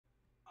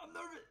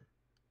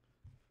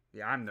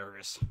Yeah, I'm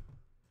nervous.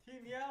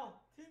 Team Yell!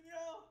 Team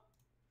Yell!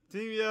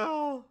 Team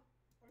Yell!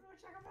 We're gonna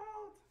check them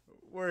out!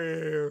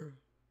 Where?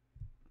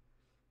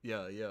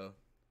 Yo.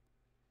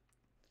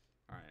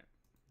 Alright.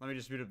 Let me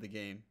just boot up the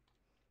game.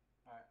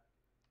 Alright.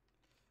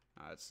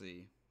 Let's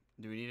see.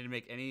 Do we need to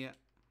make any...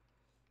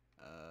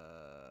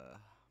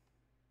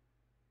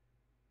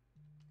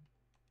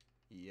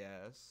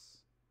 Yes.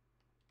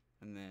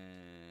 And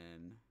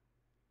then...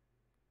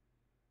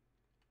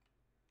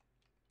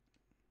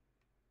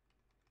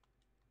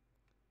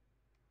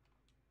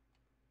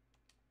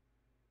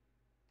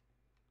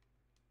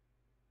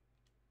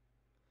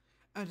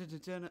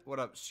 What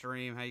up,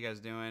 stream? How you guys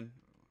doing?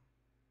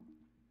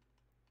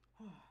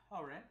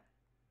 Alright.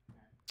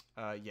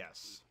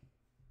 Yes.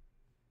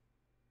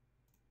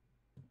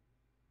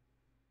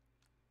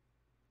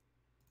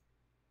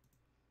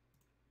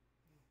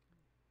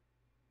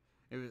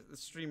 The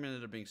stream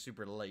ended up being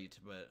super late,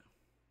 but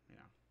yeah.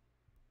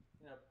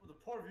 Yeah, the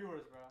poor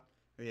viewers, bro.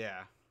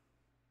 Yeah.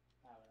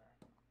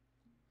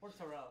 Poor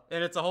Terrell.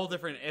 And it's a whole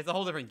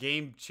different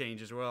game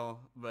change as well,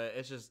 but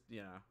it's just,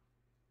 you know.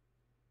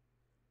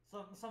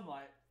 Some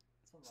light.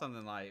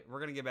 Something light. We're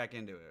gonna get back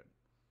into it.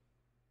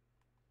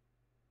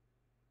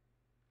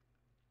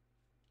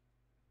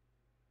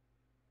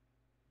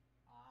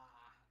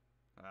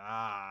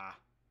 Ah.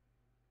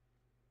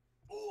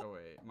 Oh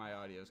wait, my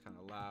audio is kind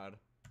of loud.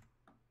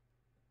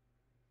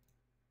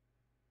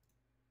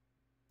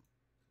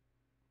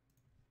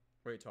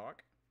 Wait,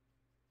 talk?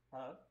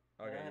 Hello?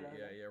 Okay, Hello.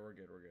 yeah, we're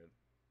good.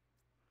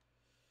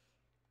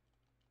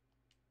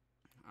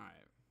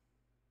 Alright.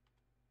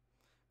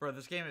 Bro,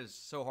 this game is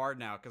so hard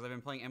now because I've been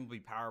playing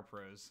MLB Power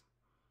Pros.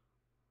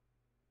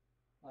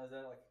 Oh, is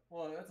that like...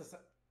 Well,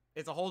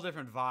 It's a whole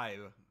different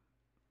vibe.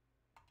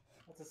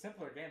 It's a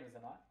simpler game, is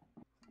it not?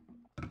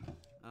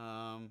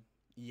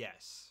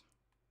 Yes.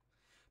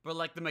 But,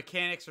 like, the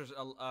mechanics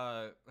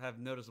are have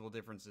noticeable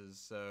differences,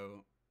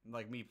 so,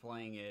 like, me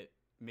playing it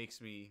makes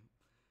me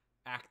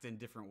act in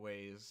different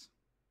ways.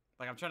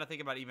 Like, I'm trying to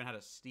think about even how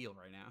to steal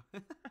right now.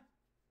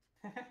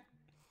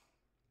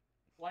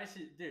 Why is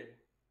she... Dude.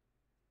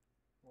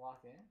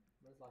 Locked in?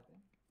 Where's locked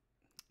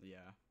in?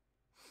 Yeah.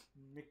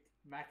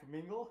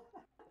 McMingle?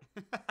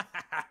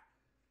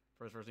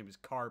 First name is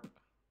Carp.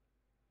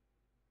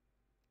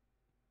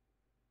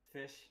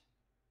 Fish.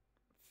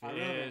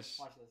 Fish.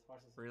 Watch this.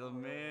 Reel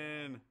him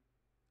in.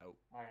 Oh.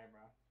 Alright,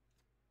 bro.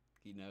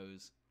 He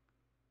knows.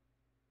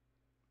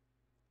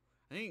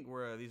 I think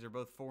these are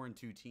both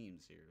 4-2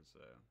 teams here, so.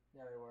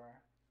 Yeah, they were.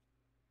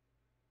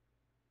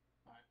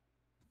 Alright.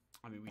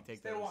 I mean, we take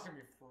Stay those. walking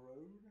me through.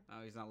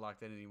 Oh, he's not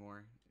locked in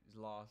anymore. He's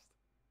lost.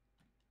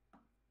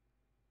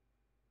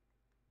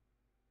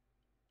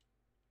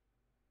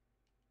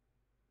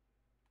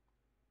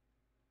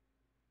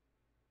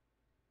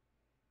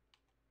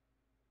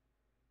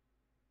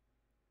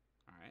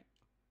 Alright.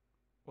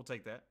 We'll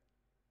take that.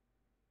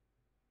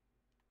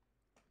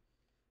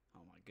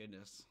 Oh my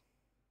goodness.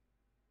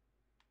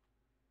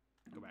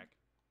 Go back.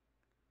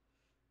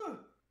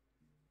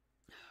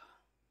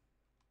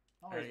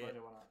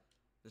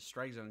 The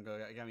strike zone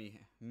got me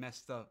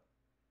messed up.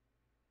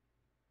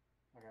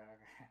 Okay.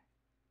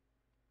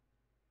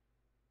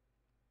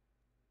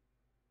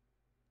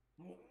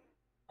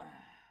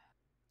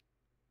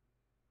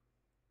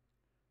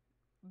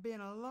 Been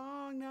a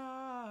long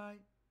night.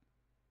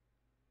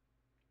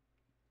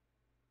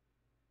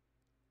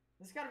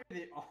 This gotta be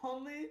the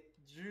only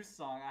Juice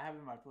song I have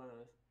in my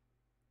playlist.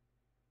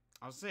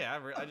 I'll say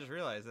I just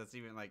realized that's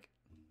even like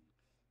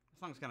the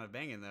song's kind of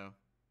banging though.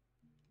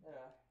 Yeah.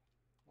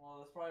 Well,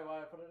 that's probably why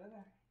I put it in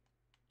there.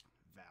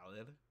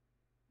 Valid.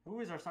 Who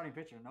is our starting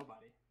pitcher?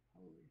 Nobody.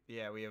 Holy.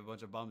 Yeah, we have a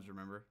bunch of bums.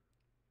 Remember?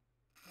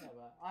 Yeah,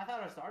 but I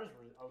thought our starters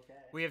were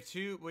okay. We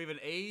have an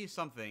A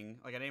something,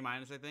 like an A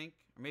minus, I think,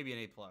 or maybe an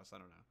A plus. I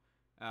don't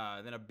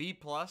know. Then a B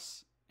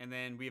plus, and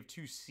then we have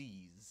 2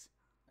 C's,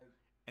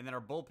 and then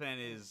our bullpen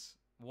is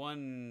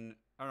 1.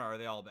 I don't know. Are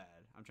they all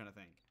bad? I'm trying to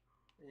think.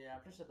 Yeah,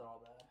 I'm pretty sure they're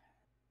all bad.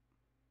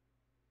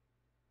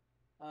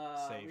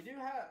 Safe.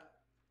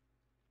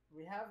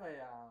 We have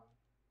a.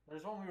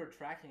 There's one we were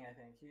tracking. I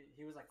think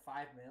he was like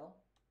 5 mil.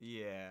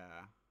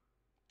 Yeah.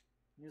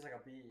 He was like a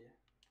B.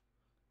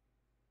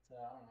 So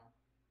I don't know.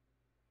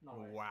 No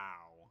way.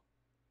 Wow.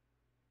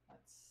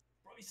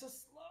 Bro, he's so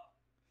slow.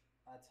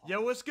 That's hard.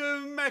 Yo, what's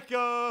good,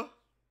 Mecca?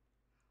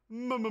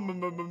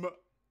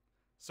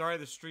 Sorry,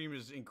 the stream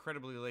is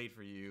incredibly late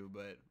for you,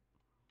 but it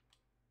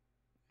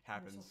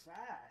happens. You're so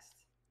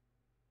fast.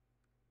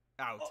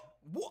 Out. Oh.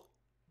 What?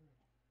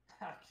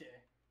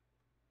 Okay.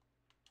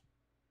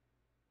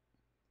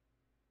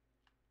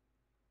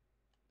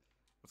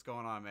 What's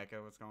going on,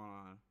 Mecca? What's going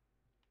on?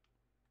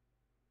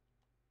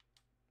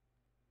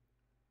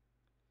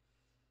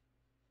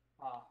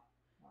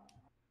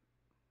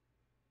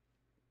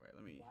 Wait,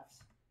 let me.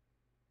 Laps.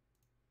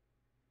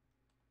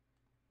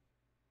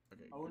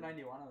 Okay.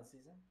 091 on the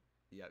season.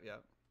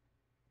 Yep.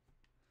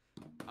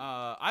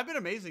 I've been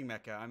amazing,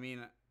 Mecca. I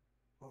mean,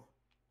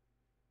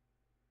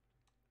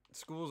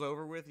 school's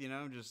over with, you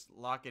know, just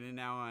locking in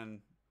now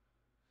on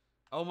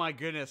Oh my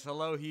goodness.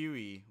 Hello,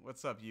 Huey.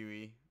 What's up,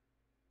 Huey?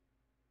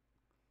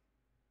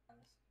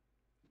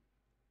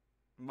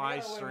 My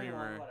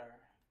streamer. Whatever.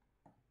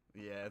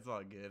 Yeah, it's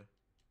all good.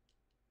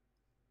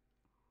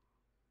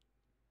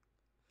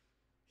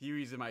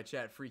 Huey's in my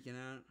chat freaking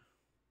out.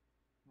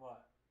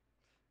 What?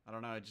 I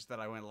don't know, just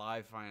that I went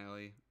live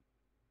finally.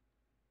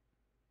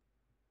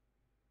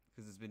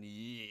 Because it's been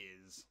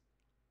years.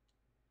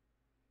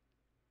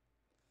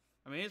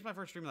 I mean, it's my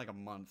first stream in like a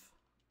month.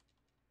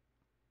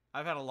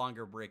 I've had a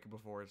longer break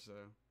before, so.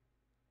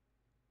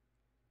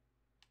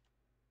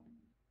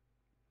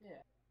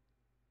 Yeah.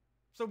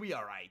 So we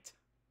alright.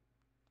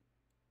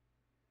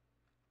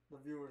 The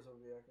viewers will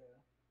be okay.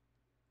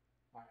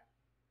 Alright.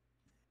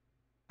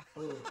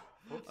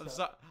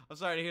 I'm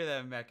sorry to hear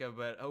that, Mecca,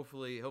 but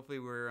hopefully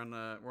we're on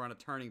a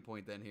turning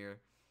point then here.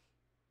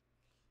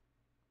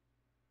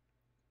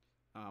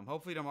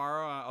 Hopefully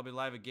tomorrow I'll be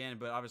live again,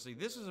 but obviously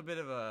this is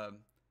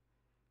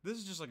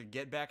just like a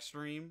get back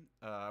stream.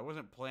 I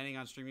wasn't planning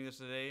on streaming this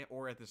today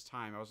or at this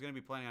time. I was gonna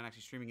be planning on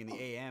actually streaming in the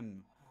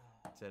AM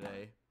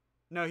today.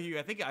 No,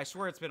 Hugh, I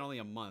swear it's been only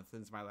a month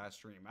since my last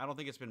stream. I don't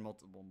think it's been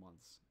multiple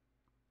months.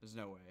 There's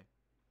no way.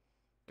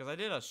 Because I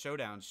did a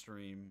showdown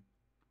stream.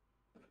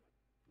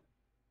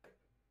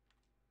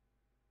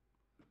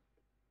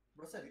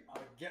 What's that?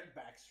 Get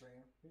back stream.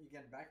 Who are you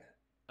getting back at?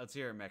 Let's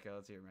hear it, Mecca.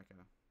 Let's hear it, Mecca.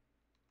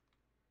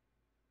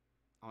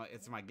 Oh,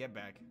 it's my get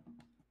back.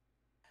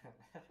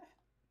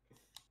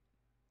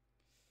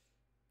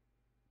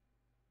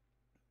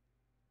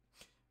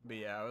 But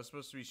yeah, I was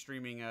supposed to be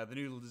streaming the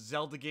new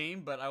Zelda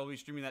game, but I will be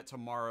streaming that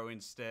tomorrow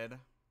instead.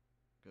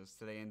 Because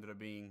today ended up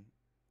being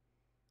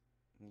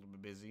a little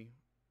bit busy.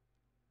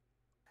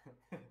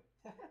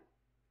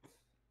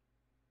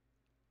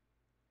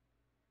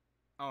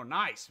 Oh,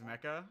 nice,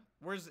 Mecca.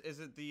 Is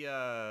it the,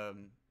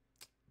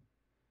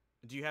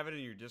 do you have it in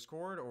your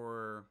Discord,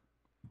 or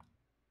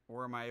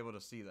where am I able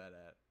to see that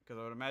at? Because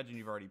I would imagine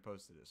you've already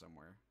posted it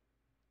somewhere.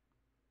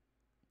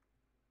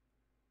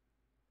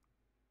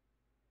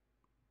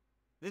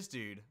 This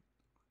dude.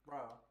 Bro,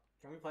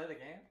 can we play the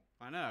game?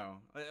 I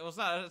know. Well, it's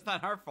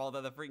not our fault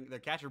that the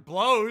catcher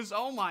blows.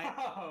 Oh my.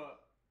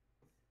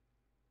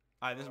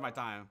 Alright, this is my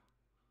time.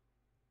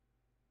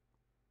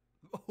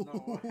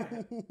 No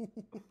way.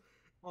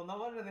 Well, no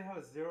wonder they have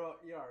a 0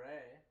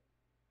 ERA.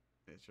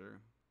 Yeah, sure.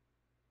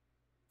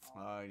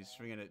 Oh, he's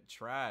swinging it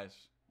trash.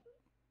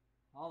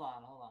 Hold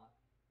on.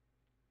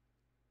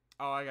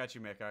 Oh, I got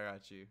you, Mick. I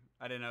got you.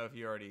 I didn't know if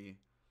you already...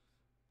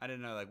 I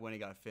didn't know like when he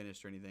got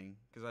finished or anything.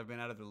 Because I've been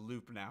out of the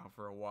loop now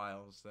for a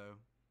while, so...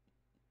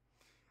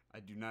 I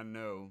do not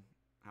know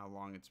how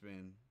long it's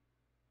been.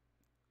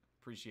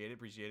 Appreciate it.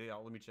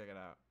 Oh, let me check it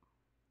out.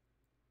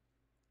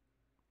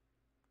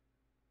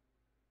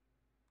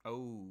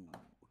 Oh.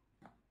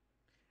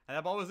 And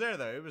that ball was there,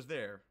 though. It was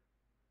there.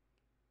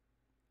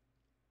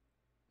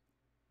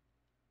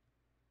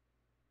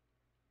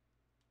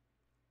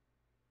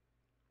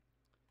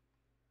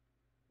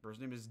 First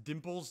name is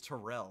Dimples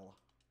Terrell.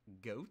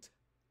 Goat?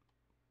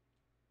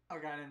 A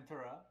guy named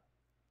Terrell.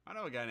 I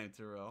know a guy named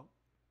Terrell.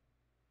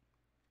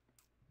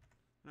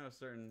 I know a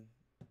certain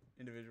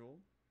individual.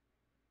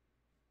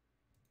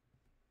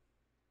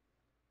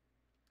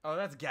 Oh,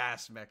 that's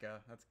gas,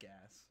 Mecca. That's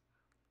gas.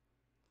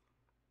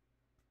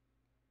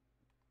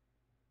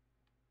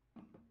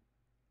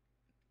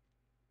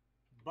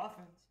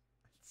 Buffins.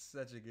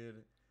 Such a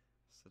good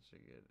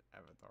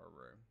avatar,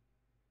 bro.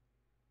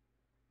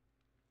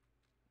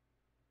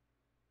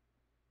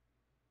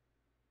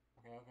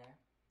 Okay.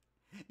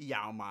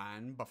 Yao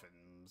man,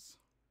 Buffins.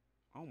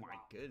 Oh my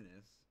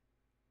goodness.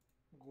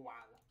 Wow.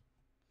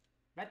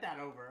 Bet that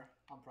over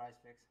on Prize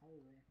Picks.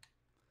 Holy.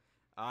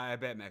 I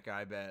bet, Mecca.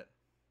 I bet.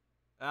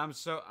 I'm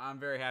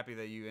very happy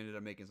that you ended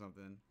up making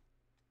something.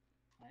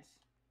 Nice.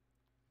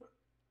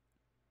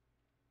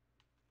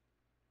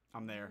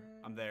 I'm there.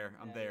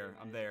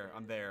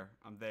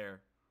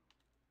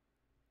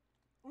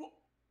 Ooh.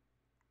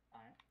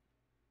 Alright.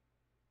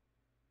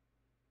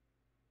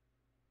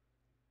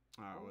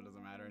 Oh, it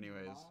doesn't matter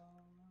anyways.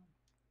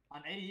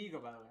 On 80 ego,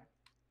 by the way.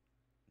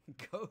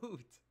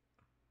 Goat.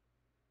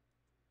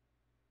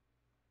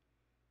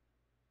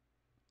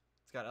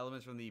 It's got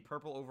elements from the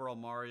purple overall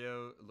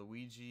Mario,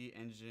 Luigi,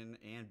 Engine,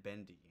 and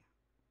Bendy.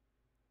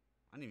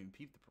 I didn't even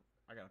peep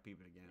I gotta peep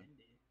it again.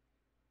 Bendy.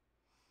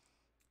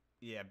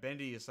 Yeah,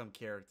 Bendy is some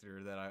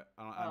character that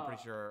I'm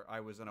pretty sure I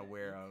was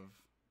unaware of.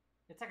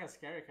 It's like a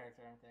scary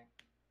character, I think.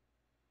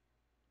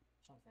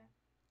 Something.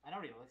 I know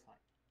what he looks like.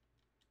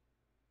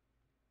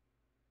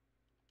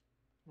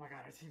 Oh my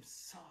god, our team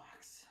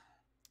sucks.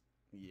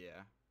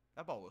 Yeah.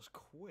 That ball was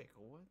quick.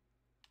 What?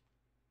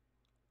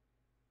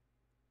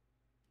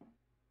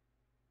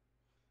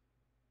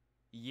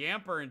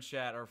 Yamper in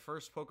chat, our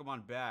first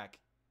Pokemon back.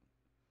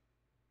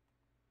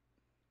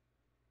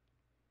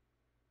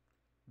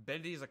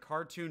 Bendy is a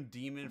cartoon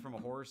demon from a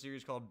horror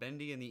series called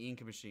Bendy and the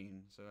Ink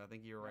Machine. So I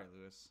think you're right,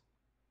 Lewis.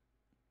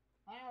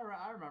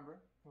 I remember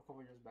a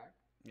couple years back.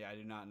 Yeah, I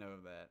do not know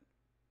of that.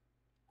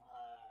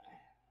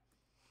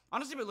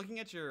 Honestly, but looking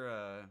at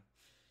your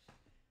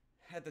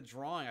at the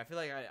drawing. I feel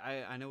like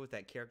I know what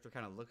that character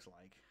kind of looks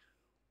like.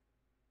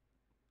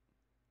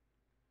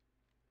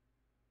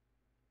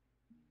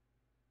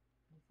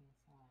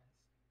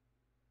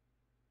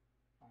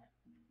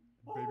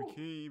 Baby Oh!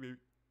 key, baby.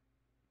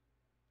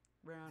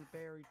 Brown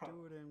berry Bro,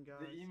 to them guys.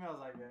 The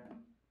emails I get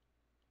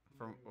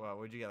From well,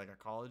 would you get like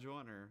a college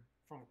one or?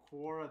 from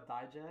Quora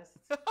Digest.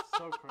 It's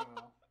so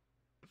criminal.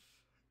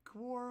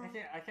 Quora.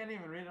 I can't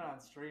even read it on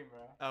stream,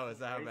 bro. Oh, is It's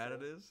that how bad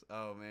it racist. is?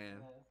 Oh man.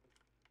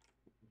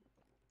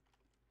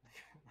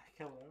 Like,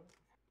 hello.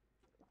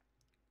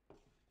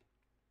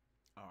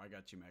 Oh, I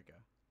got you, Mecca.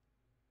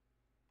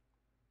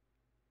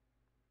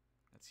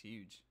 That's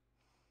huge.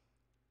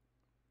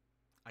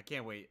 I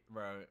can't wait,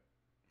 bro.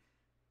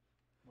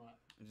 What?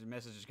 The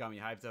message just got me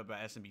hyped up about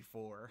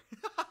SMB4.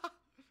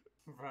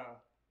 Bro.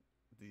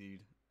 Dude.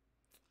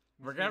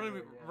 We're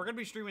gonna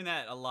be streaming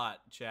that a lot,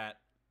 chat.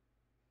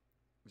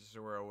 Just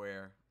so we're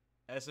aware.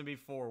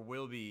 SMB4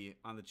 will be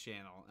on the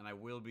channel, and I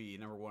will be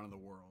 #1 in the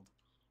world.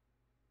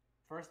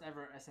 First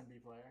ever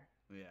SMB player.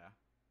 Yeah.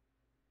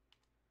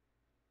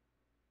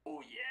 Oh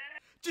yeah!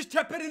 Just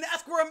tap in and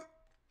ask for him!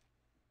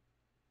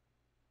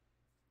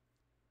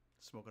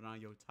 Smoking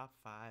on your top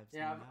 5s.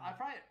 Yeah,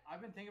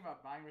 I've been thinking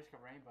about buying Risk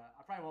of Rain, but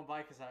I probably won't buy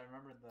it because I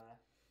remembered the...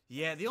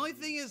 Yeah, the only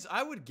thing is,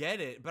 I would get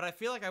it, but I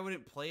feel like I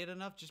wouldn't play it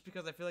enough just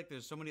because I feel like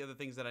there's so many other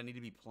things that I need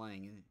to be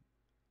playing.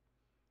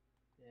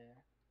 Yeah.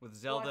 With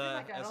Zelda, well,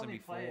 I think, like, I'd only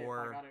play it if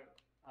SMB4. I got it,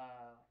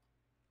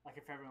 like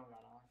if everyone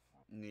got on. So.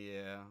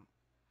 Yeah.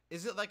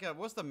 Is it like a,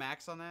 what's the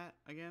max on that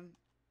again?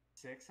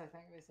 6, I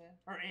think they said.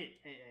 Or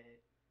 8.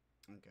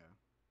 Okay.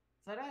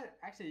 So that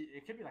actually,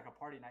 it could be like a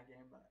party night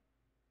game, but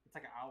it's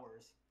like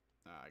hours.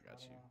 Oh, I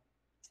got you.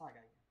 It's not like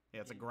a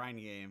Yeah, it's a grind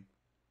game.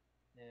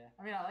 Yeah.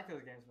 I mean, I like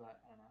those games, but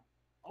I don't know.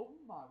 Oh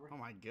my. Oh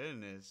my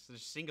goodness.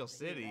 There's single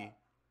city.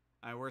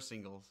 We're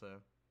single, so.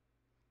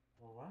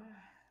 What?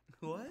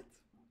 What?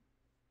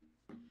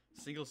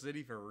 Single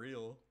city for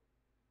real.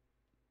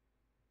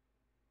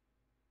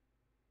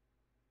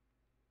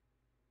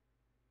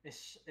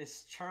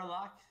 Is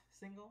Sherlock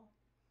single?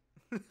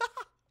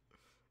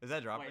 Is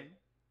that dropping? Wait,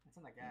 it's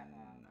in the gap. No,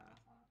 Nah. it's not.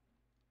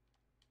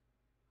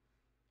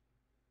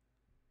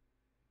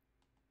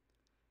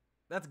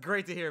 That's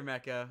great to hear,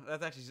 Mecca.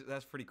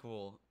 That's pretty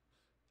cool.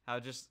 How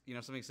just,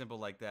 something simple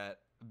like that,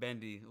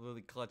 bendy,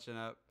 literally clutching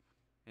up,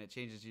 and it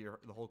changes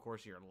the whole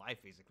course of your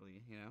life,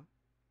 basically,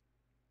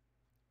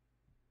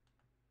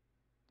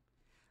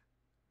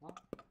 Huh?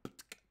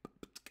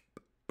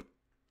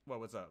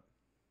 What's up?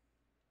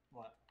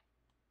 What?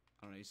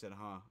 I don't know, you said,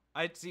 huh?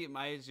 I'd see,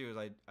 my issue is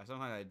I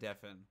sometimes I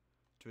deafen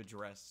to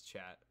address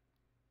chat,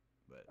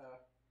 but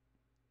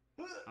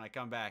when I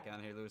come back and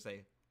I hear Lewis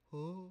say,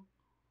 huh?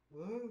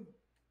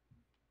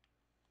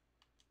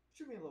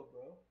 Shoot me a little,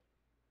 bro.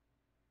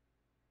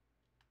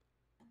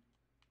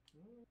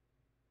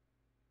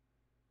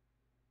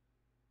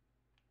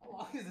 How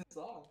long is this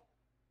song?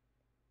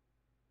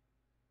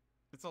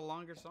 It's a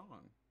longer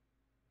song.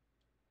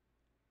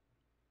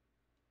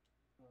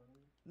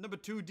 Number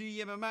 2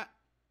 DMMA.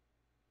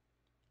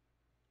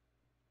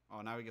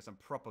 Oh, now we get some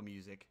proper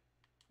music.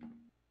 I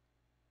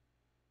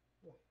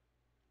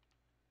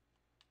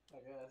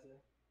guess, yeah.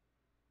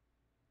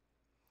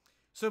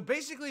 So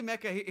basically,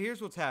 Mecca,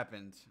 here's what's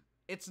happened.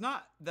 It's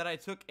not that I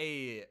took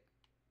a...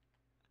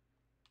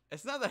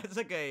 It's not that it's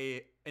like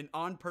an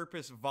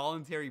on-purpose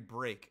voluntary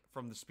break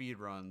from the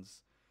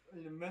speedruns.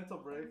 A mental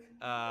break.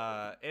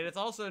 And it's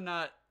also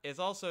not... It's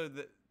also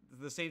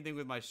the same thing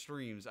with my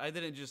streams. I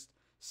didn't just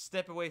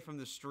step away from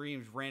the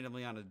streams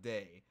randomly on a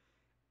day.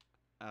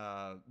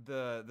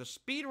 The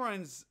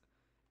speedruns...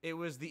 It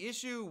was the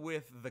issue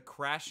with the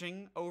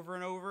crashing over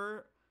and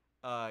over...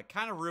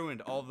 kind of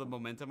ruined all the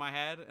momentum I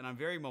had, and I'm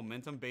very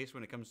momentum based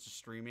when it comes to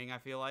streaming, I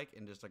feel like,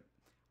 and just like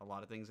a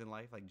lot of things in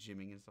life, like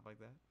gymming and stuff like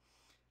that.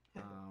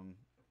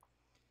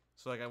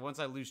 So like once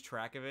I lose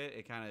track of it,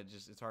 it kind of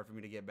just, it's hard for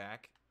me to get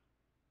back.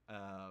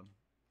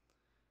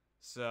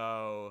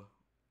 So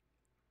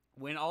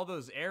when all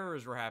those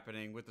errors were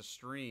happening with the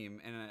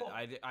stream, and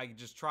I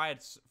just tried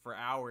for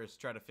hours to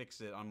try to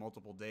fix it on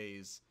multiple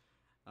days,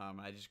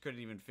 I just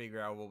couldn't even figure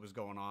out what was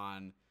going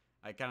on.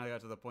 I kind of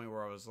got to the point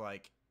where I was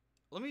like,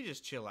 let me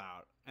just chill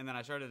out. And then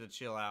I started to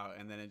chill out,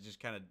 and then it just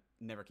kind of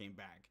never came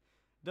back.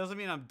 Doesn't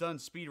mean I'm done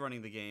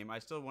speedrunning the game. I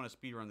still want to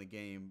speedrun the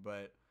game,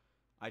 but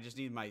I just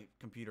need my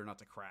computer not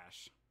to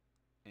crash.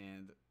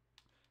 And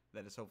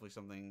that is hopefully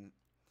something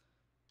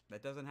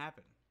that doesn't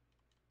happen.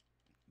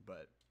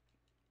 But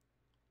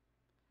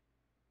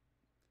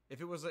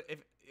if it was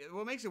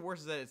what makes it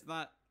worse is that it's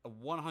not a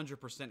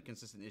 100%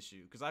 consistent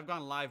issue, because I've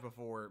gone live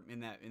before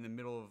in the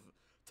middle of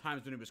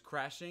times when it was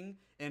crashing,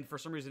 and for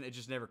some reason it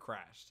just never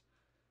crashed.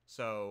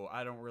 So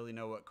I don't really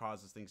know what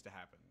causes things to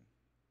happen.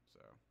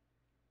 So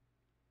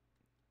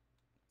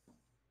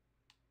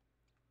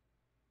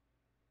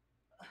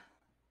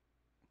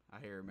I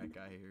hear it, Mecca.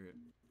 I hear it.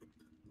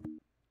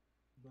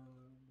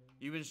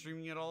 You been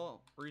streaming at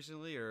all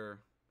recently, or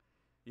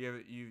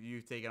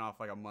you've taken off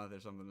like a month or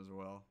something as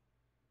well?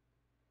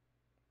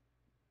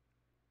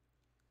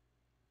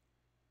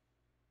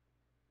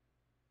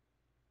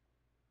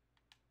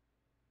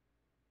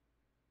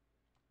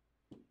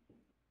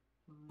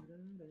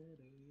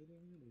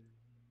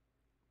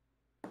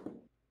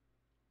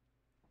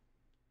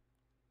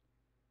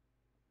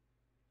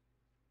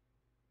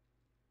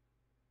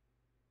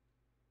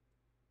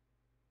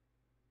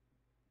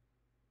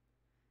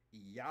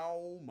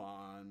 Yow,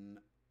 man.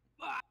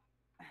 God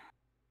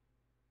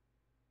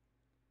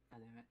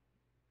damn it.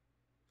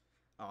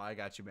 Oh, I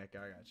got you, Mecca.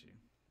 I got you.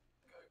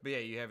 But yeah,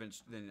 you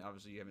haven't. Then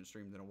obviously you haven't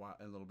streamed in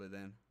a little bit.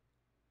 Then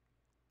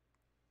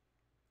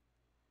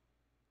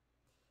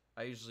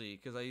I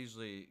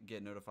usually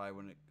get notified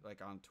when it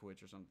like on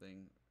Twitch or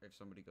something if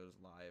somebody goes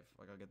live.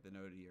 Like I'll get the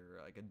noti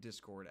or like a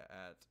Discord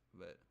at.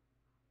 But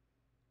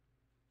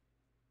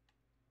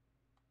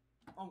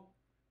Oh,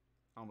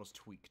 almost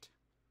tweaked.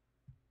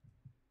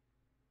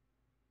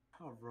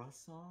 a Russ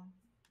song?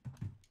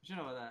 What you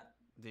know about that?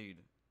 Dude,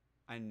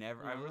 I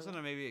listened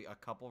to maybe a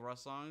couple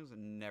Russ songs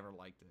and never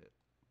liked it.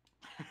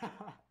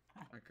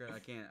 I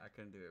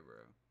couldn't do it,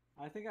 bro.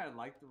 I think I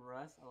liked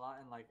Russ a lot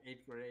in like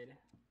 8th grade.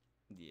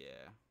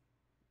 Yeah.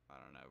 I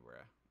don't know, bro.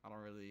 I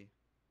don't really.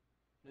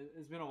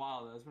 It's been a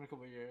while though. It's been a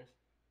couple years.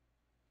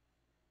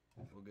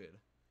 Well, good.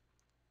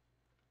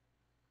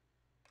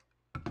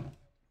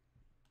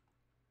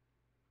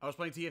 I was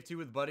playing TF2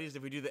 with buddies.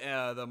 If we do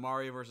the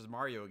Mario versus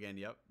Mario again,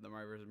 yep, the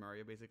Mario versus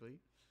Mario, basically.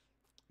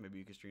 Maybe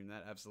you could stream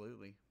that.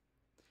 Absolutely.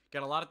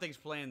 Got a lot of things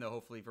planned though.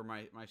 Hopefully for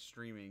my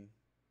streaming.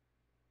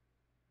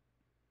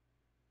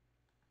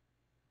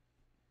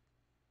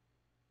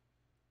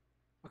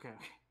 Okay.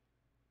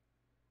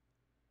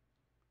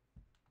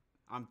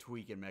 I'm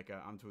tweaking,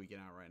 Mecca. I'm tweaking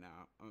out right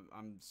now.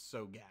 I'm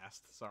so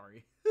gassed.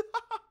 Sorry.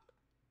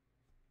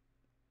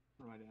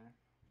 What am I doing?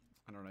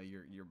 I don't know.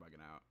 You're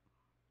bugging out.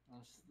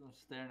 I'm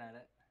staring at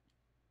it.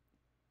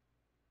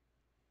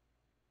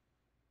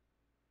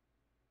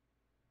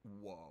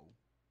 Whoa.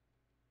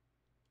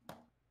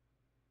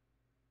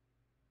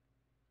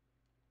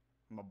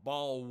 I'm a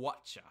ball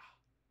watcher.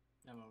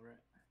 I'm over it.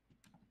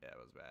 Yeah, it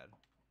was bad.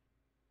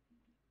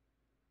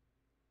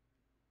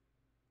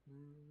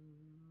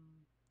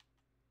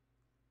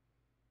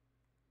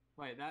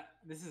 Wait,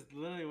 this is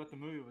literally what the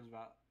movie was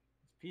about.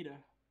 It's PETA.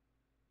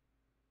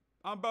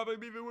 I'm Bobby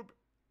Beaver Whoop.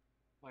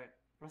 Wait,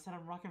 Russ said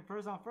I'm rocking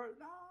furs on furs.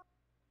 No.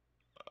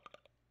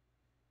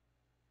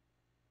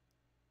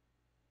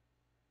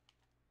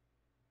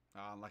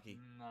 Oh, unlucky.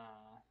 Nah,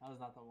 that was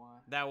not the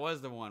one. That was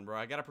the one, bro.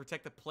 I gotta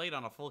protect the plate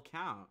on a full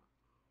count.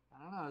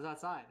 I don't know. It was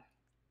outside.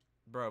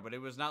 Bro, but it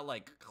was not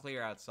like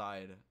clear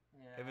outside.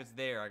 Yeah. If it's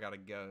there, I gotta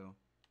go.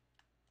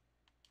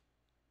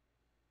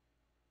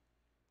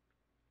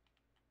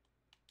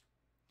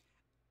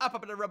 I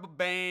pop in a rubber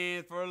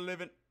band for a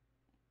living.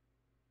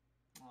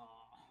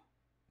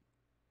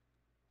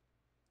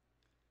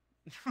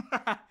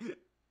 Aw.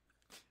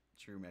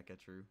 True, Mecca,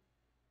 true.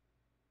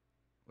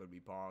 Would be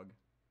Pog.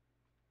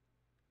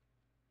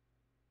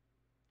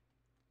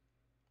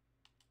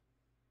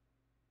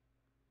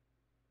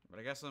 But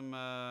I got some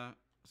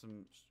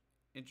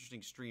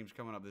interesting streams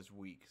coming up this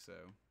week, so.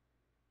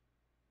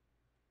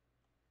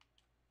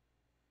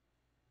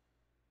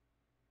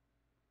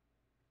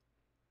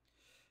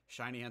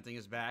 Shiny hunting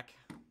is back.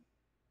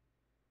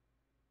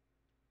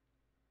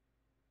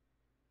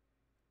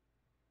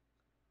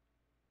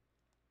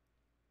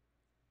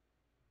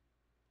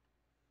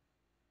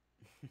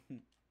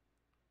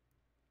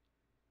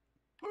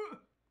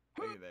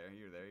 Oh, you're there.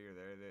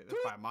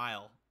 That's by a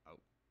mile. Oh.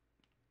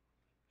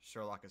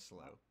 Sherlock is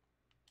slow.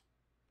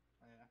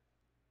 Oh,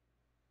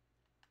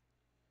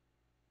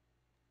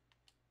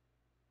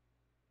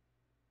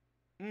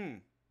 yeah. Hmm.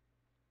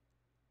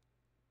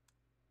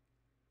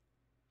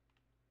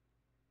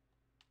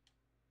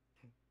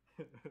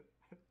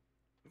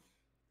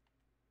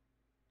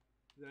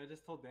 I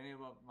just told Danny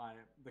about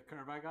the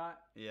curve I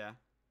got. Yeah.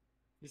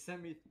 He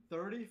sent me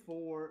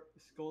 34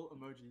 skull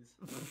emojis.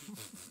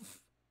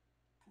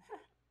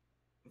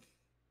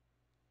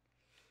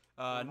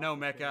 No,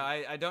 Mecca,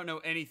 I don't know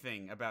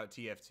anything about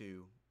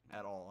TF2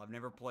 at all. I've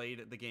never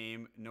played the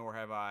game, nor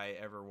have I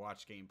ever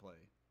watched gameplay.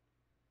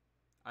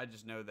 I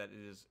just know that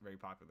it is very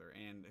popular.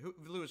 And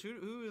Lewis,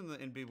 who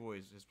in B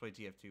Boys has played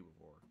TF2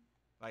 before?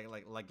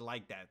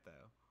 Like that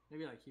though.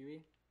 Maybe like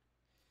Huey.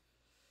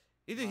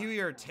 Either Huey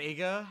or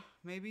Tega,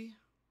 maybe.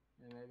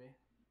 Yeah, maybe.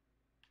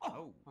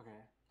 Oh. Okay.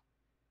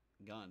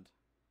 Gunned.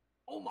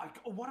 Oh my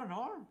god! What an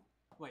arm!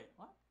 Wait,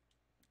 what?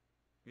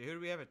 Yeah, who do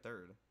we have at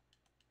third?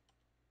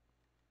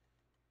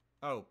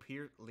 Oh,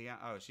 Leon.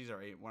 Oh, she's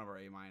one of our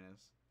A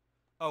minus.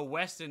 Oh,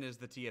 Weston is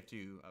the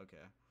TF2. Okay.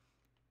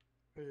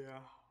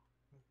 Yeah.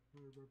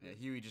 Yeah,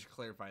 Huey just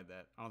clarified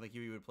that. I don't think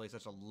Huey would play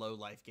such a low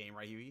life game,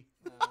 right, Huey?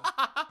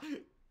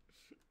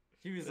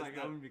 He was like,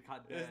 I'm gonna be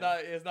caught dead.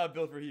 It's not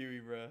built for Huey,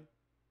 bro.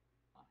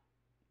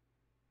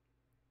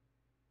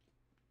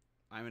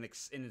 I'm an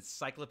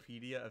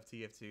encyclopedia of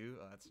TF2.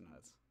 Oh, that's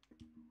nuts.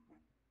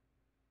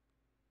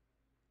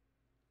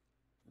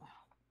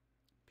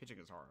 Pitching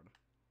is hard.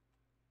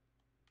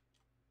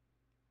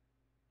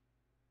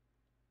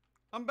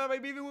 I'm Bobby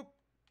Beaver Whoop.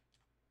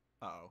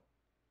 Uh-oh.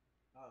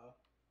 Uh-oh.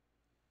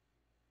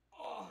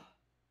 Oh.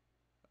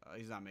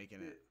 He's not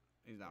making it.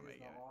 He's not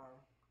making it. Arm.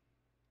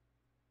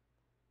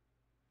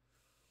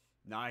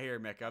 Not here,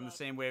 Mecca. I'm the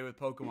same way with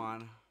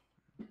Pokemon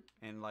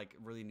and like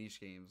really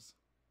niche games.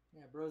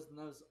 Yeah, bros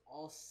knows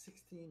all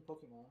 16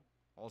 Pokemon.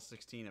 All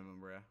 16 of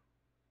them, bruh.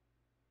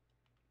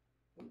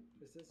 Oh,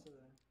 is this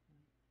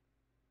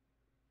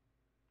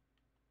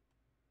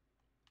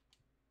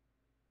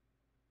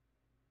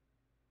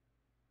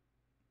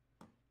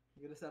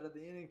Get us out of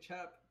the inning,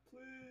 chap,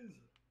 please.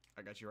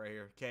 I got you right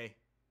here. K.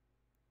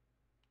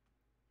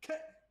 K.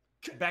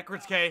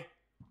 Backwards K.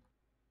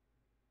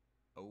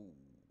 Oh.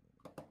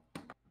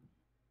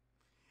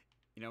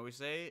 You know what we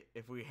say?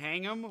 If we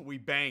hang 'em, we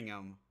bang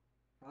 'em.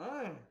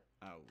 Huh?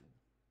 Oh.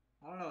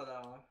 I don't know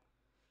that one.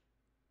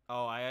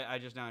 Oh, I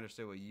just now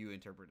understood what you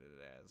interpreted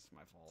it as.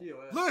 My fault. Gee,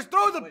 Lewis,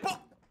 throw the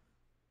ball!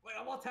 Wait,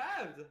 I'm all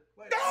tabbed.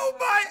 Wait,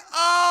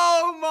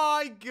 Oh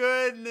my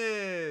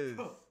goodness!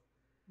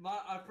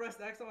 I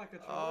pressed X on my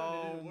controller and it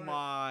Oh didn't work.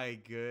 my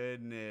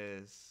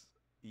goodness!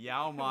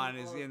 Yaoman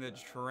is in the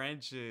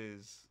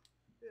trenches.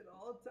 It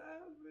all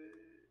tabbed me.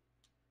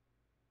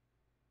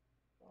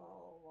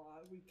 Oh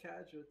my, we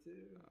catch her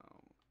too.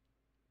 Oh.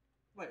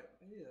 Wait,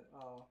 yeah.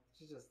 Oh,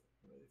 she's just.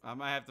 Really I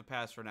might have to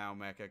pass for now,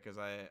 Mecca, because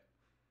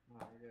Oh,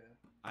 okay.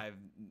 I've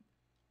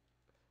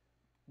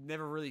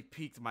never really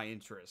piqued my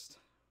interest.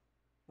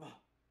 Oh,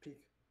 peak.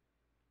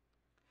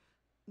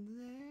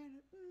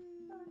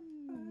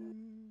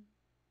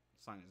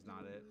 Song is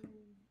not it.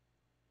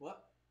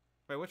 What?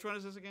 Wait, which one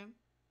is this again?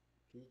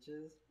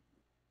 Peaches?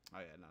 Oh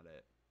yeah, not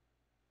it.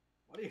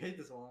 Why do you hate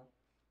this one?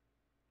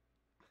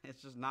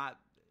 It's just not.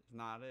 It's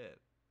not it.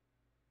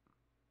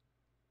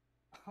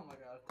 Oh my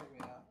god, take me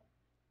out.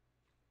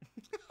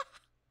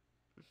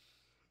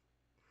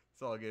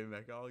 It's all good,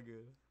 Mecca. All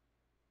good.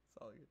 It's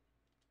all good.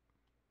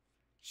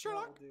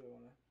 Sherlock. I'll do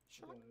one of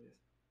Sherlock. these.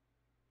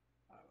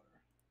 Alright,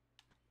 whatever.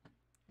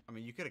 I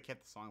mean, you could have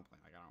kept the song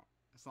playing. Like I don't.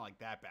 It's not like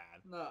that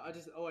bad. No, I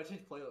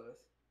changed playlist.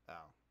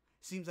 Oh.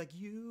 Seems like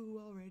you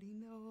already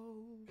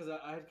know. Because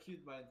I had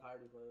queued my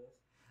entirety playlist.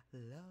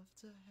 Love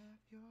to have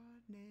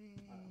your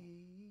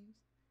names.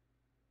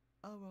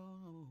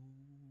 Oh.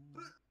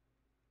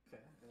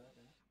 Okay.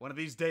 One of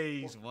these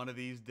days. One of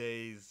these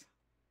days.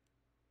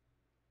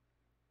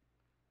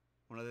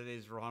 One of the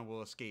days, Ron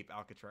will escape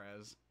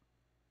Alcatraz,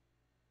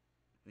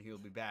 and he'll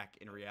be back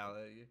in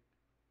reality.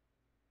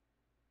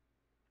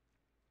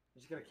 I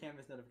just got a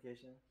canvas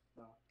notification.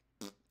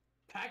 Oh.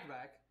 Pack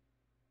back.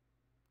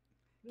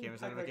 Canvas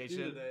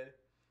notification.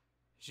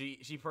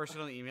 She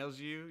personally emails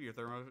you your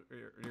thermo.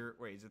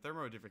 Wait, is it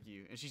thermo or different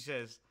Q? And she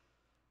says,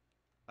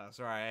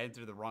 "Sorry, I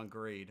entered the wrong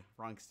grade,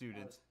 wrong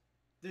student."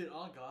 Dude,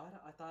 oh god,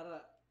 I thought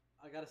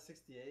I got a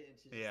 68, and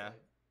she just Yeah,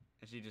 like,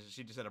 and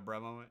she just had a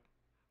bruh moment.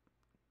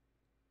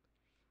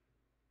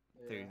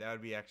 yeah. Dude, that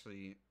would be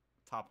actually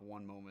top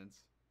 1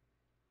 moments.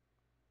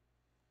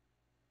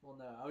 Well,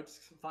 no, I would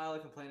just file a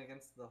complaint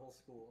against the whole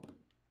school.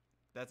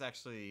 That's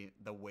actually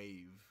the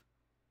wave.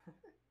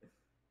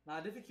 Nah,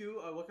 I did the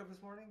Q. I woke up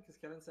this morning because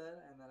Kevin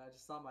said, and then I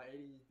just saw my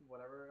 80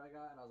 whatever I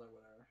got, and I was like,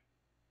 whatever.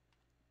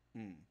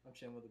 I'm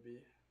chilling with a B.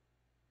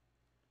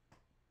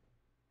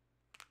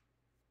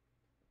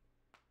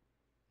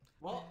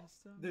 Well,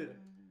 dude,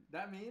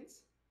 that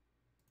means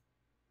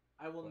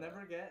I will never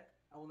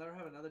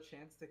have another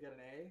chance to get an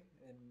A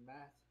in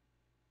math.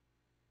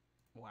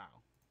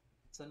 Wow.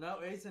 So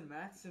no A's in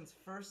math since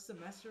first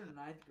semester,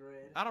 9th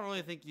grade. I don't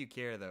really think you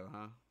care though,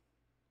 huh?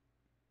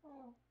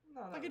 Oh,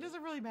 no, Like it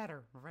doesn't really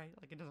matter, right?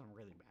 Like it doesn't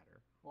really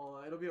matter.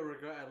 Well, it'll be a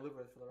regret I live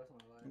with for the rest of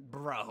my life.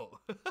 Bro.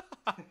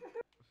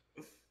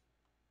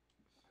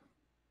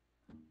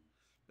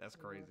 That's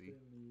crazy.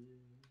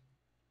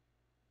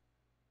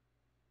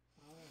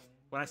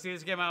 When I see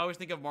this game, I always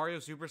think of Mario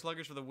Super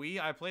Sluggers for the Wii.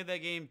 I played that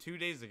game 2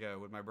 days ago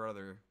with my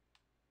brother.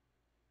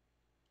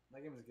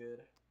 That game is good.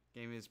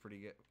 Game is pretty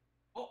good.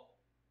 Oh!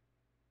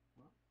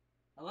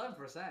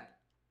 11%.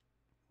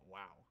 Wow.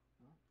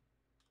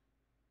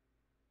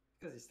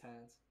 Because he's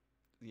tense.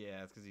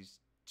 Yeah, it's because he's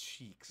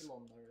cheeks. He's a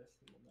little nervous.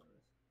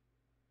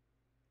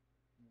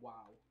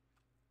 Wow.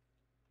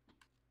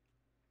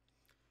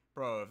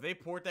 Bro, if they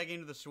port that game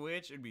to the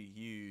Switch, it'd be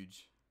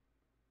huge.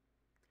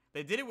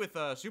 They did it with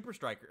Super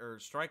Striker or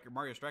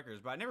Mario Strikers,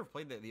 but I never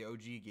played the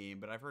OG game.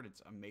 But I've heard it's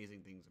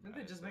amazing things about it.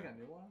 Didn't they just make a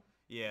new one?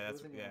 Yeah, I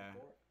think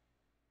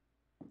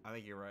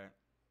you're right.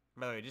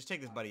 By the way, just take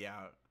this buddy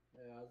out.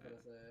 Yeah, I was gonna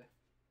say.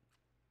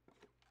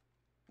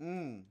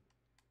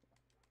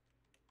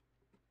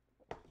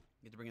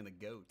 Get to bring in the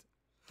goat.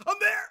 I'm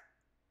there.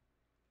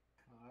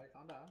 All right,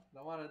 calm down.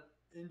 Don't want an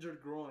injured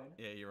groin.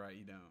 Yeah, you're right.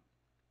 You don't.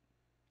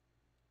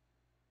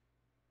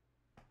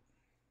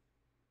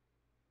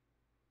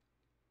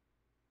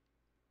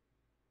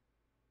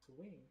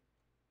 Swing.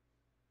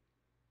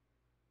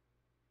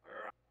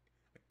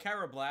 A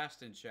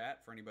Carablast in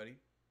chat for anybody.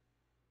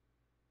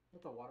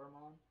 With the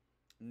watermelon?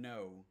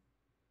 No.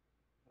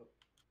 Oh.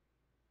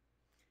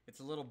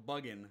 It's a little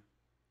buggin'.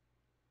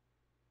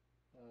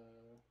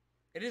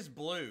 It is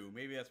blue.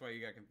 Maybe that's why you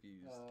got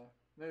confused.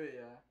 Maybe,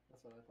 yeah.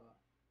 That's what I thought.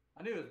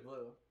 I knew it was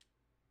blue.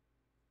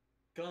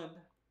 Gun.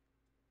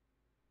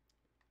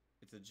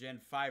 It's a Gen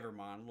 5er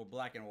mon, a little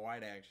black and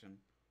white action.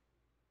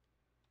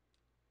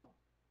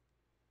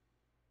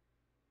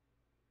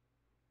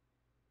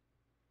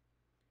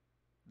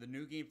 the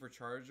new game for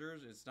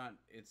Chargers, it's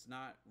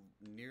not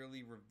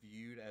nearly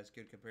reviewed as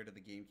good compared to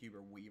the GameCube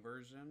or Wii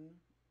version.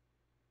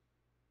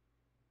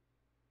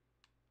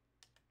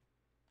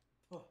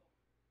 Oh.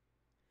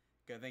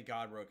 God, thank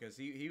God, bro, because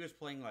he was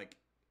playing like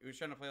he was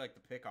trying to play like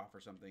the pickoff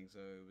or something, so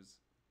it was.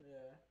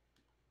 Yeah.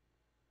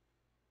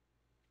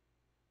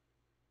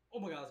 Oh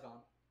my God, it's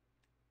gone.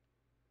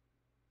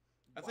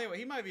 I'll tell you what,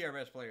 he might be our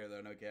best player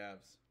though, no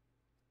caps.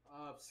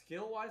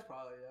 Skill wise,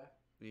 probably yeah.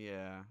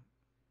 Yeah,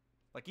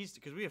 like he's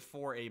because we have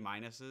 4 A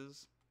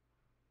minuses.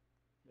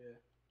 Yeah.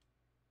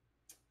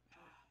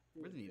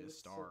 Dude, Really need it a was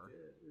star. So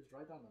good. It was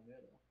right down the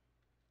middle.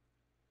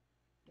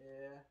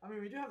 Yeah, I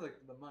mean we do have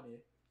the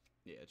money.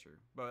 Yeah, true.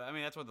 But I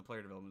mean that's what the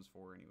player development is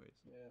for, anyways.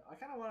 Yeah, I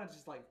kind of want to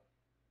just like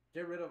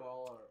get rid of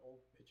all our old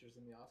pitchers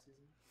in the off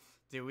season.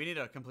 Dude, we need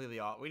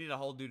a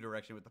whole new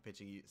direction with the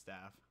pitching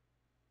staff.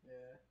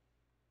 Yeah.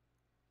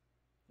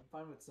 I'm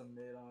fine with some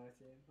mid on our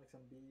team, like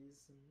some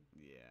Bs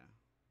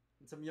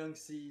and some young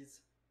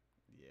Cs.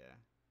 Yeah.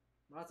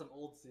 Not some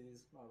old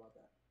Cs. Not about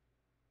that.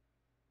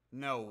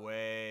 No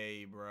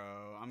way,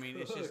 bro. I mean,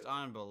 it's just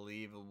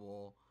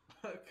unbelievable.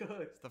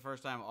 Good. It's the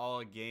first time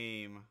all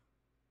game.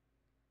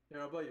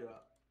 Here, I'll blow you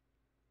up.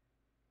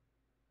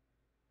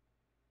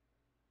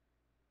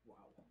 Wow.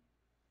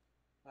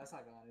 That's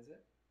not gone, is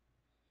it?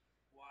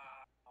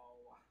 Wow.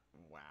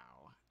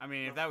 Wow. I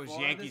mean, if that was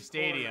Yankee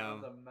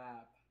Stadium, the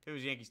map. if it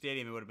was Yankee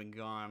Stadium, it would have been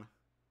gone.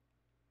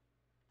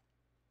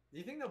 Do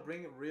you think they'll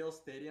bring real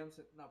stadiums?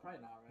 No, probably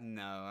not, right?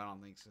 No, I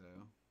don't think so.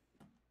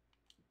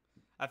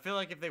 I feel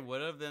like if they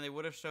would have, then they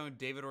would have shown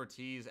David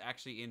Ortiz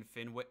actually in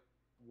Fenway.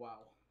 Wow.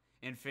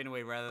 In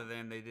Fenway rather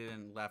than they did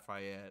in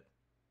Lafayette.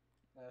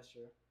 That's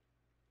true.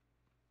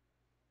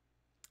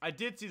 I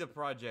did see the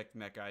project,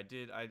 Mecca.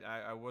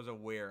 I was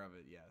aware of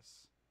it,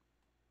 yes.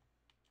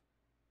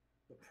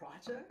 The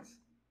projects?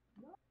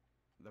 No.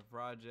 The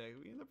project.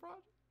 We in the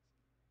project?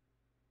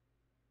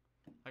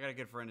 I got a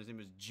good friend. His name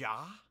is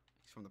Ja.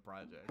 He's from the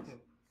projects.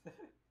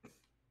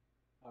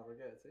 Oh, we're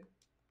good, see?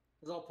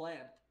 It's all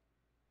planned.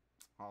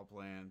 All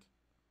planned.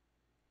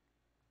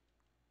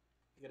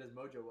 Get his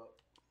mojo up.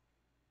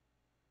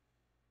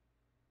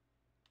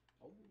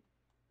 Oh.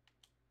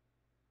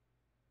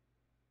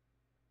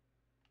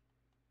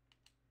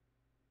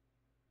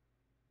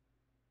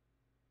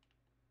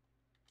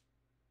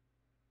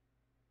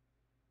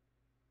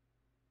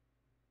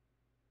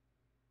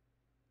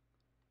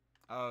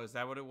 Oh, is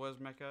that what it was,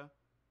 Mecca?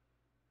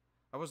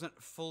 I wasn't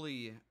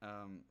fully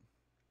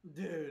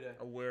Dude.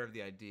 aware of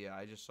the idea.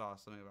 I just saw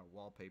something about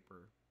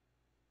wallpaper.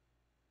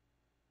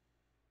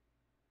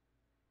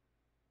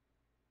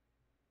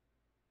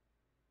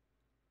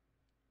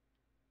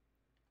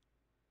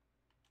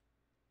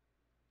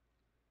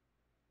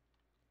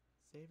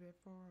 Save it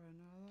for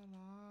another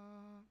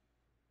lot.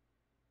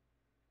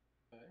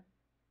 Okay.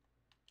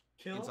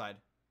 Kill. Inside.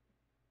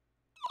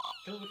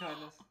 Kill the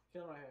kindness.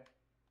 Kill him right here.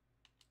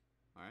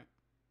 Alright.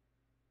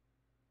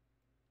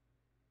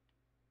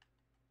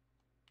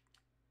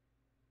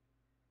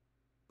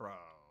 Bro,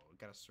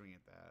 gotta swing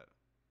at that.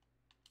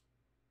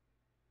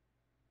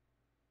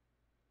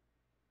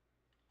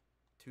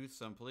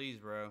 Toothsome, please,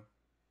 bro.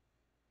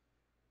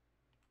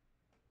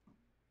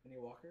 Any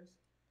walkers?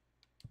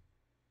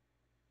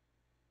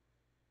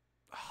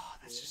 Oh,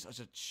 that's just such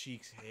a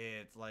cheeks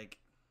hit. Like,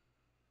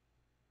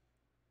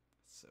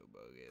 so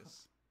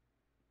bogus.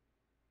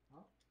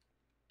 Huh?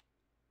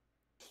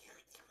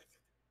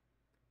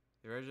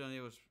 The original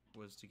idea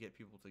was to get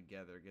people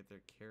together, get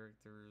their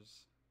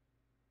characters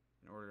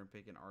in order and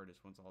pick an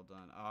artist once all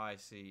done. Oh, I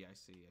see.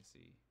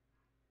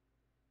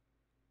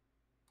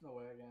 No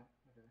way again.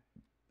 Okay.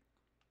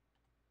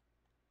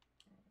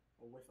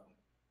 Oh, whiff him.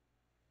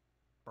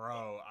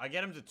 Bro, I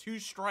get him to 2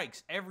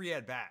 strikes every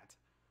at bat.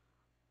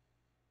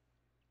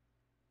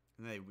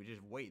 And they would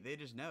just wait. They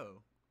just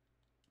know.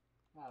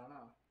 I don't know.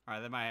 All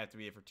right, that might have to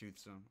be it for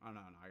Toothsome. Oh, no,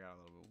 I got a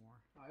little bit more.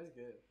 Oh, he's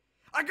good.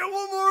 I got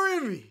one more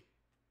in me.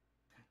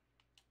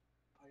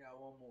 I got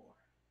one more.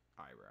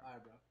 All right, bro.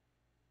 Alright, bro.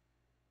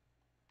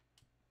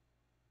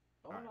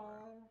 All right, Hold bro.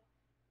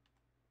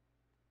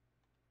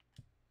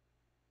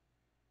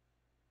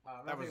 on.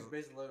 I'm That not was-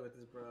 base loaded with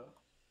this, bro.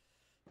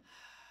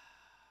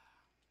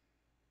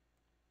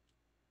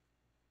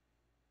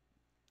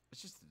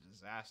 It's just a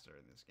disaster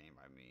in this game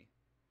by me.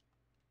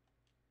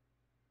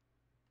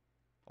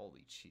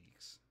 Holy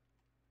cheeks.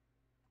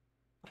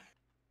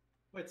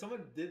 Wait,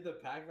 someone did the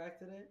pack back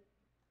today?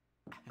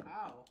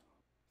 How?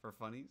 For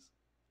funnies?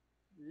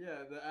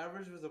 Yeah, the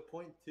average was a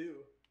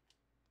 0.2.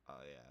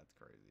 Oh, yeah, that's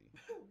crazy.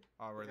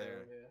 Oh, we're Okay,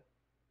 there. Yeah.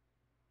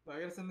 But I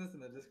gotta send this in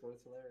the Discord.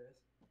 It's hilarious.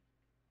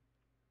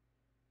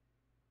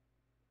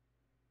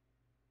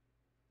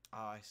 Oh,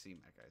 I see,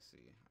 Mech. I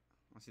see.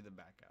 I see the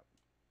backup.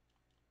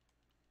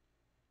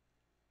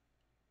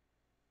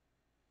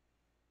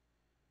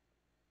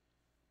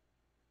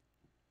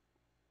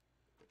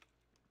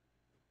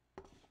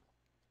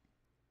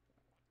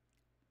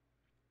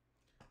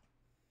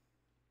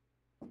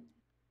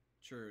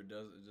 True, it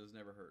does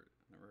never hurt.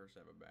 Never hurts to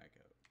have a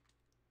backup.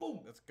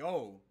 Boom! Let's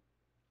go.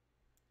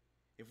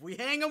 If we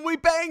hang him, we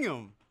bang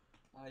him.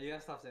 You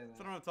gotta stop saying That's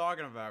that. what I'm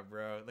talking about,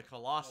 bro. The You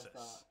Colossus.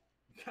 gotta stop.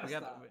 You gotta We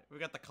got stop. we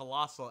got the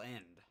colossal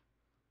end.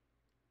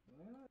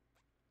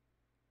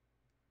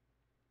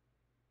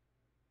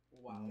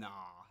 Wow.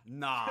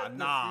 Nah, Cut the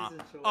nah.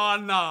 season short. Oh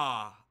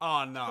nah.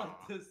 Oh no.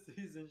 Cut the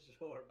season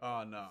short.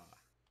 Oh no.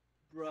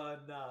 Bruh,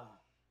 nah.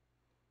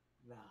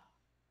 Nah.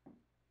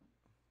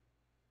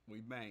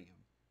 We bang him.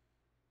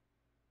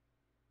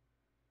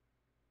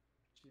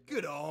 She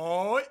Good better-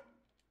 eye.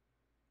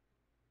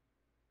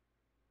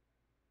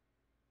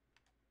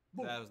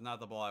 Boom. That was not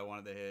the ball I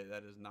wanted to hit.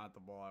 That is not the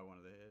ball I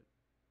wanted to hit.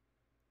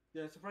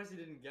 Yeah, I'm surprised he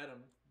didn't get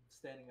him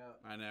standing up.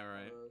 I know,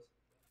 right?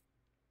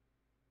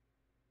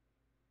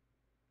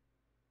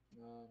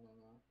 No, no,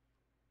 no.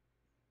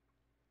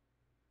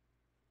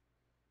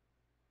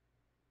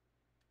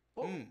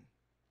 Oh.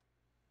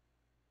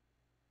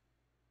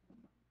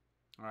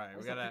 All right, I we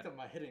must have gotta. picked up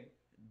my hitting.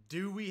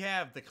 Do we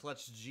have the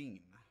clutch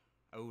gene?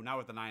 Oh, not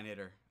with the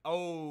 9-hitter.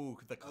 Oh,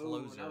 the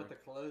closer. Oh, now with the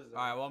closer.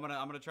 All right, well I'm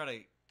gonna try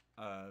to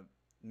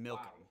milk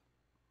Wow. him.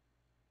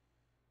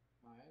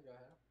 All right, go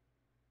ahead.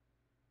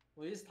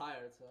 Well, he's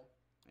tired, so.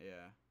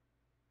 Yeah.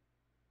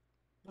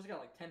 Must have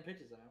got like 10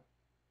 pitches on him.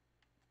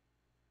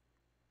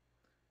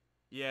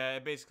 Yeah,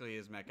 it basically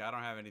is Mecha. I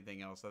don't have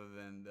anything else other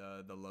than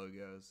the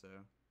logo, so.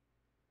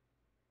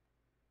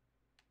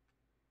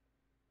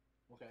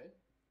 Okay.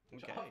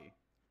 Good Okay. job.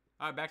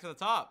 All right, back to the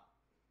top.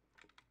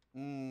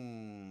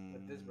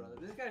 With this brother.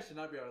 This guy should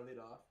not be our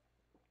leadoff.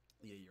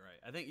 Yeah, you're right.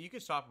 I think you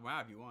could swap him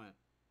out if you want.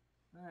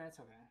 Alright, it's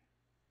okay.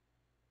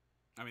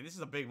 I mean, this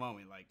is a big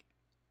moment. Like,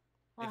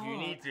 Well, if you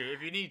hold on. need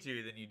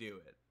to, then you do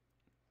it.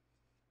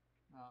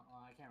 Oh,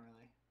 well, I can't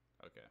really.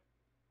 Okay.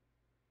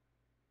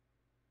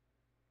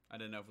 I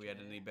didn't know if we had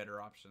any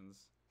better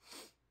options.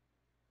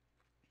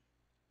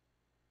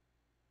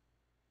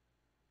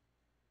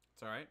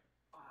 It's all right.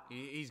 Wow.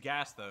 He's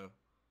gassed though.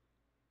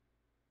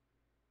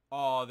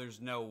 Oh, there's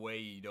no way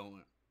you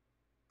don't.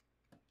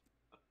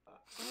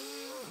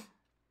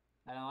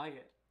 I don't like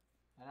it.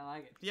 I don't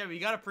like it. Yeah, but you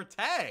gotta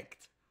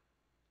protect.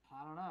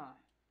 I don't know.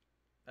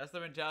 That's the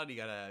mentality you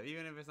gotta have.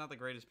 Even if it's not the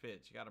greatest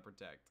pitch, you gotta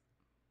protect.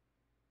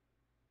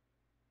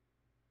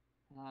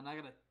 I'm not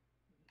gonna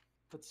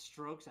put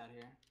strokes out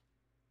here.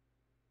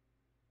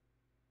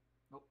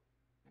 Nope.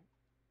 Okay.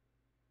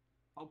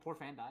 Oh, poor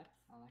fan died.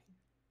 I don't like it.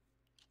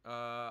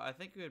 I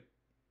think it would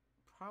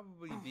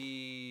probably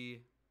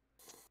be.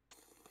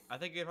 I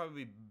think it'd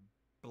probably be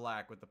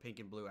black with the pink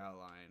and blue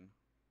outline.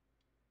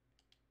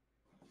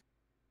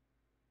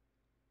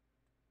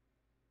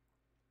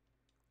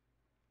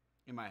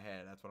 In my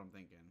head, that's what I'm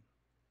thinking.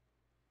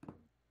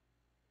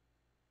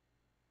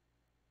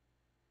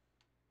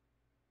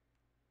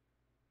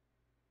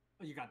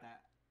 Oh, you got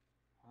that.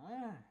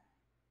 Ah.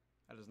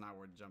 That is not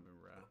worth jumping,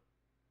 bro.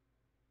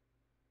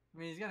 I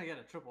mean, he's gonna get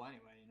a triple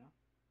anyway, you know?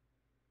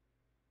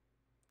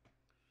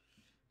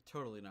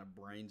 Totally not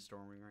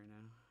brainstorming right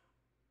now.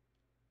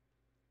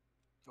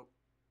 Oh.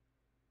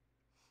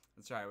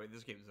 That's alright, wait,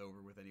 this game's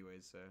over with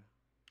anyways, so.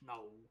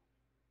 No.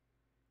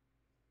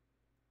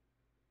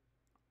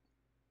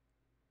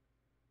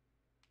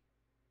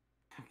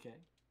 Okay.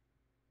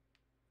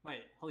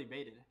 Wait, Holly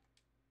baited.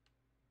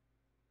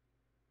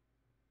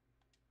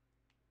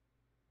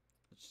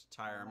 Let's just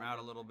tire him out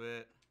a little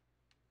bit.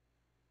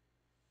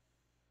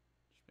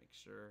 Just make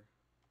sure.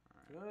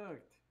 Alright.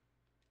 Cooked.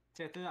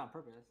 See, I threw that on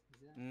purpose.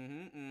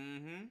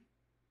 I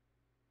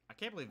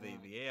can't believe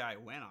the AI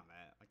went on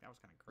that. Like, that was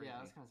kind of crazy. Yeah,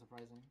 that's kind of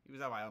surprising. He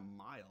was out by a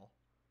mile.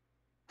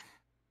 I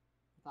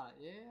thought,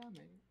 yeah,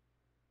 maybe.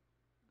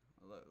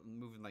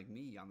 Moving like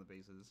me on the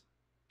bases.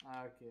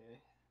 Okay.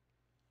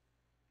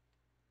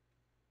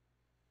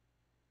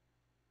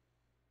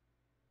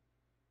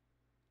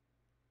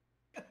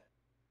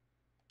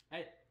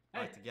 Hey, I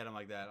hey. like to get him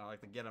like that. I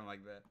like to get him like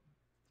that.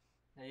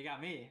 Hey, you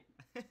got me.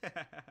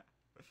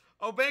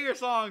 Oh, banger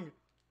song!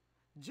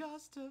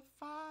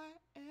 Justify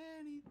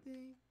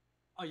anything.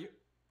 Oh, you.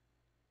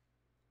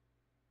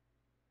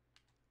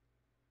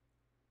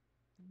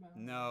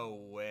 No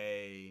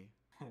way.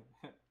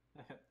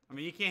 I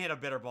mean, you can't hit a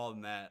better ball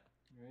than that.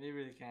 You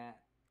really can't.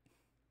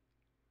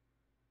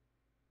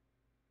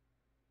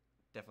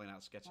 Definitely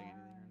not sketching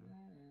anything right now.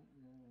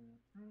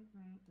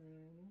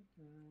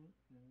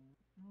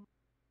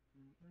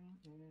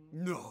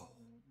 No!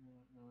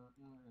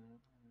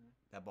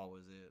 That ball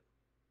was it.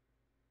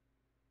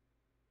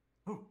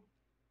 Ooh.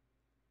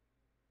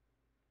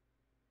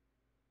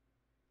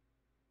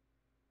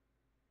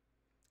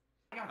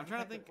 I'm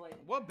trying to think.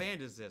 What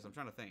band is this? I'm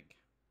trying to think.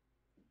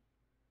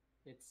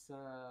 It's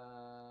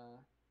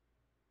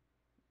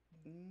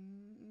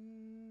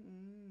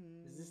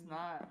Is this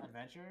not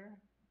Adventure?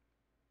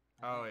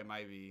 Oh, it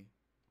might be.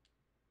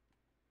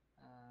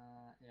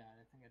 Yeah,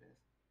 I think it is.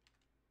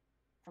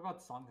 I forgot what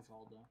the song is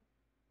called though.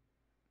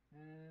 I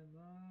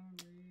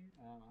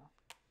don't know.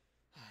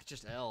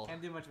 Just L.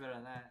 Can't do much better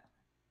than that.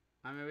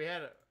 I mean, we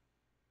had a,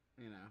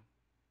 you know.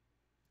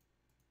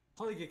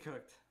 Totally get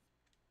cooked.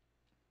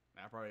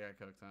 I probably got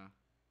cooked, huh?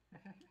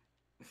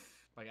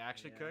 Like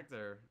actually Yeah. cooked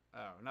or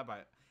not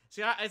by.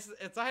 See,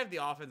 it's I have the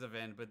offensive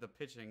end, but the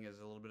pitching is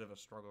a little bit of a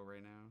struggle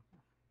right now.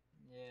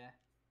 Yeah.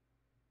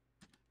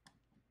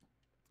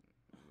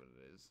 What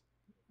it is.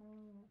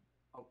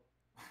 Oh.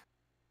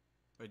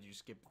 Or did you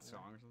skip the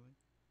song or something?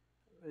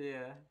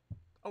 Yeah.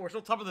 Oh, we're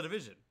still top of the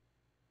division.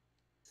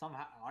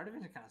 Somehow our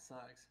division kind of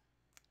sucks.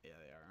 Yeah,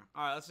 they are.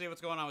 All right, let's see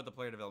what's going on with the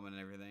player development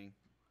and everything.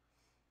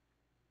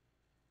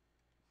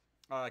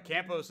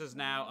 Campos is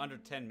now under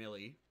 10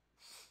 milli.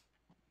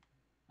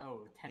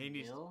 Oh, 10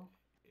 mil?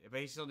 But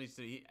he still needs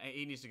to.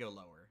 He needs to go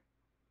lower.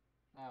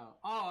 Oh,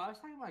 I was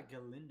talking about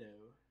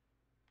Galindo.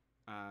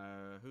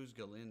 Who's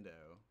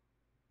Galindo?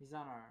 He's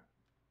on our.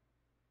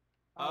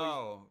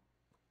 Oh.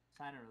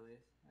 Sign and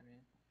release. I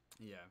mean.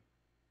 Yeah.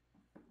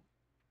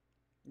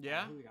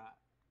 Yeah. Who we got?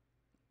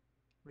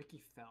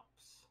 Ricky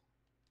Phelps.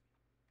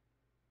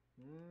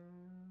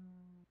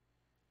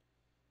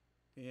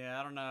 Yeah,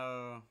 I don't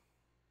know.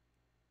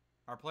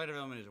 Our play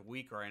development is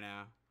weak right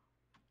now.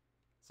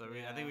 So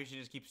I think we should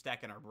just keep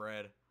stacking our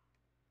bread.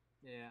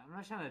 Yeah, I'm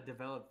not trying to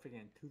develop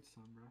freaking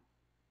Tootson, bro.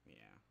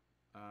 Yeah.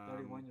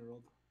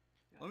 31-year-old.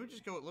 Let me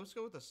just go. Let's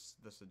go with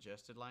the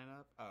suggested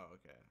lineup. Oh,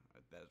 okay.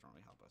 That doesn't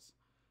really help us.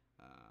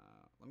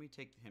 Let me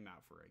take him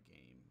out for a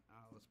game.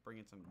 Let's bring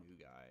in some new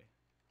guy.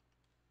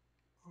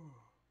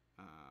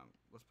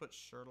 Let's put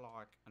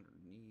Sherlock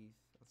underneath.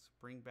 Let's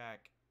bring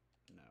back.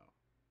 No.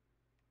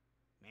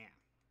 Man.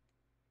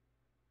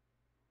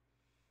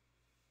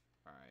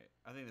 All right.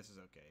 I think this is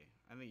okay.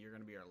 I think you're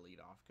gonna be our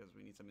leadoff because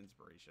we need some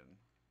inspiration.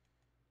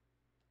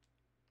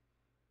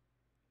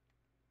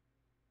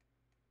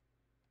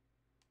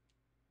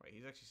 Wait,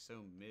 he's actually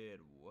so mid.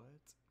 What?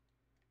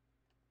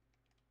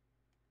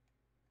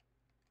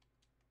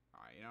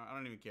 All right. You know, I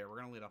don't even care. We're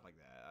gonna lead off like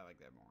that. I like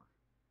that more.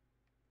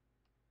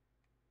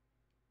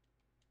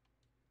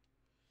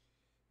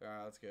 All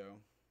right, let's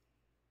go.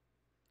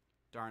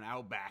 Darn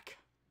Outback.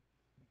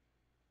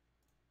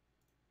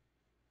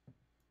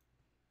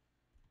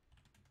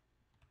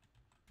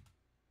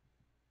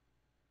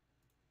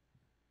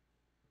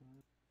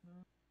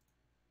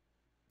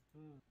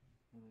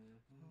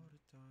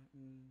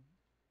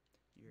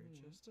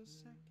 You're just a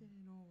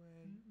second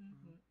away.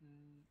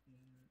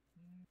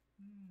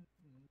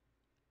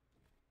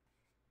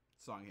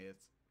 Song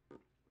hits.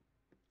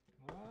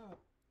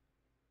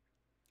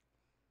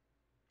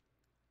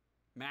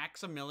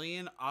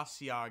 Maximilian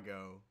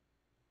Asiago.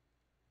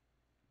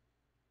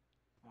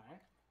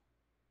 Alright.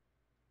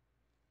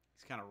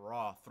 He's kind of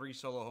raw. 3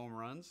 solo home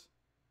runs.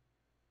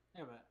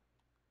 Yeah, but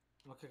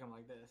I'm gonna kick him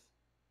like this.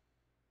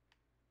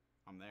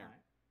 I'm there.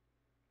 Right.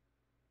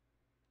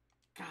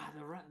 God,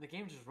 the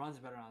game just runs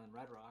better on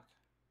Red Rock.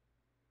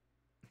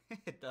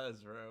 It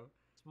does, bro.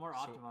 It's more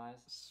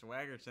optimized.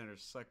 Swagger Center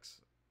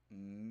sucks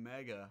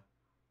mega.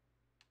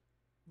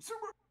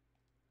 Super.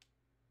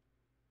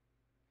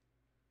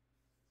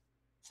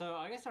 So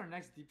I guess our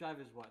next deep dive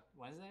is what,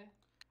 Wednesday?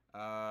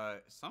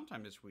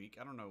 Sometime this week.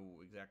 I don't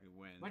know exactly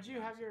when. When do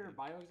you have your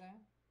bio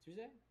exam?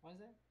 Tuesday?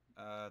 Wednesday?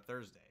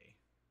 Thursday.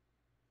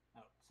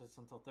 Oh, so it's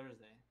until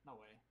Thursday. No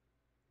way.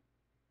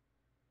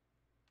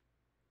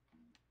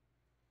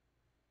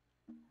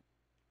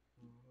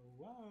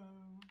 Whoa.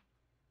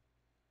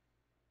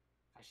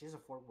 She has a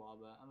fork ball,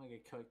 but I'm gonna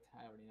get cooked.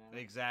 I already know.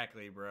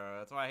 Exactly, bro.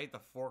 That's why I hate the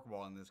fork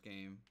ball in this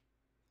game.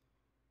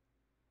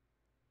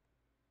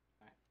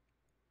 Alright.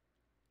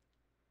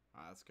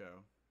 Alright, let's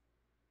go.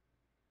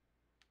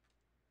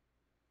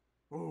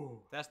 Ooh.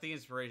 That's the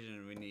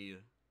inspiration we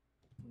need.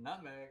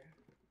 Nutmeg.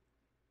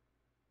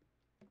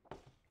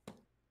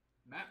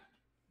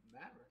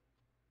 Maverick.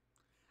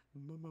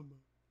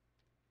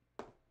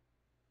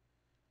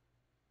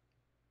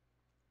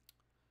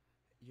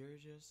 You're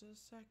just a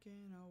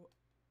second away.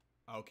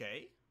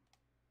 Okay.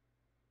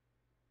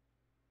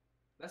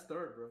 That's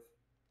third, bro.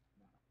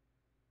 No.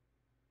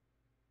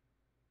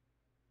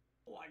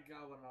 Oh my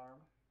god, what an arm.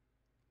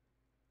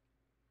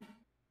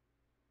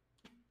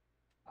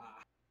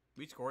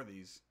 We score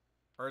these.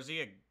 Or is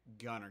he a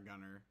gunner?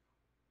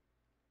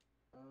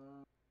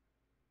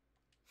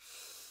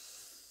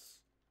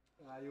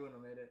 You wouldn't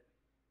have made it.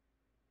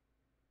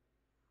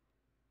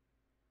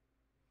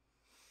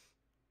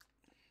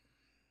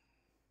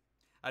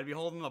 I'd be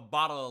holding a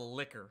bottle of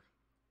liquor.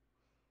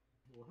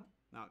 What?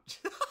 No.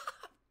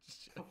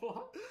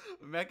 What?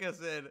 Mecca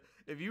said,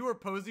 if you were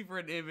posing for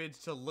an image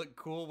to look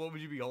cool, what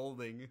would you be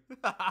holding?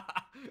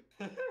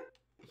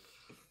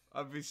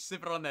 I'd be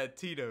sipping on that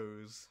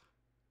Tito's.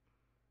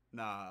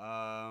 Nah,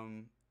 I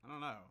don't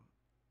know.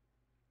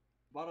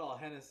 Bottle of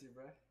Hennessy,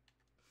 bro.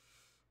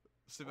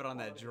 Sipping on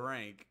that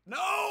drink.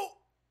 No!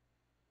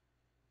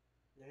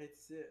 You hate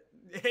to see it.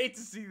 I hate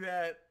to see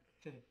that.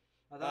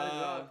 I thought it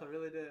dropped. I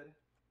really did.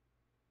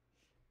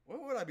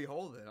 What would I be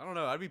holding? I don't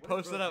know. I'd be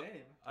posted up.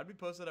 I'd be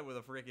posted up with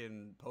a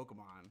freaking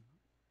Pokemon.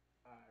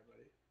 Alright,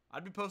 buddy.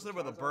 I'd be posted up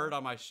with a bird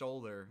on my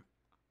shoulder.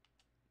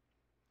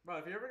 Bro,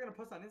 if you're ever gonna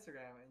post on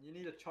Instagram and you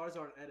need a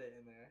Charizard edit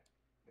in there,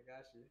 I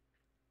got you.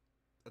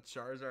 A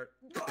Charizard.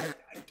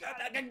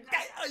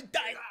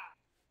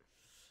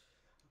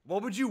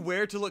 What would you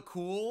wear to look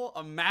cool?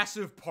 A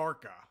massive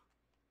parka.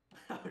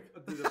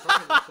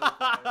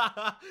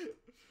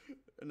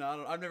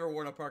 No, I've never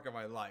worn a parka in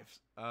my life.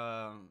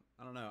 I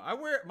don't know.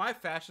 My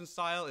fashion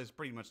style is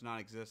pretty much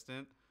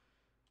non-existent.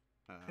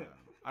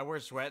 I wear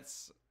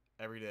sweats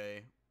every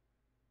day.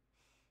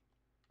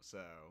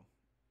 So.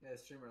 Yeah,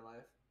 streamer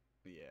life.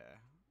 Yeah.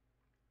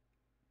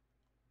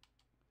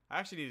 I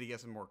actually need to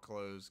get some more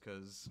clothes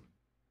because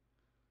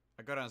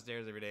I go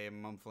downstairs every day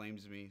and Mom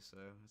flames me. So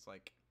it's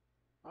like.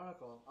 Oh,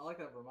 cool. I like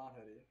that Vermont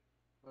hoodie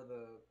or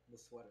the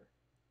sweater.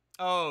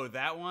 Oh,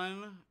 that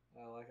one.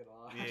 I like it a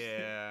lot.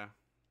 Yeah.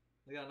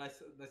 They got a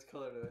nice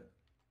color to it.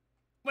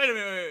 Wait a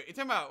minute. Are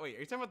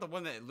you talking about the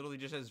one that literally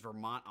just says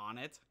Vermont on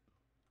it?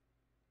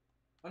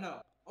 Oh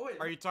no. Oh wait.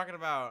 Are you talking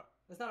about?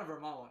 That's not a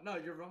Vermont one. No,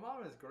 your Vermont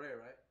one is gray,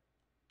 right?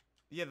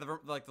 Yeah,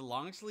 the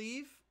long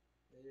sleeve.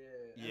 Yeah.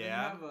 And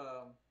Yeah. then you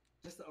have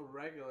just a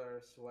regular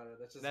sweater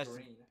that's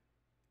green.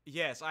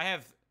 Yes, I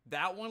have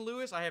that one,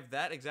 Lewis. I have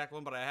that exact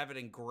one, but I have it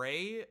in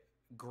gray,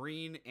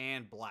 green,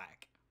 and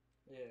black.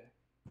 Yeah.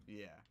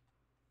 Yeah.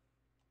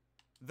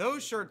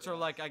 Those shirts are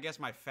like, I guess,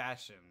 my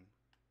fashion.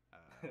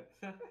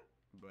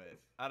 But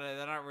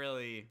they're not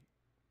really.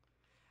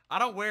 I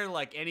don't wear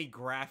like any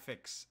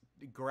graphic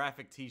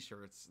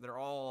T-shirts. They're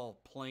all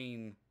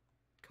plain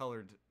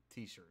colored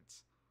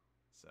T-shirts.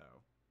 So.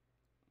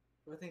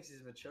 Who thinks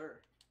he's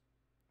mature?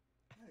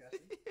 I got you.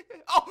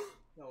 Oh.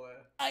 No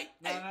way.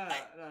 No.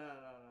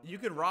 You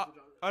could rock.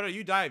 Oh no,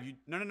 you dive.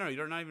 No. You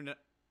don't not even.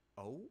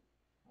 Oh.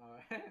 All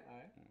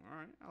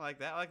right. I like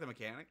that. I like the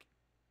mechanic.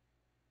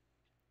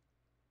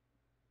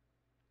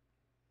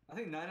 I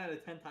think 9 out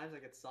of 10 times I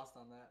get sussed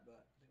on that, but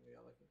I think we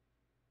got lucky.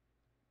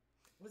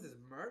 What is this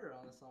murder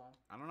on the song?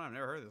 I don't know. I've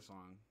never heard this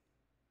song.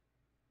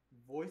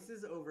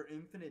 Voices Over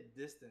Infinite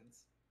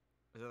Distance.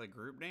 Is that the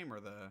group name or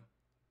the?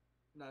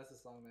 No, it's a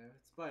song name.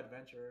 It's by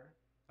Adventurer.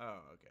 Oh,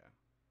 okay.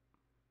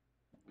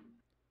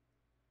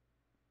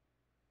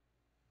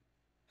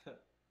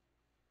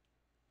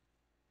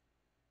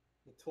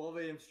 The 12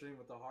 a.m. stream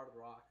with the hard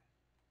rock.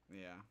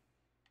 Yeah.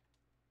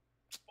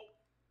 Oh.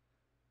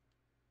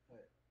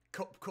 Wait.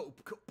 Cope.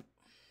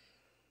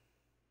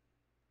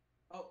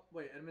 Oh,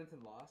 wait. Edmonton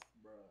lost?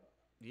 Bro.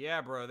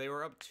 Yeah, bro. They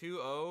were up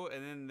 2-0,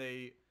 and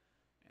then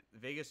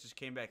Vegas just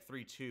came back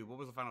 3-2. What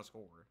was the final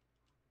score?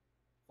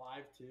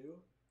 5-2?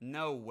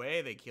 No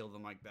way they killed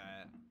them like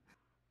that.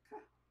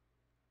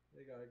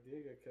 They got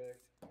giga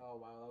cooked. Oh,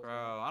 wow. That was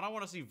Bro, I don't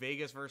want to see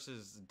Vegas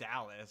versus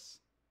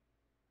Dallas.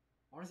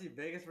 I want to see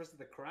Vegas versus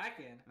the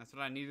Kraken. That's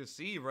what I need to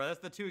see, bro. That's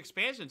the two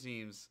expansion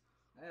teams.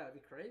 Yeah, that'd be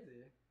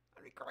crazy.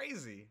 That'd be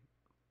crazy.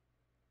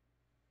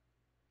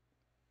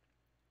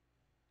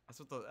 That's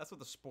what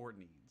the sport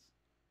needs.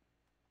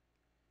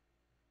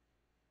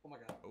 Oh my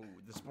god. Oh,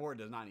 the sport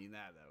does not need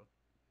that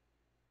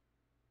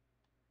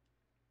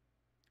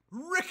though.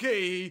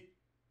 Ricky.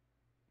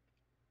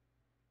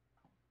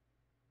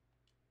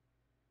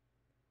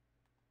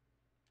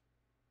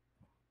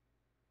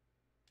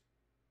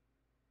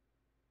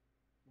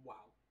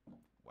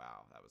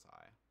 Wow, that was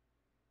high.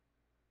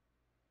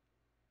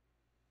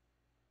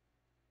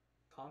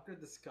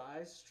 Conquered the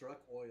sky,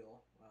 struck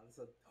oil. Wow, that's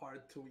a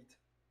hard tweet.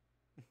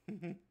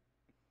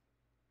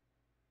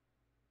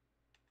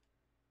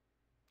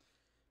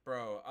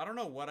 Bro, I don't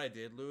know what I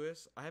did,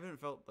 Lewis. I haven't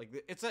felt like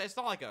it's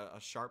not like a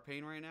sharp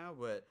pain right now,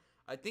 but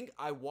I think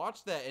I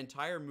watched that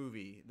entire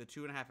movie, the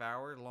 2.5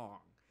 hour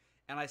long,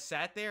 and I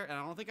sat there and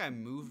I don't think I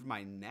moved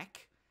my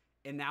neck,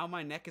 and now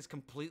my neck is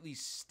completely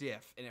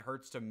stiff and it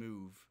hurts to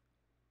move.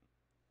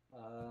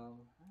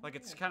 Like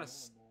it's kind of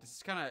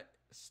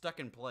stuck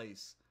in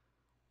place.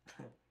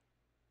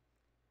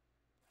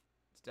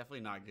 It's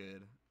definitely not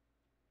good.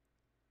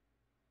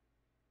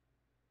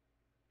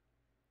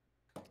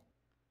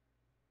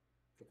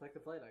 Protect the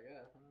plate, I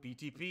guess.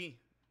 BTP.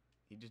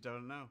 He just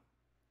doesn't know.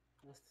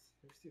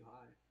 It's too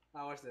high.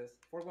 Ah, watch this.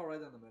 Fork ball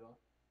right down the middle.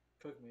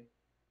 Cook me.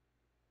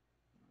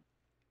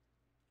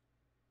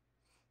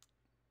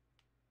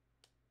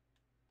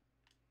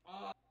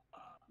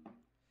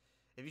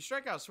 If you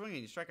strike out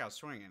swinging, you strike out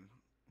swinging.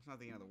 It's not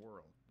the end of the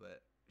world,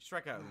 but you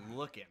strike out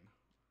looking.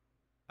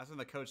 That's when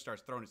the coach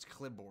starts throwing his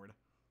clipboard.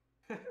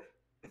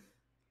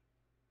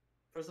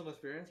 Personal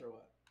experience or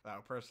what?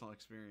 Oh, personal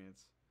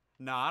experience.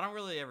 No, I don't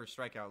really ever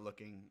strike out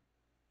looking.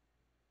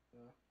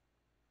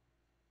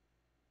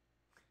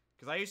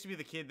 Because I used to be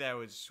the kid that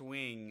would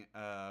swing.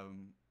 I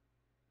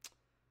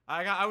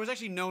was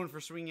actually known for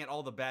swinging at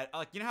all the bad.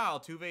 Like, you know how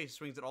Altuve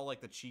swings at all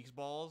like the cheeks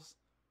balls?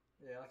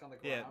 Yeah, like on the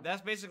ground. Yeah,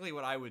 that's basically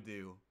what I would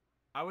do.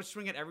 I would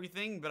swing at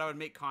everything, but I would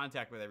make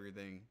contact with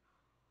everything.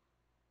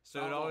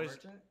 So it always.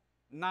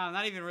 Nah,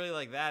 not even really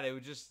like that. It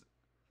would just.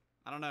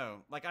 I don't know.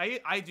 Like I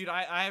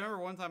remember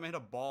one time I hit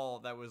a ball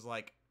that was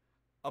like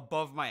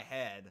above my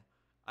head.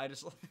 I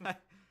just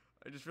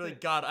really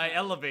I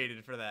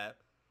elevated for that,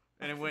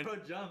 and it went. Bro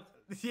jumped.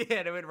 Yeah,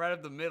 and it went right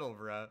up the middle,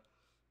 bro.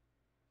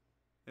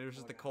 It was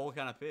just a cold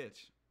kind of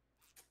pitch.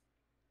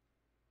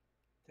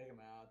 Take him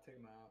out.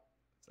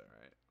 It's all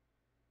right.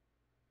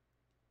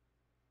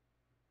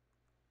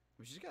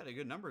 She's got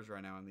good numbers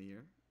right now in the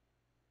year.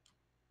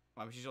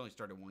 Well, I mean, she's only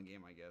started one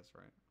game, I guess,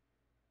 right?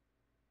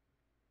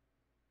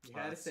 You Oh,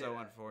 had to that's say so that.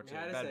 unfortunate. You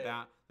had to Bad say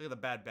bounce. Look at the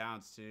bad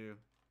bounce too.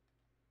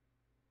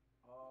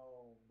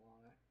 Oh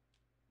my.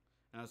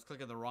 And I was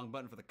clicking the wrong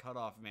button for the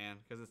cutoff, man,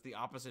 because it's the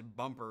opposite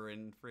bumper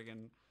and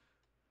friggin'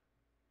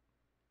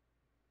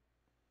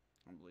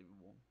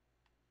 unbelievable.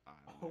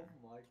 Oh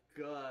my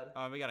god.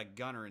 Oh, we got a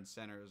gunner in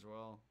center as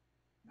well.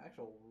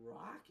 Actual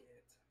rocket.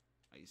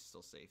 Oh, he's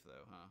still safe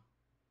though, huh?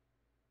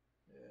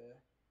 Yeah.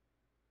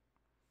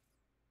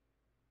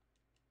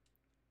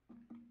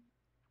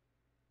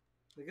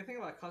 The good thing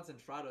about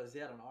Concentrado is he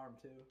had an arm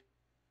too.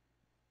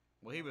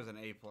 Well, he was an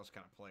A+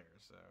 kind of player,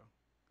 so.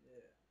 Yeah.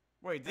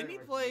 Wait, didn't he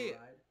Harry play?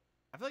 McBride.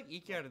 I feel like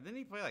Ike, didn't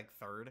he play like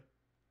third?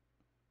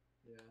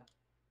 Yeah.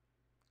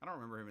 I don't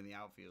remember him in the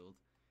outfield.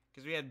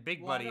 Because we had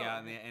Big Well, I Buddy know.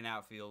 out in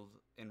outfield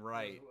and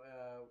right. It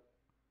was,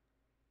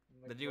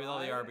 The dude with all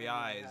the McBride, and then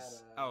RBIs. they had,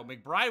 Oh,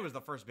 McBride was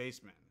the first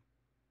baseman.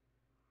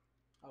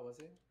 Oh, was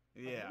he?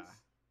 Yeah.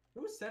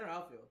 Who was center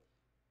outfield?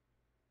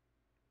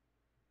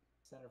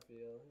 Center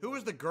field. Who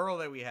was the girl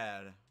that we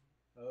had?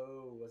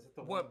 Oh, was it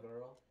the What- one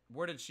girl?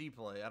 Where did she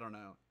play? I don't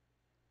know.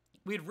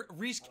 We had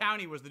Reese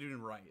County was the dude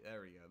in right.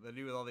 There we go. The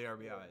dude with all the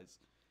RBIs.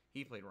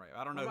 He played right.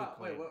 I don't know who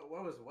played. Wait,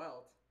 what was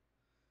Welt?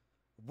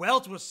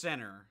 Welt was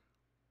center.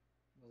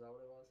 Was that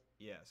what it was?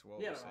 Yes,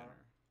 Welt Yeah, was I don't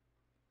center.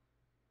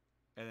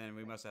 And then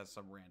we must have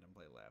some random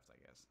play left, I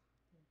guess.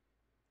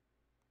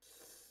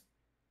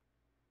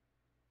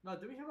 No,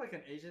 do we have like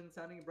an Asian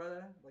sounding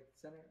brother, like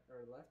center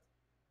or left?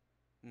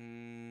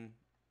 Don't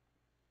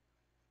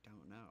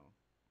know.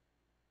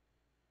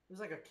 It was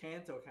like a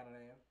Kanto kind of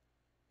name.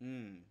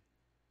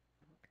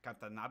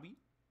 Katanabe?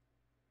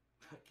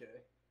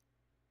 Okay.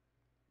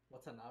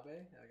 Watanabe?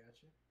 Yeah, I got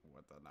you.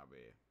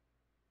 Watanabe.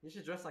 You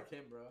should dress like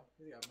him, bro.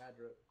 He's got mad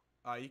drip.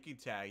 You can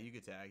tag, you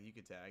can tag, you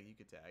can tag, you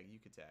can tag, you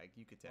can tag,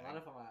 you can tag. Not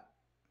if I'm at.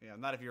 Yeah,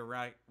 not if you're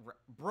right.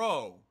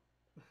 Bro!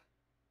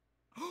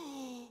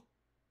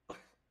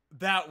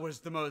 That was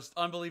the most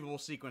unbelievable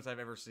sequence I've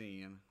ever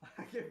seen.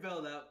 I can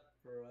build up,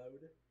 bro.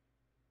 Alright,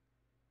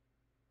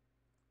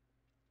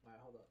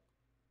 hold up.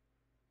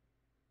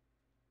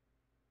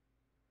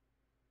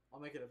 I'll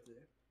make it up to you.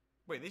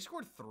 Wait, they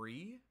scored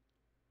 3?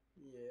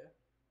 Yeah.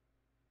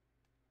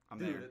 I'm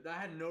Dude, there. I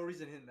had no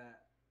reason hitting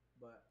that,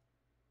 but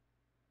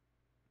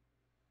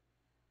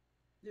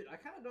dude, I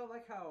kind of don't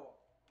like how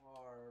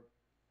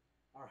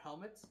our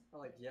helmets are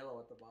like yellow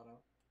at the bottom.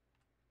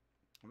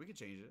 We could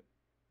change it.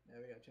 Yeah,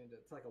 we gotta change it.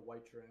 It's like a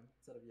white trim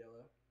instead of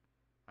yellow.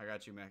 I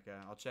got you,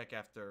 Mecca. I'll check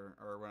after,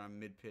 or when I'm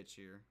mid-pitch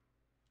here.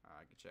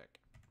 I can check.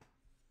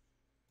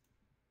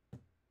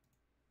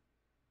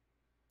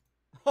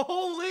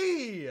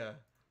 Holy! Oh,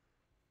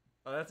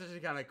 that's actually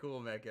kind of cool,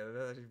 Mecca.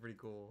 That's actually pretty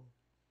cool.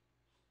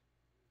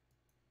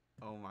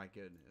 Oh my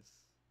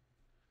goodness.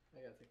 I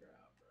gotta take her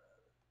out, bro.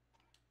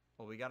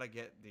 Well, we gotta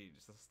get, dude,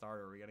 just a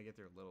starter. We gotta get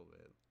through a little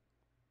bit.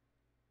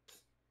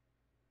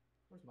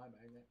 Where's my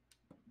magnet?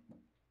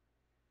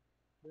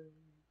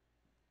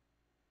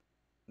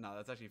 No,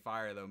 that's actually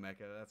fire though,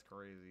 Mecca. That's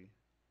crazy.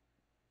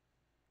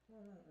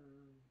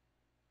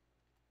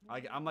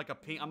 I'm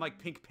like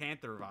Pink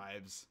Panther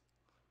vibes.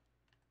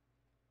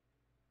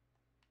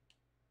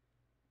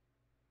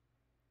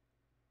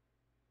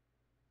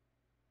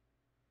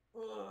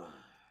 Ugh.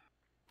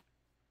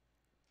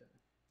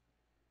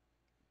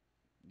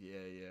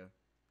 Yeah, yeah.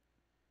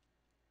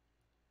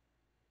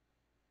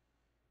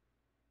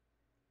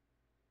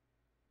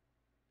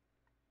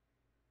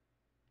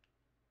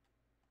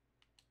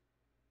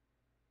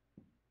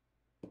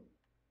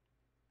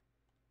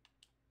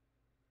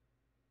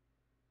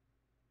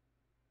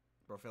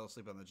 Bro fell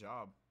asleep on the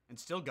job and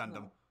still gunned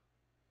him.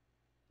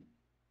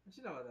 What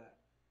you know about that?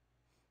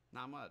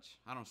 Not much.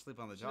 I don't sleep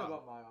on the You know job.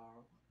 about my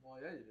arm. Well,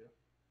 yeah, you do.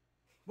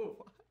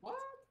 Boo. What?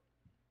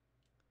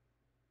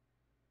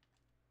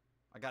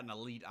 I got an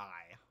elite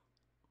eye.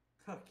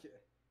 Okay.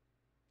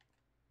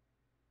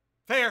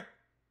 Fair.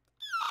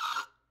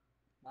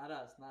 Not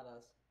us, not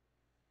us.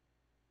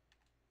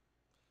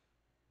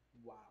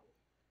 Wow.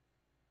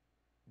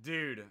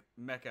 Dude,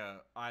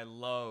 Mecca, I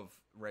love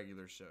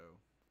regular show.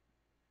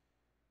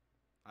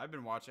 I've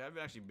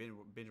actually been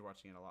binge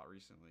watching it a lot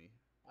recently.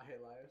 I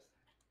hate liars.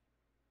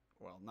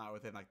 Well, not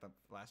within like the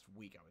last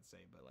week, I would say,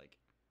 but like,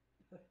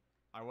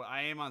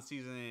 I am on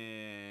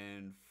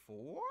season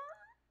 4.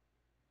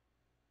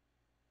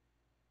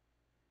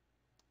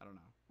 I don't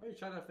know. Are you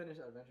trying to finish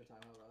Adventure Time?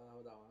 How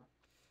about that one?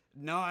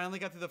 No, I only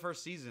got through the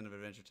first season of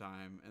Adventure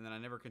Time, and then I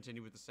never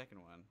continued with the second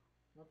one.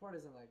 That part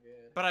isn't that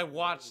good. But I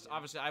watched,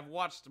 obviously, I've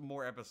watched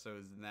more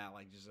episodes than that,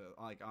 like just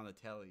like on the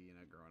telly, you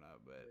know, growing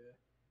up. But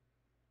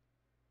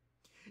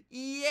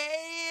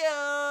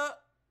yeah.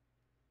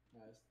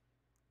 Nice.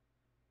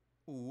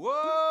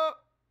 Whoa.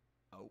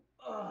 Oh.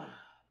 Ugh.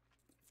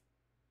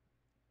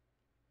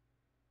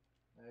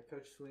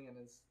 Coach swinging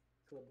his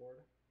clipboard.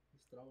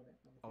 He's throwing it. On the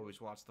field.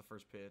 Always watch the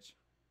first pitch.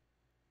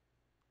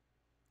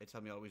 They tell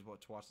me always to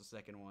watch the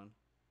second one.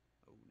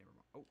 Oh, never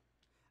mind. Oh,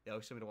 they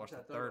always tell me to watch the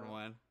third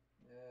one.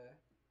 Yeah.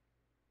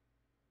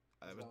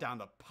 It was down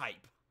the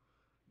pipe.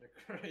 They're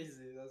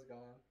crazy. That's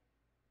gone.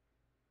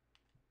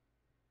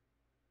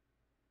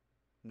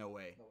 No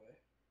way. No way.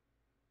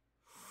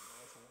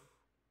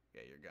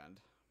 Okay, you're gunned.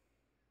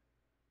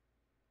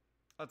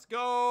 Let's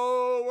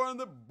go! We're on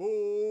the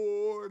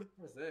board!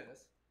 What is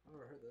this? I've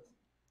never heard this.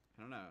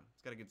 I don't know.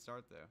 It's got a good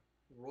start, though.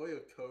 Royal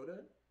Coda?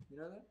 You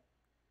know that?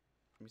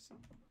 Let me see.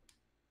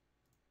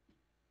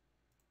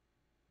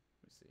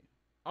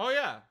 Oh,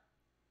 yeah!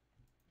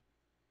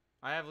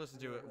 I have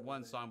listened to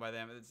one song by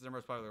them. It's their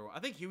most popular one. I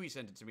think Huey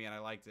sent it to me, and I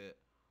liked it.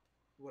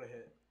 What a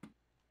hit.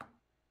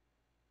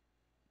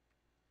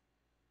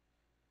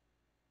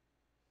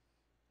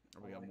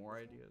 Oh, we got more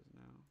ideas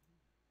now.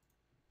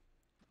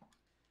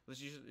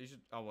 You should.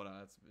 Oh, well, no,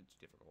 that's it's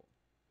difficult.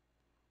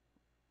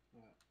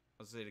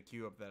 Let's say to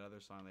queue up that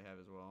other song they have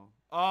as well.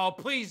 Oh,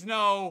 please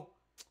no!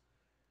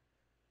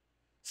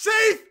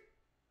 Safe!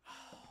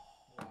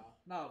 Wow.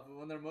 No, but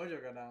when their mojo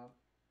go down.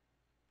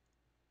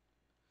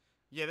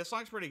 Yeah, this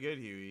song's pretty good,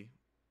 Huey.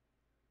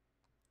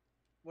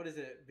 What is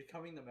it?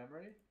 Becoming the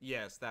Memory?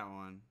 Yes, that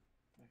one.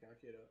 Okay, I'll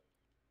queue it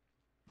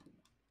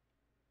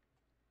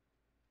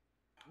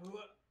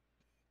up.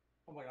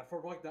 Oh my god,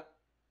 for like that.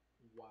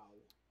 Wow.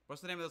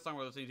 What's the name of the song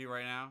we're listening to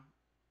right now?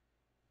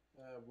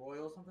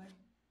 Royal something?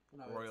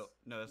 No, Royal.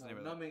 No, that's the name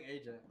of it. Numbing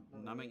Agent.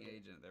 Numbing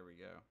Agent. There we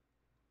go.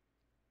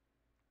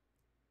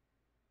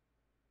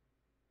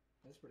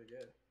 That's pretty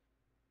good.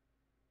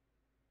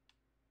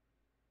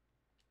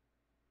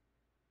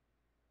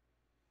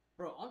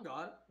 Bro, on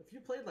God, if you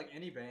played like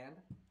any band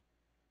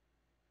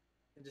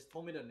and just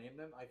told me to name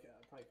them, I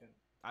probably couldn't.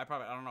 I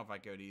don't know if I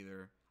could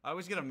either. I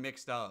always get them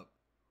mixed up.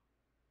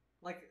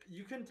 Like,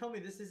 you couldn't tell me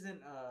this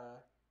isn't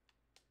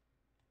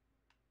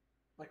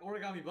like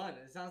Origami Bun.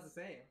 It sounds the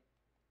same.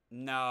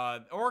 No,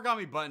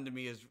 Origami Button to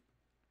me is.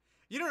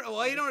 You know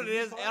what it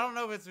is? I don't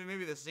know if it's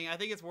maybe the sing. I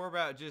think it's more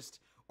about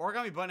just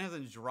Origami Button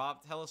hasn't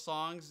dropped hella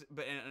songs,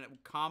 but in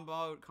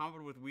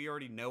comboed with we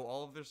already know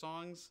all of their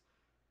songs.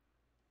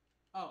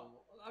 Oh,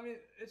 I mean,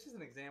 it's just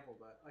an example,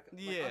 but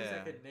yeah, obviously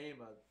I could name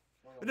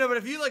a. No, but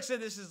if you like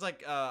said this is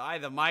like I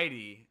the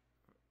Mighty,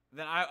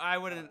 then I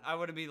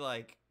wouldn't be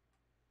like.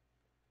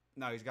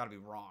 No, he's got to be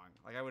wrong.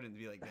 Like I wouldn't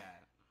be like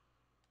that.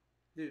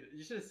 Dude,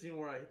 you should have seen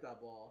where I hit that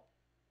ball.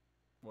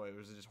 Boy, it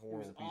was just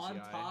horrible. It was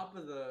PCI. on top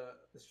of the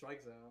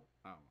strike zone.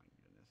 Oh my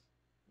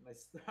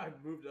goodness. And I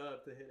moved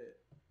up to hit it.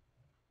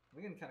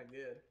 I'm getting kind of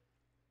good.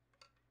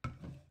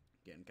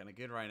 Getting kind of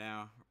good right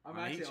now. I'm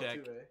on a heat actually check.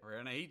 on 2A. We're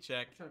on a heat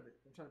check. I'm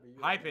trying to be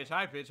you. High pitch,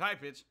 high pitch, high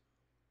pitch.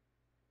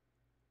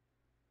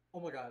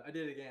 Oh my god, I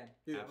did it again.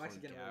 Dude, Absolute I'm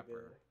actually getting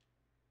really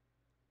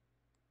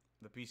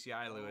good. The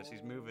PCI Lewis,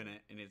 he's moving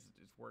it, and it's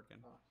working.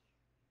 Oh.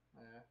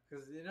 Yeah,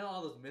 because you know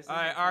all those missing.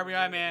 All right,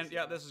 RBI, man.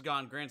 Yeah, this is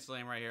gone. Grand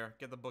Slam right here.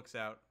 Get the books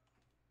out.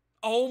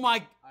 Oh,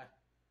 my.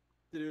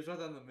 Dude, it was right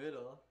down the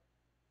middle.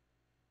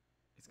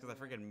 It's because I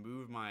freaking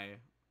moved my.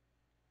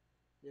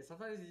 Yeah,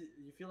 sometimes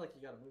you feel like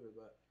you got to move it,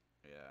 but.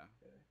 Yeah.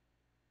 Okay.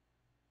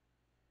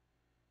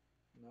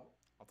 No.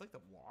 I'll take the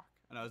walk.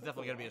 No, it's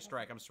definitely going to be a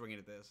strike. I'm swinging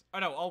at this. Oh,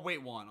 no. I'll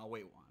wait one. Yeah,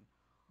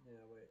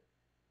 wait.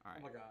 All right.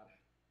 Oh, my God.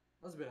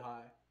 That was a bit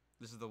high.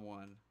 This is the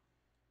one.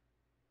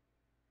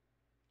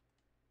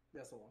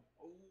 That's the one.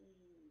 Oh.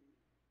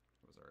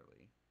 It was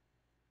early.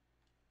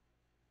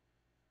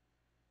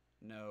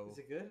 No. Is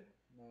it good?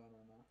 No.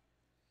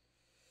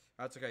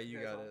 That's okay.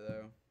 You got it,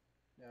 though.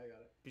 Yeah, I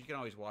got it. You can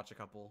always watch a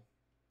couple.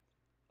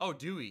 Oh,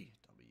 Dewey.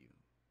 W.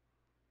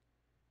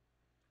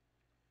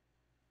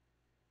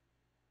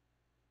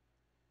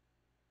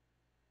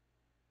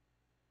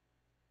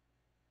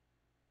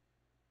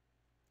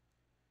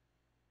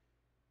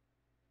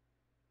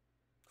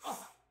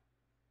 Oh.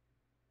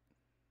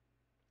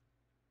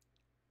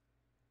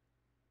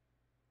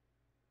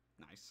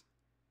 Nice.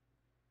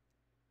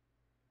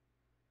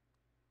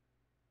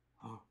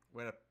 Oh.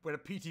 Wait a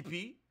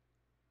PTP?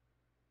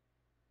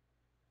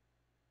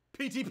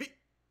 PTP!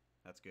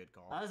 That's good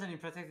call. That wasn't even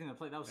protecting the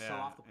plate. That was so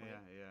off the plate.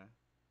 Yeah.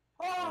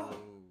 Oh!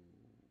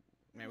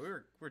 Man,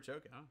 we're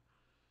joking, huh?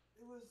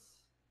 It was...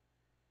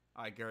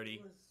 All right, Gertie.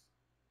 It was...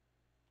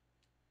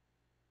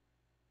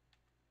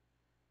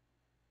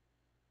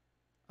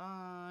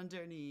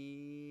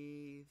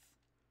 Underneath.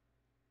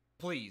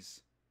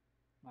 Please.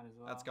 Might as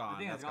well. That's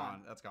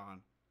gone. That's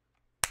gone.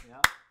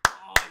 Yeah.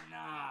 Oh,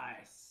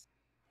 nice.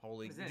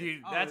 Holy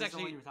dude, that's actually actually the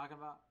one you were talking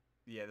about.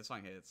 Yeah, this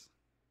song hits.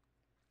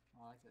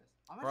 I like this.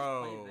 I'm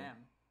actually playing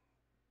them.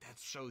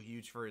 That's so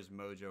huge for his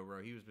mojo, bro.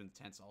 He was been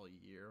tense all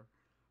year.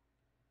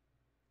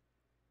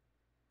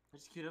 I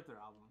just queued up their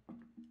album.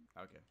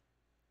 Okay.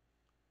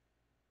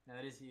 Yeah,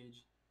 that is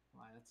huge.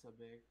 Wow, that's so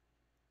big.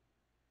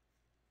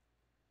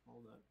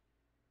 Hold up.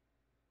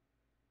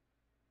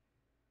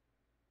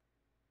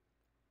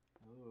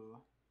 Ooh.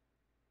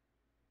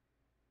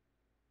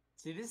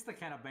 See, this is the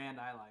kind of band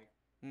I like.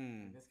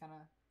 Like this kind of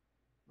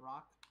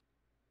rock.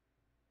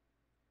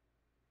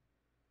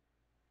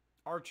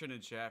 Archin in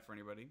chat for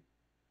anybody.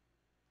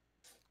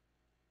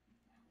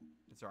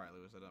 It's alright,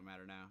 Lewis. It doesn't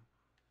matter now.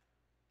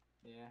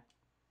 Yeah.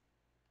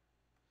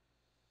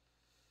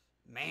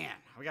 Man,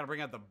 we gotta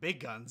bring out the big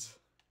guns.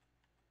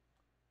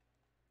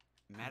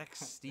 Maddox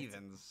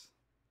Stevens.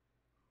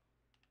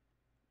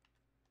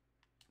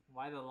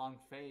 Why the long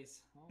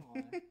face?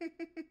 Oh.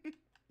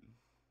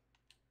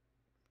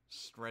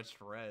 Stretched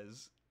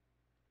res.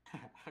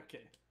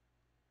 Okay.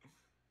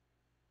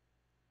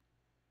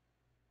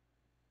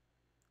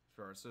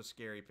 Bro, it's so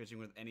scary pitching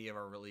with any of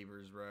our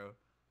relievers, bro.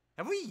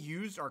 Have we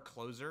used our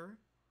closer?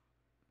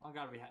 Oh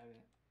god, we haven't.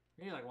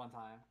 Maybe like one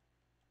time.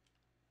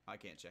 I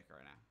can't check right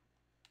now.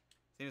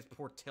 His name is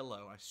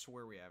Portillo. I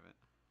swear we haven't.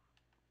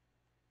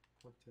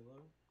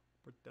 Portillo?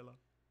 Portillo.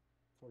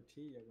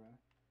 Tortilla, bro.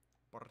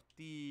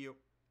 Portillo.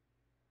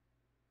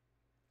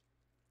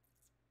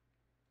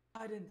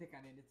 I didn't think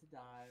I needed to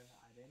dive.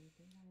 I didn't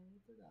think I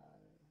needed to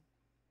dive.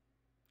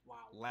 Wow.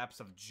 Lapse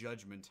of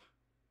judgment.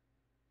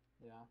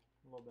 Yeah,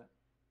 a little bit.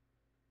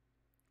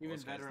 Even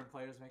This guy's- veteran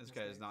players make This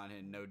mistakes. guy's not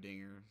hitting no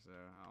dinger, so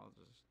I'll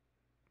just.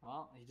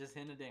 Well, he just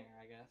hit a dinger,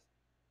 I guess.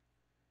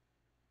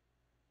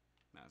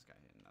 Nah, this guy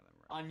hitting nothing,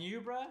 bro. On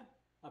you, bruh?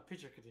 A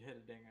pitcher could hit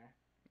a dinger.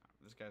 No,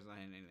 this guy's not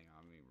hitting anything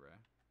on me, bro.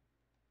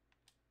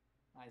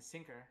 Nice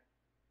sinker.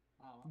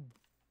 Oh.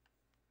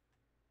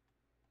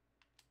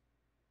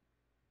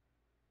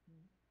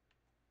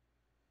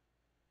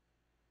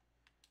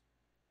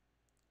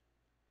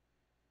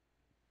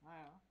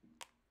 Wow.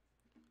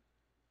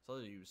 So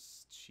I'll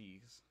use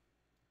cheese.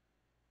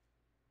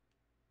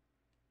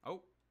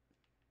 Oh.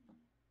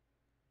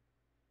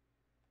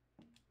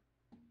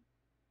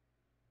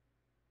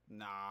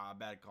 Nah,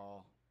 bad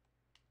call.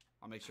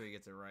 I'll make sure he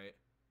gets it right.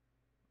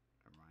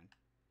 Never mind.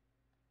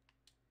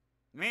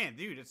 Man,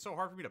 dude, it's so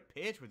hard for me to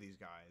pitch with these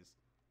guys.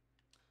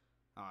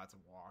 Oh, it's a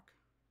walk.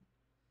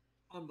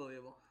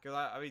 Unbelievable. Because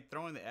I be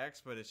throwing the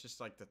X, but it's just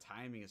like the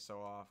timing is so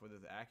off with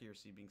the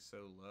accuracy being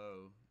so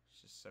low.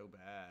 It's just so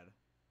bad.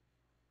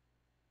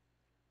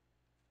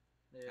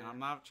 Yeah. And I'm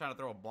not trying to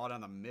throw a ball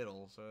down the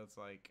middle, so it's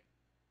like...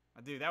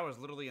 Dude, that was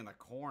literally in the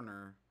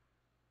corner.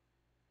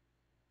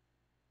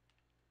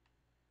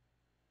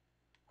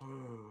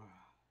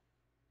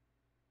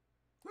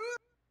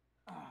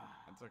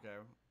 That's okay.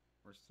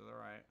 We're still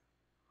alright.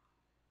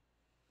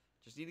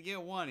 Just need to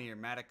get one here,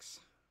 Maddox.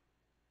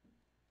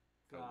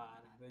 God,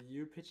 the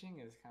U pitching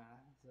is kind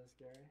of so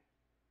scary.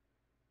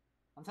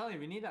 I'm telling you,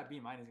 we need that B-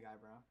 guy,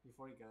 bro,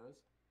 before he goes.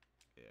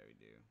 Yeah, we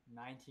do.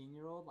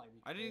 19-year-old, like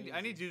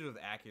I need dudes with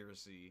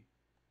accuracy.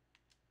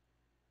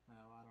 No,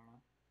 I don't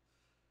know.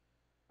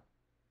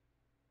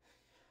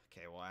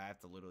 Okay, well I have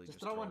to literally Just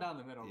throw one down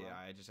the middle. Yeah, bro.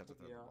 I just have to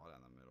throw the Yeah. ball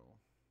down the middle.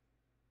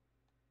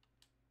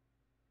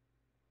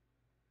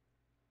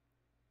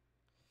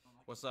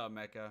 What's up,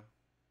 Mecca?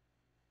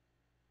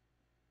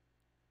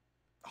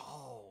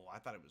 Oh, I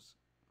thought it was.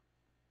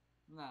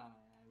 No,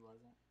 it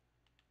wasn't.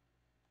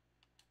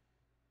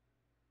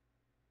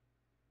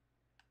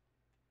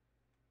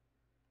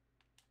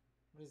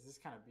 What is this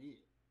kind of beat?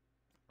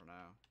 I don't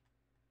know.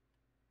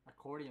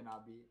 Accordion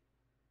beat.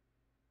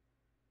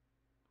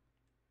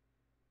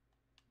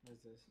 What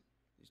is this?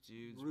 These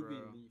dudes, Ruby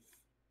bro. Leaf.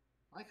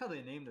 I like how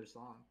they named their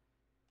song.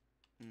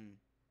 Hmm.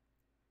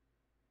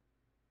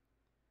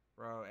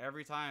 Bro,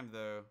 every time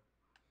though.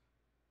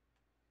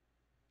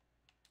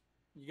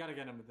 You gotta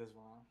get him with this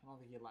one. I don't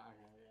think he like.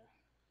 Okay, yeah.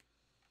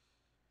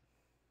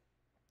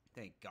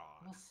 Thank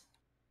God. That's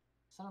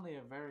suddenly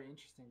a very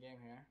interesting game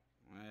here.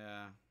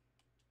 Yeah.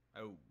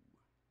 Oh.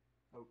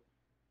 Oh.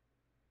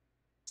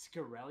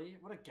 Scarelli?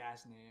 What a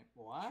gas name.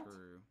 What?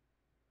 True.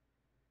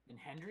 And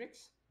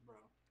Hendrix? Bro.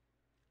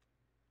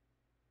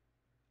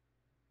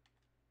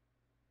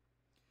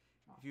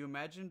 If you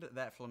imagined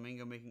that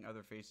flamingo making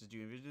other faces, do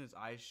you envision his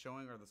eyes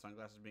showing or the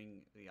sunglasses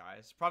being the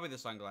eyes? Probably the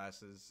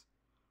sunglasses.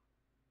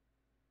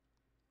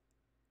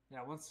 Yeah,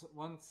 once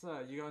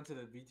you go into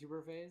the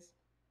VTuber phase.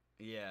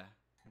 Yeah.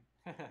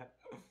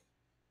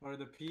 Or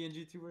the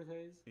PNG tuber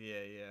phase.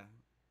 Yeah, yeah.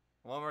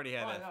 Well, I've already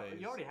had that phase.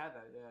 You already had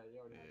that. Yeah, you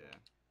already had Yeah. that.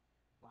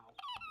 Wow.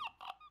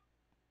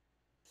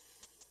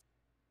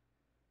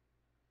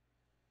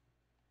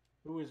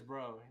 Who is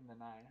bro in the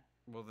 9?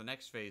 Well, the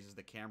next phase is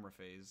the camera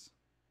phase.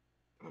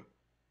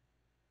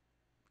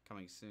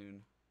 Coming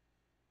soon.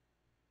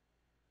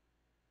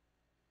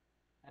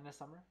 End of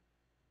summer?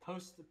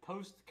 Post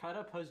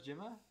Kata, post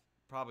Jimma?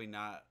 Probably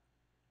not.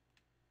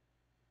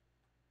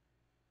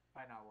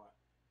 Why not what?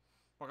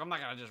 Look, I'm not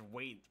gonna just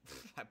wait.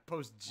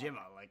 Post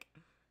Jimma, like.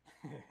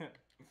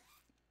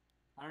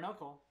 I don't know,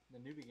 Cole. The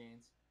newbie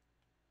gains.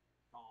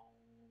 Oh.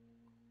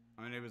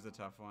 I mean, it was a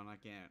tough one. I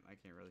can't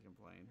really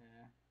complain.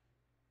 Yeah.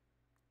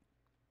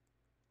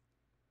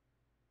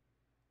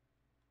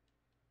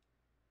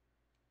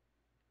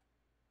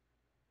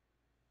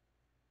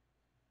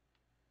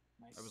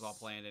 Nice. It was all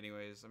planned,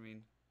 anyways. I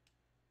mean.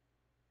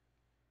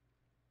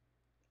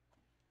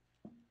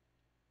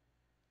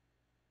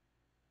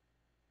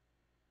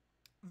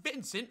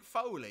 Vincent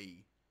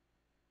Foley.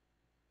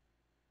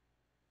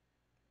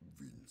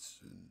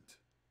 Vincent.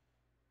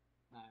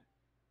 Alright.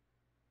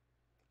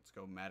 Let's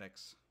go,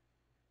 Maddox.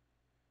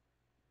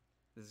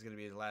 This is going to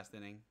be his last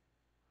inning.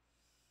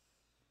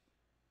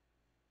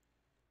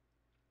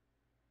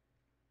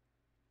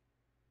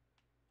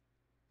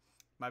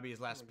 Might be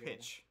his last Probably good.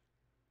 pitch.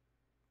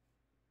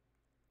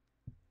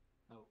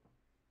 Oh.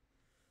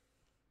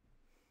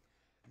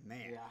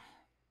 Man. Yeah.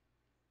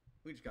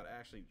 We just got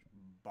actually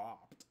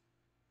bopped.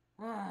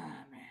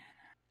 Ah, man.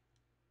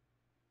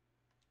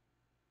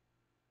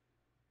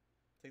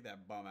 take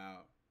that bum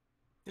out.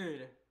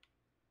 Dude.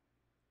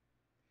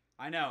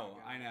 I know, Oh,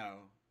 I know,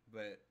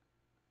 but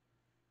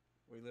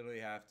we literally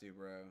have to,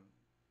 bro.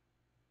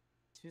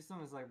 Houston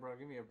was like, bro,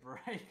 give me a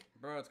break.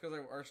 Bro, it's because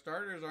our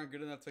starters aren't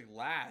good enough to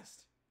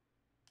last.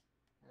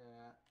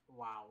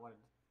 Wow, what?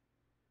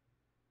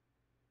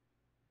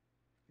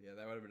 Yeah,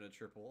 that would have been a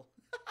triple.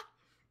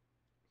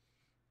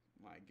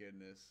 My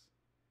goodness.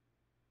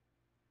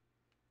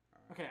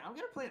 Right. Okay, I'm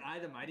gonna play an I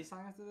the Mighty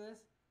song after this.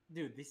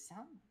 Dude, these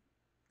sound...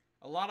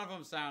 A lot of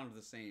them sound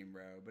the same,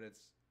 bro, but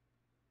it's...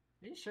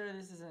 Are you sure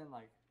this isn't,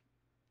 like,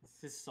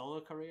 his solo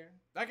career?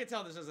 I can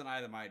tell this isn't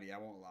I the Mighty, I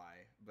won't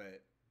lie,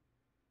 but...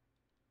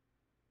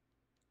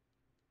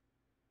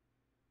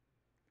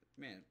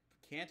 Man,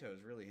 Kanto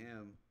is really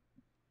him.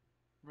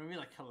 Maybe,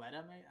 like,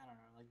 Coletta, maybe? I don't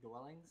know, like,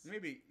 Dwellings?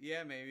 Maybe,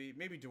 yeah, maybe.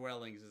 Maybe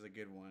Dwellings is a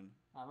good one.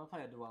 I'm gonna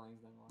play a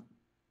Dwellings then one.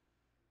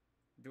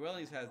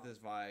 Dwellings has this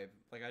vibe.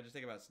 Like, I just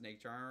think about Snake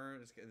Charmer,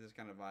 this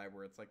kind of vibe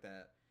where it's like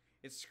that.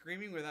 It's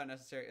screaming without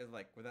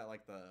necessarily, without,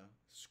 like, the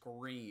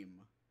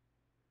scream.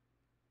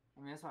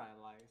 I mean, that's what I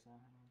like, so...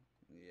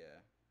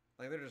 Yeah.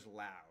 Like, they're just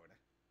loud.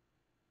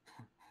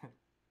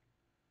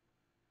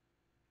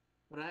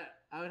 But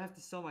I would have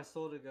to sell my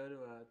soul to go to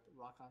a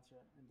rock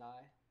concert and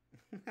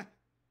die.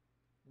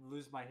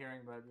 Lose my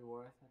hearing, but it'd be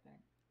worth, I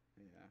think.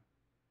 Yeah.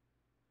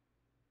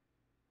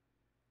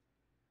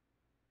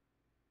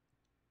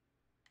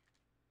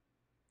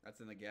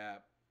 That's in the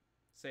gap.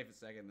 Safe at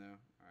second, though.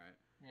 All right.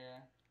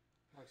 Yeah.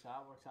 Works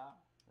out, works out.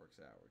 Works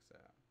out, works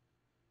out.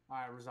 All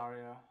right,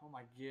 Rosario. Oh,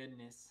 my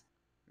goodness.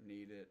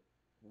 Need it.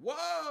 Whoa!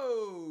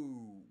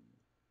 All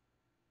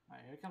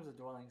right, here comes a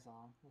Dwelling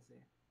song. Let's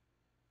see.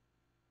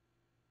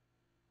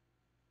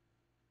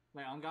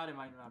 Wait, on God, it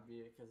might not be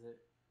it, because it...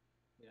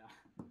 Yeah.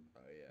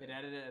 Oh, yeah. It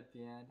added it at the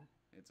end.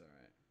 It's all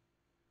right.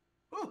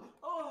 Oh!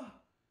 Oh!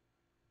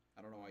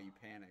 I don't know why you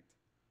panicked.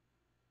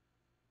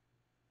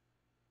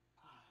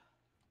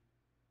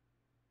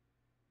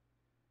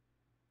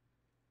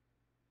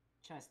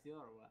 Trying to steal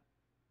or what?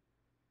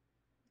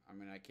 I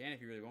mean, I can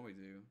if you really want me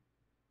to.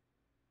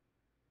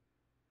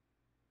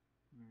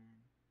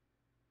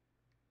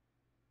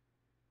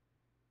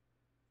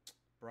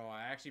 Bro,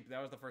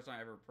 that was the first time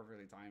I ever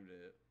perfectly timed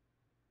it.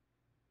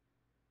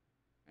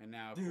 And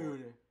now...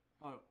 Dude!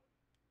 Oh.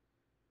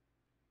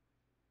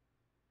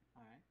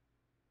 Alright.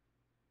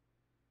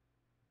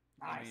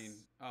 Nice. I mean,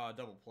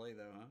 double play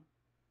though, huh?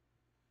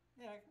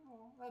 Yeah,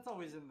 well, that's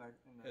always in the...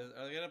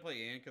 Are they gonna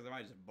play in? Because I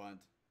might just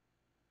bunt.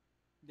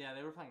 Yeah,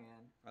 they were playing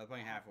in. I was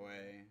playing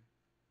halfway.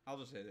 I'll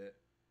just hit it.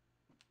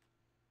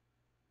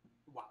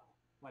 Wow.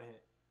 What a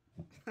hit.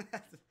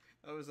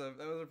 that was a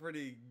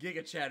pretty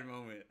Giga Chad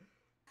moment.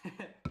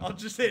 I'll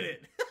just hit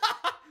it.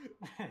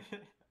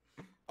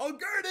 Oh,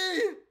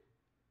 Gertie!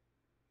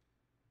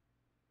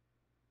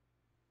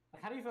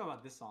 Like, how do you feel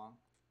about this song?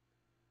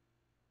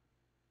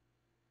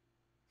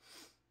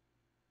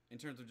 In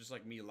terms of just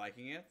like me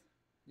liking it?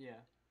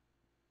 Yeah.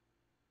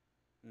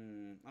 I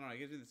don't know. It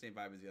gives me the same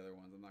vibe as the other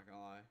ones. I'm not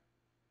gonna lie.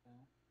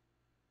 Yeah.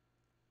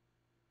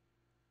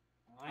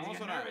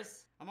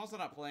 I'm also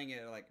not playing it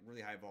at like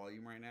really high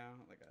volume right now.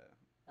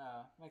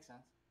 Makes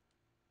sense.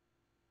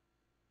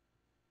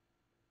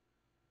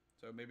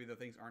 So maybe the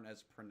things aren't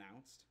as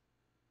pronounced.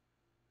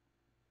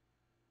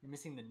 You're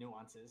missing the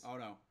nuances. Oh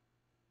no.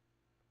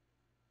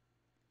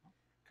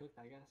 Cooked,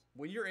 I guess.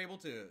 When you're able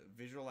to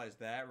visualize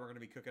that, we're gonna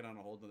be cooking on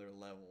a whole nother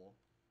level.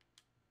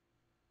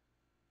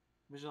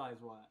 Visualize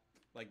what?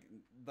 Like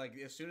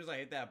as soon as I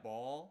hit that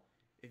ball,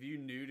 if you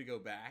knew to go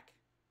back.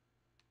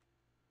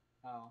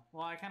 Oh,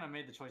 well, I kind of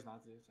made the choice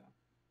not to, so.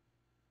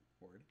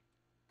 Word.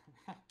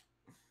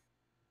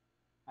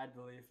 I'd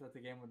believe that the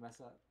game would mess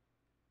up.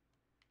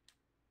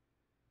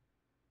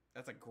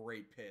 That's a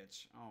great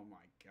pitch. Oh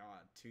my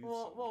god,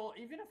 Well,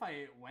 even if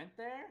I went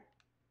there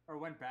or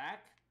went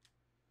back,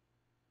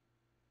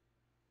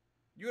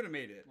 you would have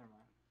made it. Never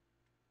mind.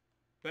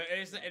 But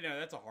it's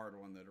that's a hard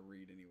one though to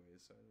read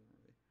anyways, so it doesn't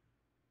really.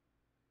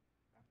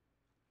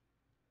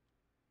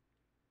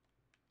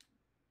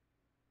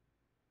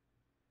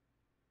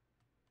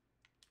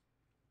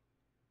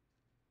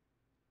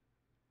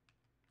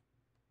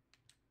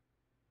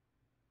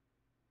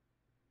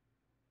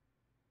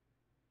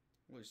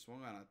 Well, he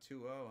swung on a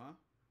 2-0, huh?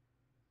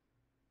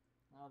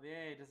 Well, the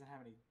AA doesn't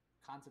have any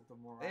concept of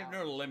morale. They have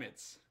no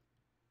limits.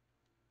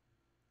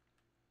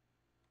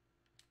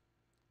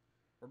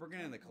 We're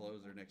bringing in the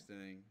closer next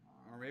inning.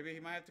 Or maybe he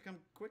might have to come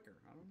quicker.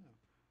 I don't know.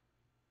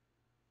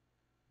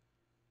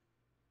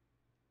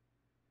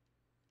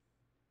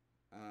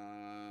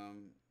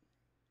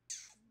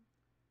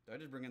 Do I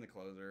just bring in the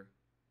closer?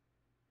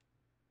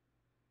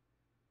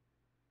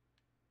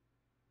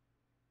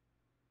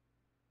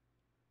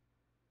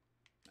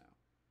 No.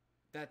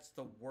 That's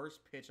the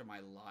worst pitch of my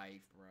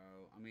life,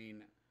 bro. I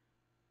mean...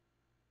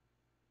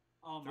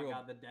 Oh my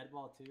god, the dead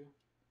ball too?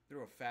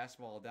 Threw a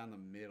fastball down the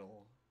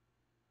middle.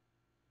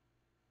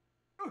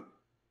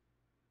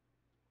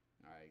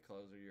 Alright,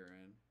 closer, you're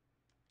in.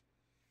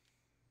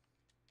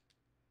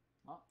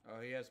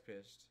 Oh, he has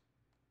pitched.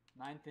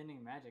 9th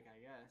inning magic, I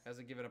guess.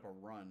 Hasn't given up a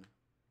run.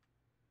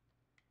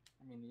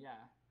 I mean, yeah.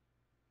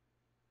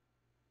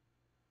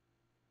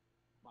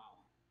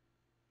 Wow.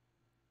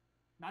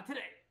 Not today.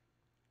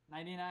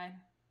 99.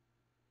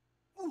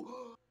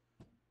 Ooh.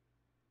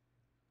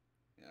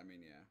 Yeah, I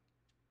mean, yeah.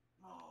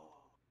 Oh.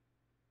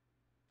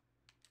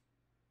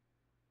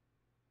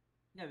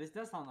 Yeah, this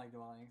does sound like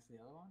Dwellings, the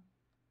other one.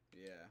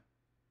 Yeah.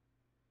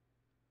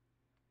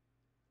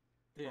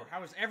 Dude. Bro,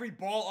 how is every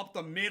ball up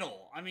the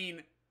middle? I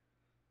mean,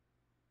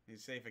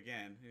 he's safe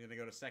again. He's gonna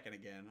go to second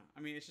again.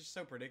 I mean, it's just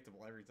so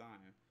predictable every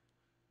time.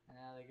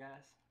 Yeah, I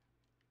guess.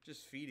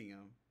 Just feeding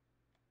him.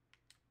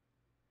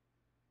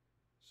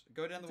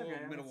 Go down the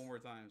okay, middle one more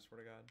time.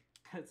 Swear to God.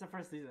 It's the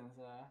first season,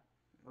 so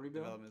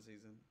rebuild. Development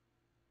season.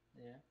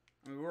 Yeah.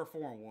 I mean, we were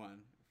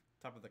 4-1,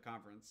 top of the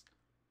conference.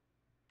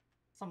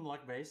 Some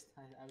luck based,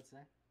 I would say.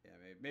 Yeah,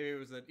 maybe it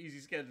was an easy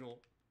schedule.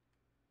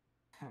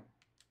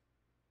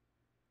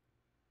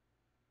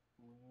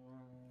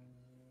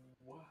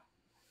 What?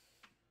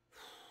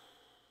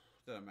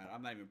 Doesn't matter.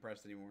 I'm not even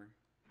impressed anymore.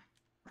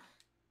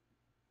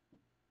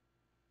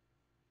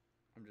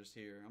 I'm just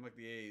here. I'm like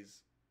the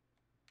A's.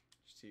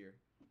 Just here.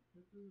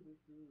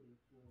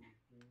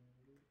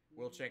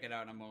 We'll check it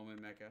out in a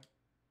moment, Mecca.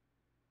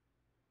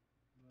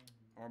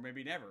 Or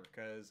maybe never,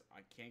 because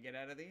I can't get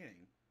out of the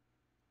inning.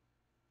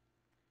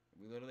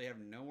 We literally have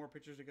no more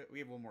pitchers to go. We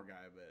have one more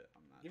guy, but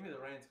I'm not. Give me the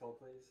Reigns call,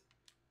 please.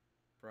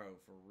 Bro,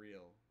 for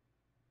real.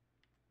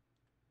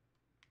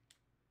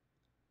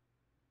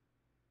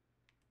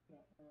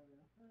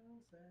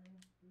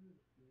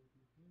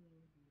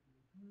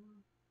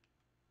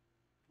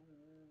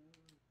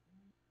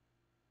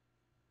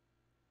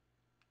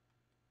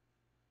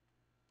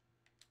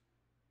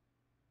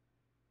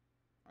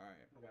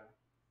 Alright. Okay.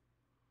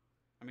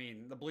 I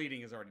mean, the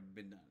bleeding has already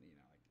been done, you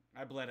know.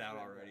 Like, I bled out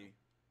already.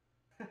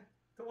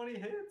 20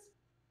 hits?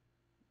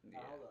 Yeah.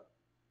 Hold up.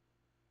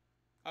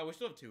 Oh, we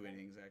still have 2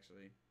 innings,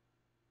 actually.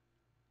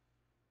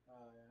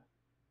 Oh, yeah.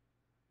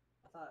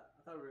 I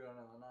thought we were going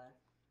on the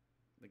 9th.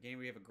 The game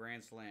we have a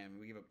grand slam,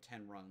 we give up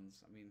 10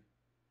 runs. I mean,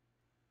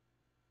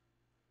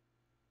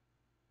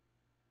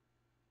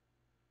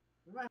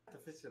 we might have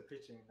to fix the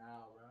pitching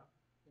now, bro.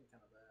 It's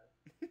kind of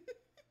bad.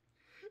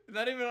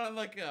 not even on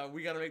like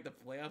we gotta make the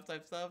playoff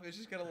type stuff. It's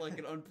just kind of like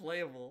an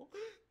unplayable,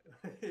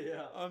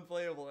 Yeah.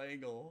 unplayable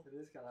angle. It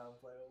is kind of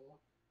unplayable.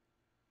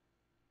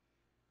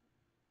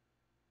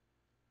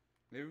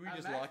 Maybe we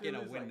just lock in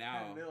a win like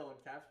now. 10 mil in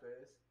cap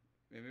space.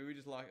 Maybe we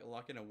just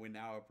lock in a win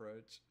now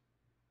approach.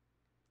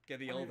 Get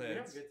the I old mean, we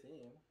have heads. a good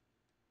team.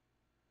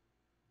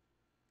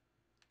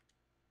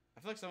 I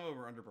feel like some of them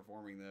are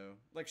underperforming though.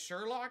 Like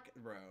Sherlock,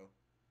 bro.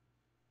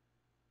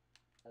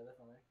 Yeah,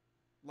 definitely.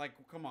 Like,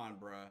 come on,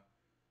 bruh.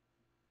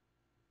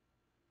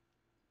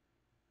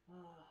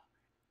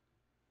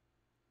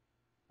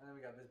 And then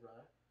we got this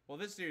brother. Well,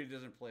 this dude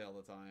doesn't play all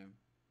the time.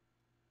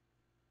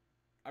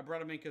 I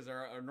brought him in because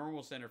our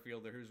normal center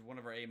fielder, who's one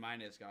of our A-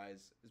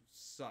 guys,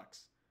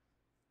 sucks.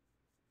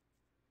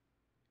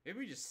 Maybe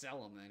we just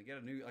sell him then. Get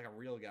a new, like a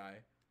real guy.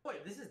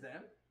 Wait, this is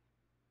them?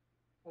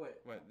 Oh, wait.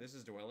 What? This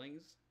is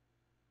Dwellings?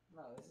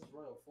 No, this is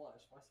Royal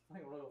Flush. Why is he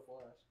playing Royal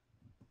Flush?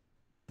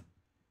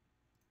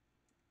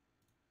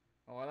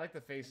 Oh, I like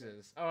the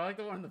faces. Oh, I like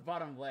the one on the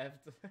bottom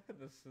left.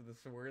 the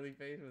swirly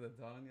face with a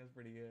tongue. That's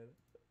pretty good.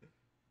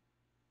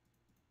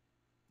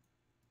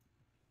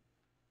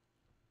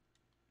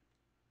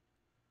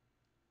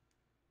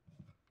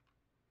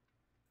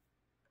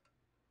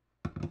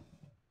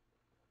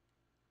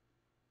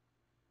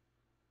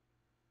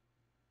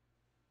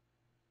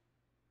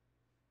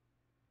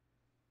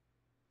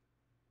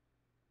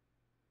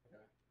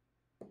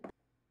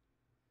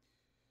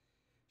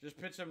 Just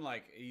pitch them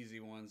like easy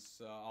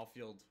ones. I'll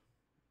field.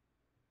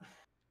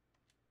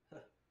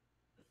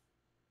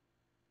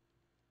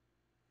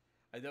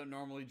 I don't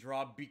normally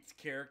draw beaked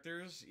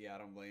characters. Yeah, I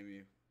don't blame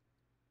you.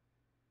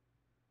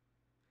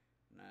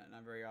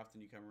 Not very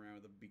often you come around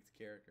with a beaked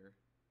character.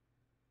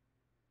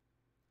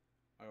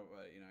 Oh,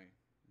 you know,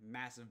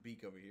 massive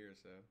beak over here,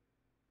 so.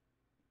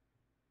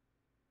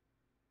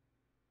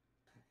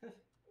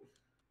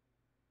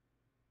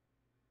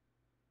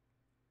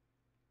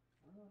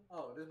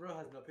 Oh, this bro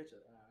has no picture.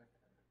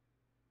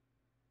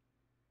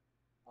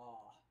 Oh,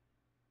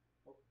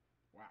 okay. Oh.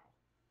 Wow.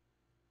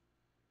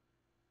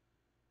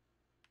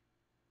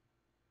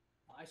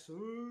 I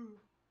sue.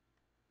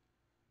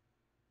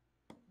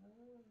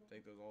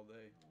 Take those all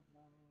day.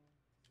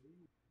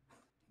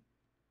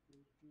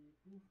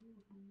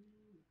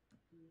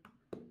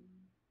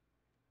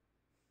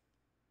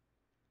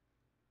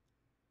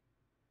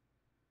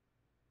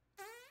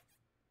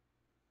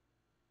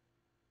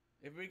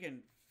 If we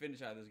can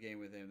finish out this game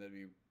with him, that'd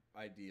be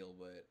ideal,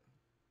 but...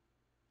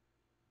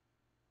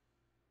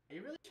 Are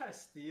you really trying to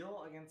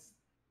steal against...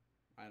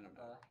 I don't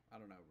know. I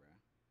don't know, bro.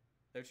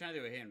 They're trying to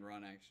do a hit and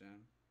run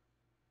action.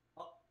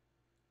 Oh.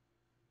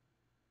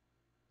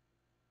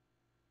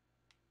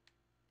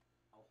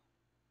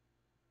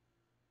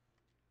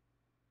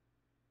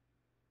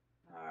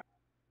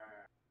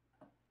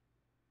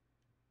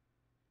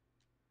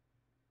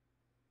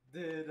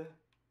 Did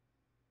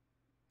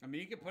I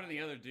mean, you can put in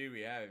the other dude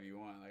we have if you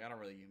want. Like, I don't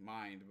really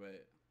mind,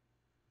 but...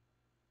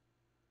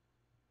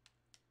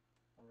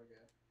 Oh, we're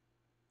good.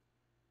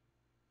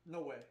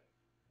 No way.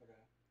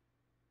 Okay.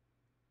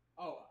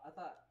 Oh, I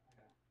thought...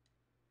 Okay.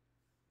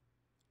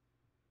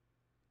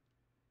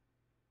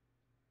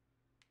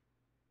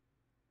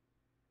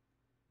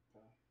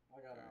 Okay. I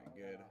got it. Alright,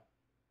 good.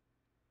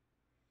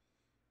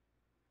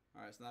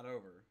 Alright, it's not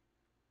over.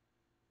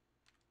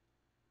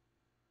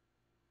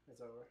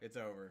 It's over. It's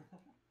over.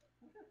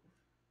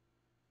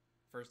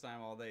 First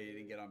time all day you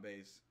didn't get on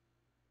base.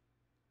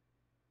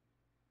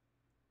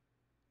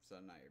 So,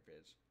 not your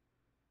pitch.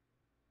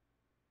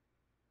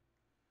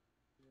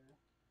 Yeah.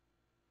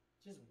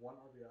 Just one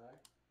RBI.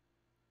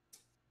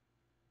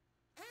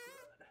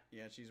 Good.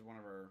 Yeah, she's one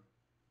of our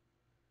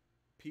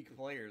peak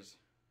players.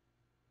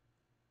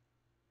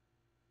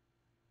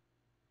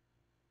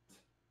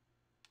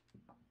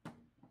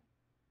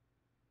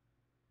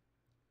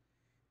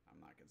 I'm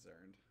not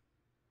concerned.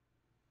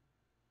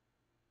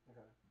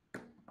 Okay.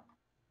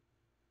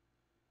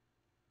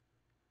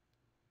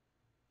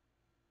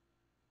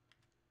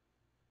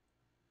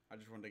 I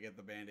just wanted to get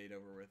the Band-Aid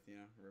over with, you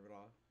know, rip it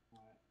off.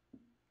 Alright.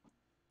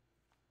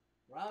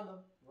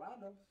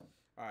 Random.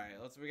 Alright,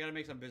 we gotta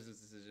make some business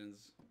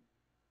decisions.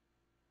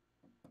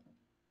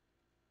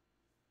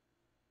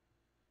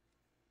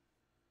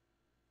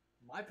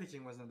 My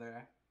pitching wasn't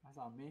there. That's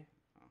on me.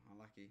 Oh,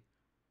 unlucky.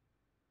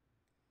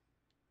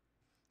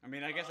 I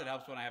mean, I guess it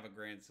helps when I have a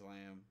grand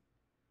slam.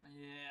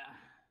 Yeah.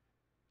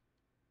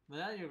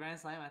 Without your grand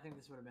slam, I think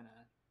this would have been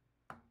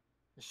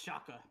a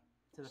shocker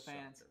to the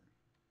fans. Sucker.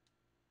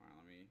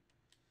 Alright,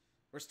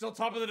 we're still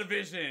top of the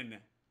division!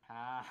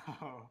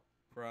 How?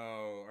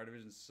 Bro, our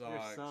division sucks.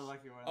 You're so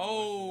lucky.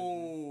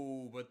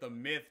 Oh, but the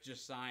Myth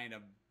just signed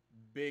a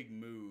big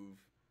move.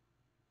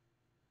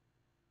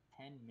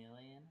 10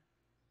 million?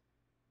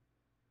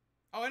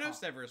 Oh, I know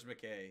Severus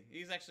McKay.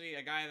 He's actually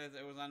a guy that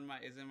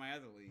is in my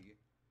other league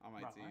on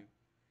my team.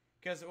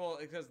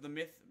 Because the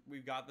Myth,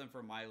 we've got them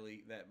from my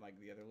league,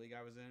 the other league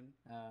I was in.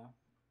 Oh.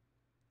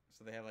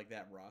 So they have like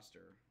that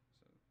roster.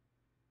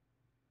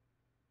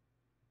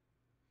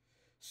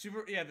 So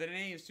the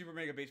name Super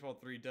Mega Baseball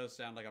 3 does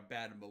sound like a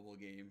bad mobile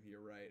game. You're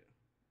right.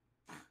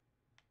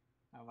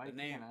 Oh, why the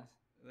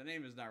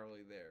name is not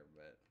really there,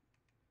 but.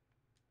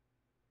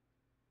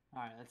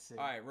 All right, let's see.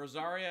 All right,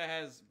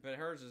 Rosaria but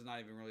hers is not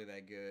even really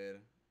that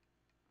good.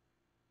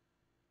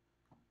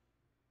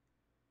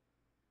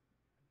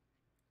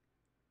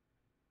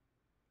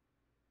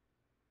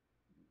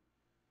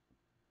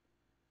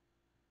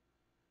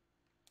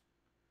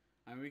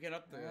 I mean, we get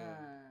up the.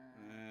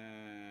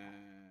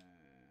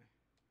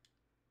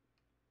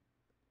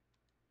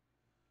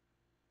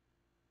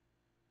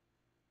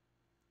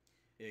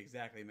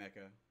 Exactly,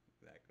 Mecca.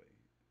 Exactly.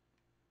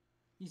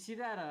 You see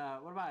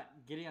that? What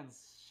about Gideon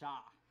Shaw?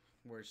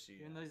 Where's she?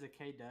 Even though he's a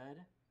K dud,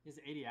 he has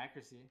 80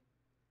 accuracy.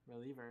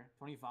 Reliever,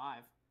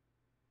 25.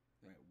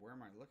 Wait, where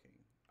am I looking?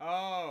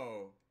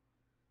 Oh,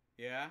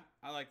 yeah,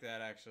 I like that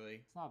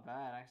actually. It's not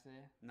bad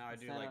actually. No, I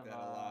do like that a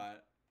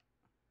lot.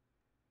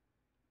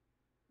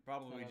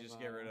 Probably just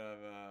get rid of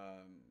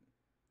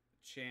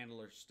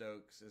Chandler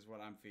Stokes is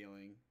what I'm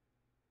feeling.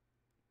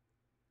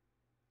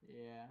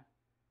 Yeah.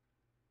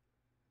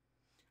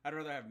 I'd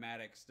rather have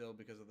Maddox still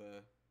because of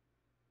the.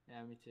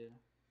 Yeah, me too.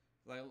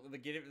 Like look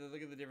at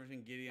the difference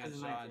between Gideon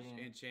Shaw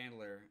and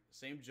Chandler.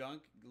 Same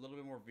junk, a little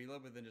bit more velo,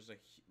 but then just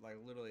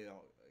literally a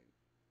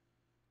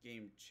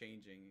game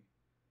changing.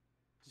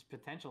 Just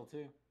potential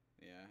too.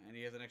 Yeah, and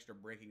he has an extra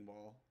breaking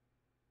ball.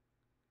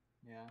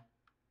 Yeah.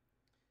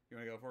 You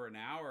want to go for it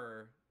now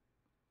or?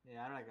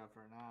 Yeah, I'd go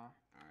for it now.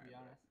 All right. To be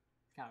honest,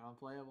 it's kind of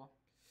unplayable.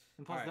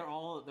 And plus, they're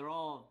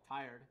all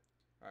tired.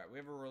 All right, we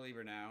have a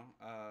reliever now.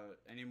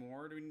 Any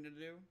more do we need to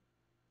do?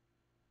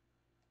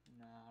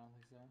 No, I don't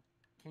think so.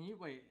 Can you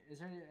wait? Is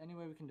there any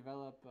way we can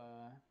develop?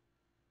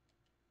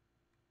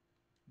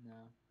 No.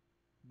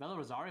 Bella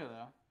Rosario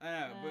though. I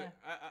know,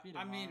 but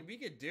I mean, we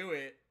could do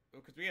it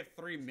because we have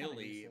 3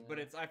 milli, but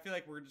I feel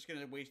like we're just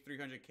gonna waste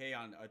 300k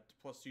on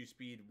a +2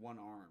 speed 1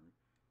 arm.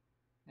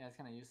 Yeah, it's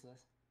kind of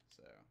useless.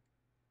 So.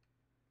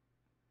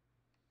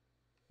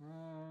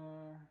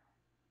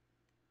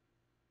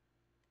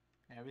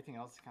 Yeah, everything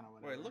else is kind of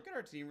whatever. Wait, look at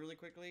our team really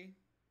quickly.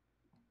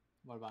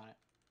 What about it?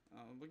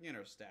 Looking at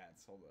our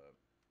stats. Hold up.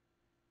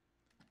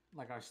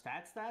 Like our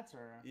stats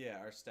or? Yeah,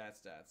 our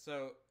stats.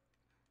 So,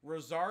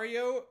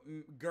 Rosario,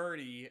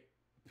 Gertie,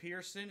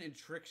 Pearson, and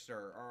Trickster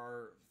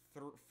are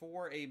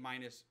 4 A-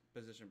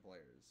 position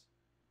players.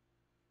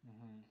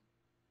 Mm-hmm.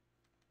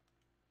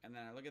 And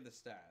then I look at the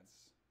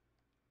stats.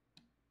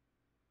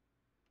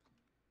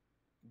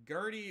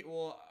 Gertie,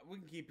 well, we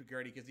can keep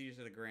Gertie because he just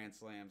hit a grand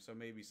slam, so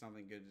maybe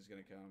something good is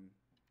going to come.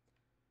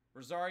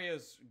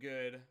 Rosario's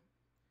good.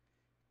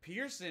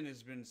 Pearson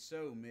has been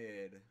so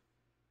mid.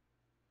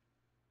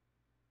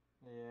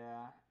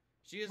 Yeah.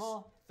 She is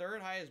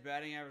third highest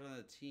batting average on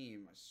the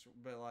team,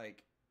 but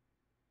like,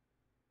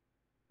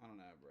 I don't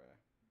know, bruh.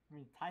 I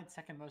mean, tied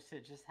second most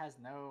hit, just has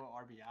no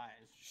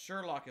RBIs.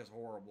 Sherlock is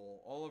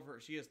horrible. All of her,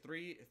 she has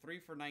three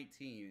for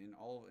 19,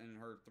 and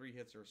her 3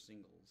 hits are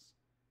singles.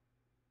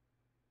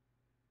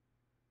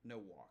 No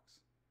walks.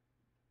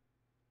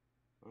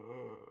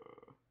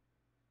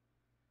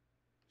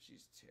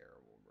 She's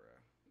terrible,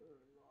 bruh.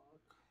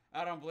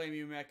 I don't blame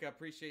you, Mecca.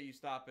 Appreciate you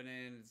stopping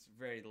in. It's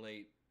very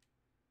late.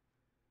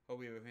 Hope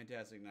we have a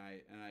fantastic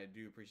night, and I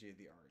do appreciate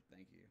the art.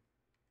 Thank you.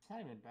 It's not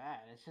even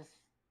bad. It's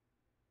just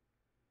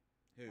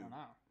Who? I don't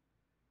know.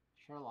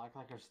 Sherlock,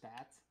 like her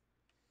stats.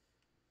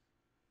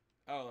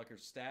 Oh, like her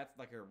stats,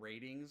 like her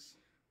ratings.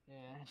 Yeah,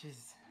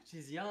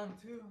 she's young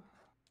too.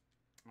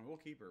 We'll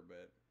keep her,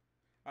 but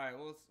all right.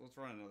 Well, let's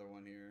run another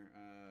one here.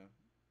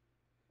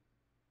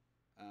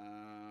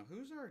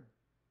 Who's our?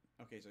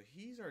 Okay, so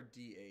he's our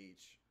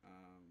DH.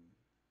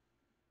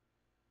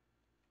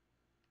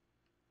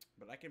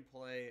 But I can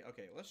play.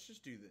 Okay, let's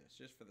just do this,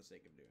 just for the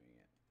sake of doing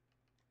it.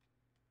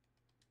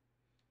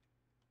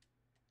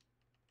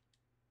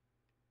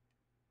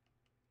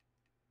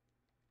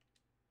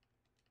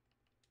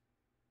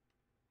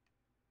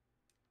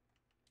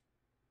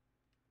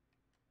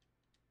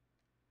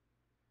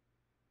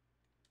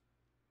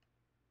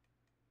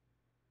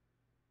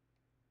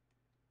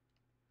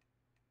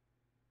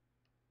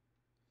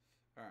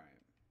 All right.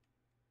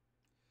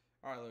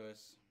 All right,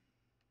 Lewis.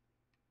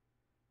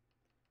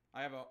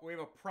 We have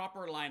a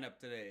proper lineup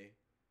today,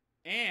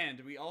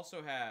 and we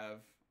also have.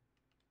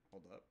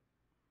 Hold up.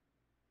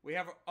 We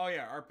have. Oh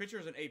yeah, our pitcher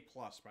is an A+,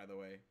 by the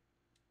way.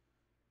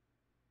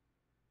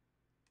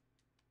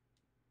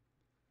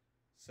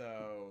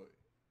 So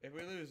if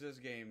we lose this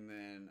game,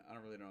 then I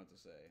don't really know what to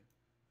say.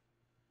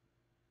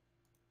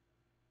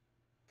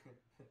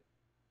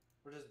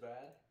 We're just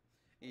bad.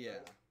 Yeah,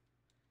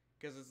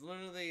 because it's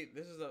literally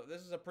this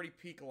is a pretty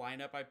peak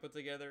lineup I put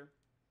together.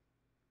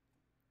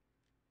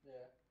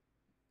 Yeah.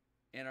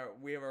 And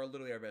we have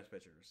literally our best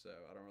pitchers, so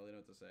I don't really know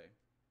what to say.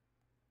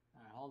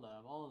 All right, hold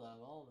up.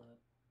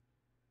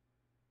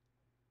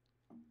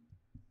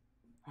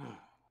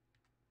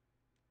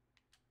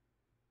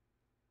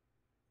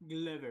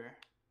 Gliver.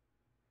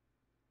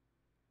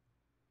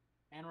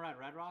 And we're at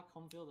Red Rock,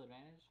 home field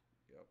advantage.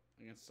 Yep,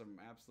 against some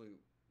absolute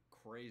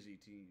crazy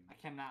team. I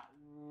cannot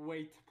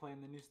wait to play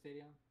in the new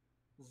stadium.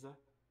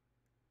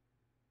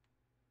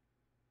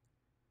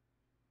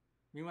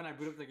 Me, when I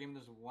boot up the game,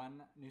 there's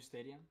one new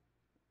stadium.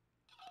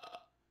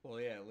 Well,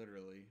 yeah,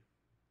 literally.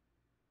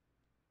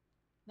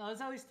 No,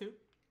 there's at least 2.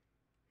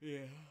 Yeah.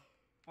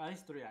 Or at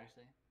least 3,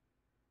 actually.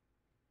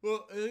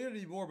 Well, there's gonna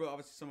be more, but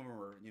obviously some of them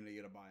are,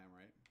 you gotta buy them,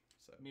 right?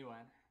 So. Me when?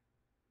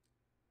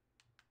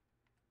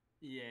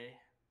 EA.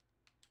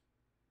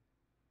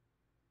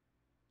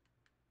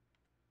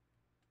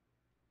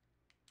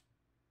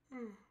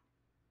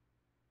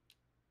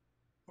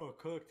 Oh,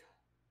 cooked.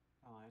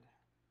 I lied.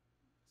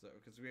 So,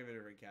 because we have a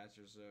different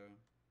catcher, so.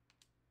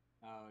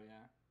 Oh,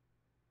 yeah.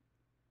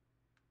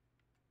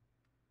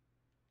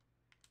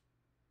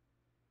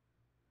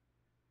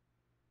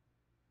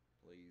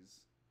 Please.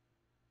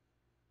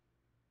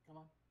 Come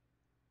on.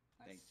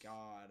 Nice. Thank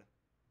God.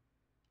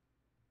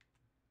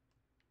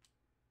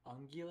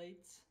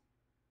 Ungulates.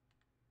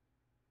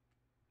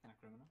 Kind of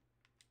criminal.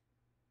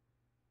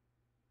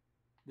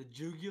 The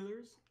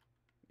jugulars.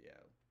 Yeah.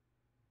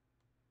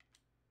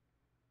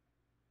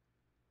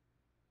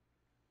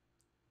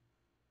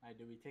 Alright,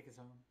 do we take us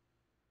home?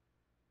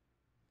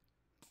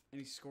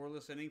 Any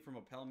scoreless inning from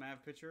a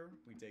PelMav pitcher?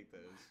 We take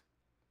those.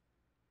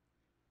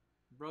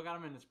 Bro got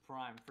him in his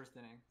prime, first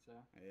inning, so.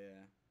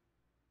 Yeah.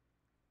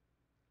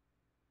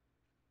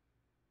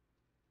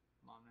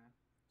 Come on, man.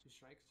 2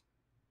 strikes.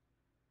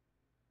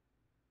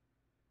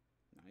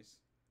 Nice.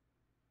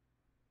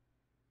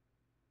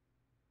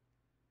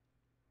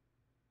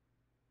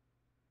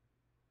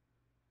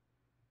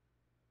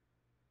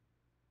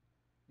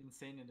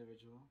 Insane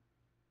individual.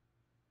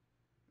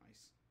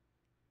 Nice.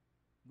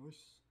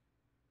 Moose.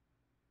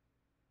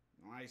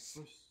 Nice.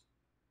 Moose.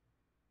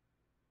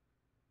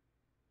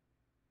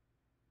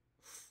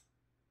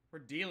 We're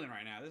dealing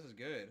right now. This is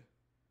good.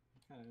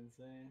 Kind of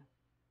insane.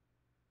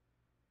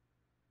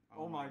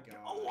 Oh my God.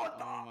 Oh, what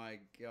the? Oh my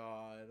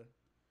God.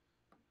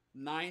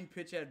 9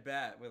 pitch at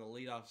bat with a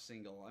leadoff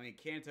single. I mean,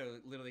 Kanto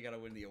literally got to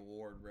win the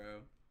award,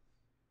 bro.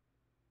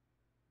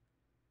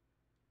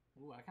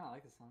 Ooh, I kind of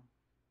like this song.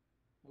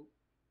 Oh.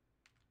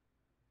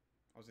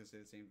 I was going to say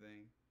the same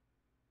thing.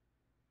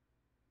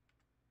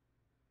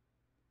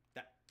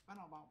 I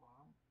know about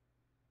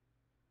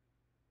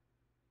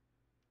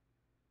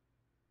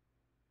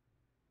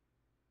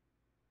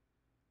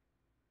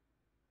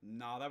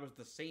Nah, that was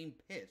the same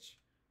pitch.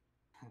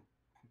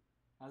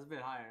 That was a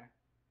bit higher.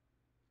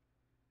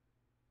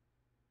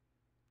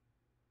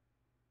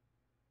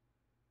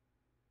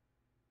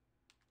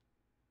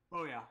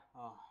 Oh, yeah.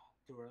 Oh,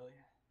 too early.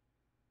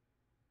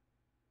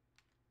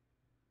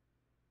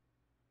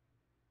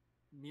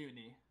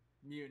 Mutiny.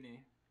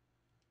 Mutiny.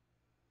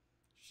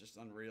 It's just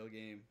unreal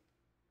game.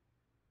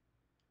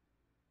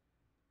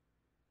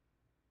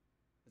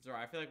 It's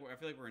alright. I feel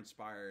like we're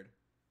inspired.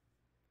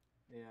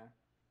 Yeah.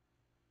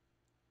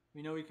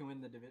 We know we can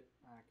win the divot.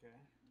 Okay.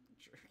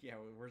 Sure. Yeah,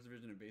 where's the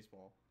division in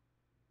baseball?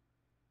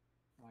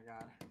 Oh my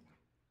god.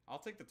 I'll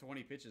take the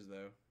 20 pitches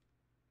though.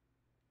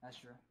 That's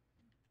true.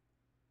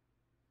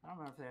 I don't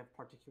know if they have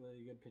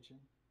particularly good pitching.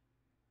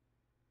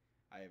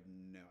 I have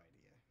no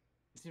idea.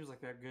 It seems like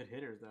they're good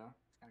hitters though.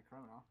 It's kind of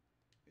criminal.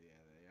 Yeah,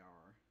 they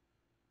are.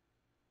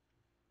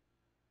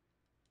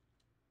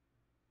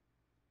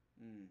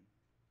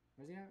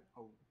 Where's he at?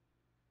 Oh.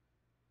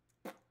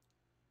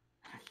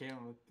 I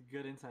came with a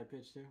good inside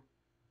pitch too.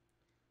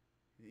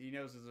 He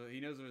knows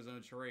of his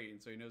own trait,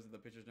 and so he knows that the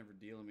pitchers never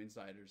deal him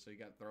insiders, so he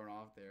got thrown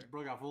off there.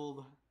 Bro got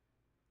fooled.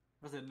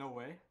 I said no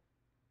way.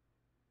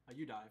 Oh,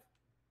 you dive.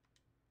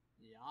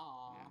 Yeah.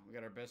 Yeah, we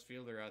got our best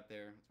fielder out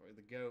there. That's why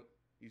the GOAT.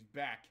 He's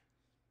back.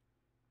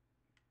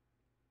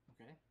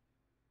 Okay.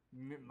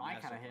 My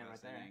kind of hit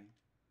right there.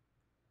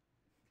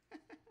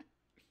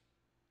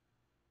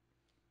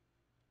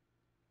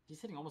 He's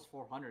hitting almost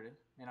 400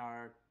 in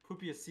our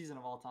poopiest season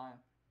of all time.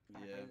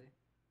 Kinda yeah. crazy.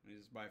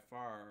 He's by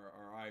far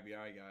our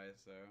IBI guy,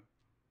 so.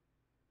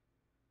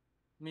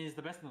 I mean, he's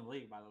the best in the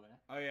league, by the way.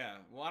 Oh, yeah.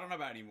 Well, I don't know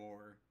about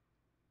anymore.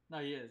 No,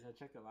 he is. I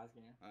checked it last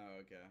game. Oh,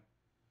 okay.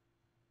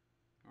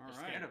 All I'm right.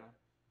 scared of him.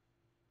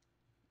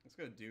 Let's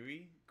go,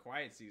 Dewey.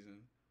 Quiet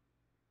season.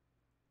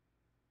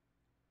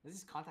 Has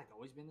his contact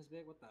always been this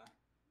big? What the?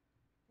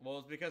 Well,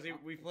 it's because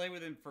we played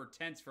with him for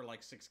tenths for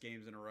like 6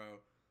 games in a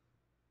row.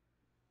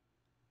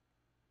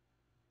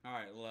 All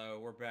right,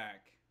 Low, we're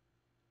back.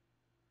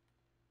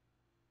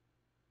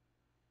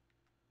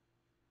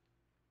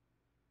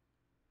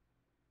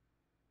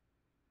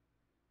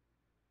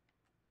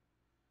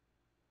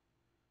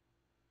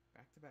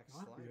 Back-to-back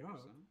sliders, huh?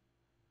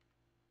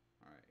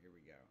 All right, here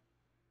we go.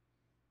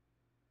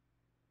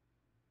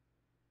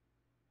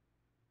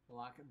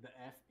 Lock the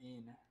F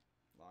in.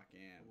 Lock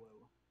in.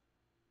 Whoa.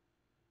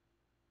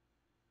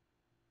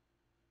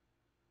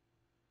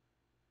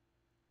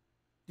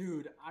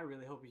 Dude, I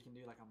really hope you can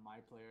do like a my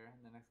player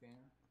in the next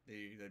game.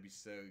 Dude, that'd be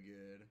so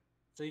good.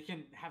 So you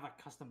can have like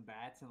custom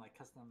bats and like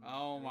custom.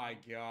 Oh my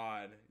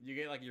god. You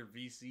get like your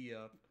VC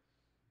up.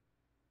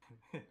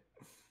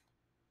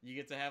 You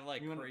get to have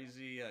like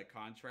crazy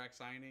contract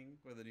signing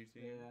with a new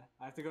team. Yeah,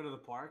 I have to go to the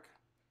park.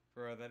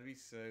 Bro, that'd be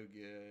so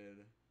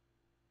good.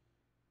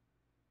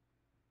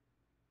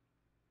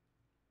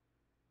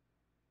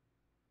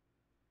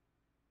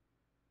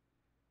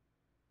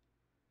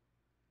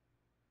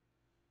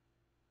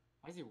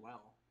 Why is he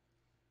well?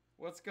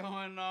 What's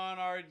going on,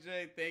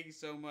 RJ? Thank you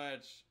so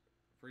much.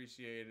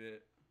 Appreciate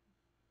it.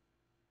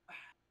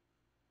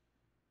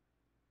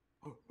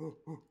 It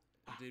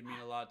did mean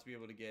a lot to be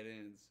able to get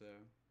in, so.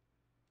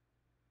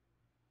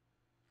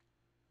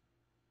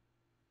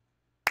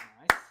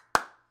 Nice.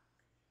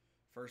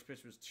 First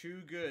pitch was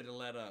too good to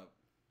let up.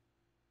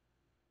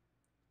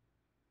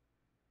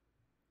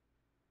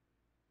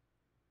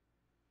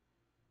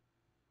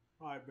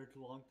 All right, big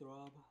long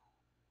throb.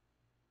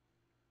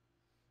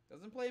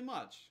 Doesn't play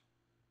much,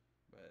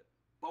 but.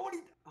 But what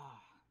he?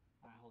 All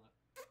right, hold up.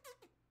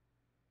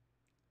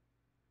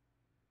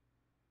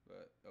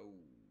 But oh.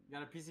 You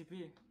got a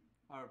PCP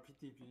or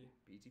PTP?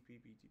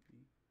 PTP.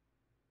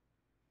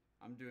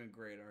 I'm doing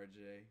great, RJ.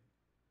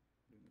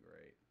 Doing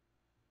great.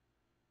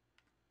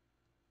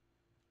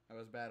 That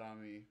was bad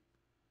on me.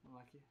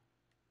 Unlucky.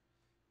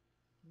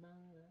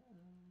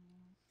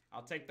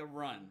 I'll take the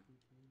run.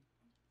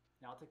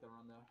 Yeah, I'll take the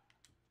run though.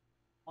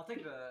 I'll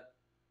take the.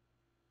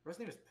 First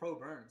name is Pro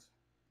Burns.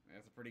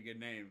 That's a pretty good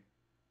name.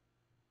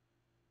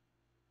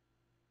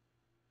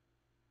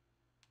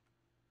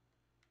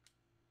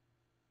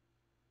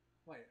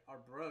 Wait, our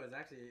bro is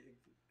actually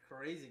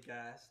crazy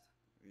gassed.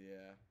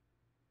 Yeah.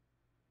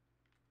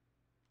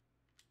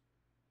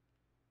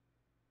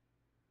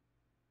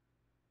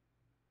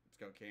 Let's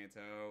go,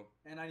 Kanto.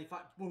 And 95.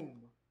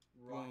 Boom.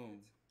 Rocket.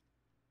 Boom.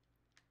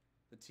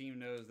 The team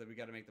knows that we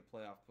got to make the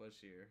playoff push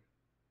here.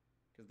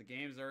 Because the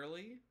game's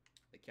early,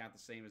 they count the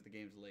same as the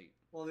game's late.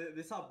 Well,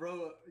 they saw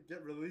bro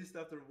get released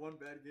after one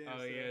bad game. Oh,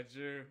 so yeah,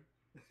 true.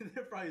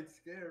 They're probably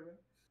scared,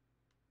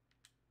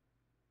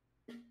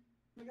 man.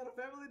 I got a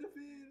family to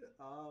feed.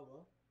 Oh,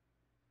 well.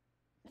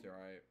 It's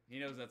alright. He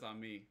knows that's on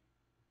me.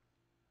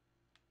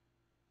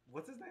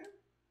 What's his name?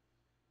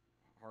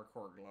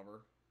 Hardcore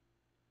Glover.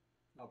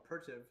 Oh,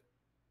 Perchiv.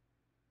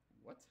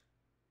 What?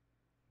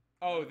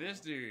 Oh, this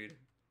dude.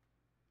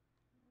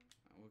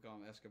 We'll call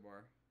him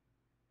Escobar.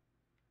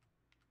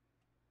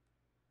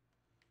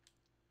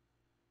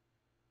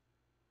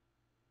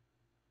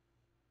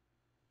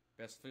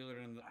 Best fielder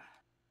in the...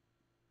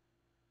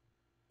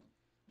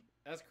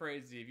 That's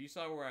crazy. If you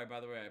saw where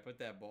by the way, I put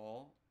that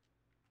ball,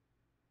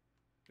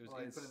 it was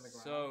put it in the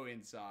ground. So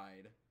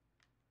inside.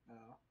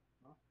 Oh.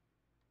 Well.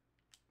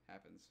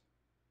 Happens.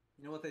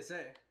 You know what they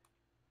say?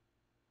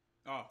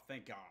 Oh,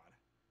 thank God.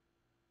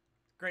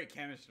 Great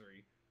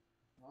chemistry.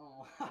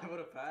 Oh, I would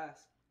have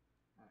passed.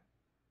 Right.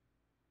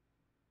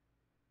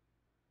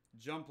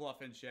 Jump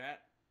bluff in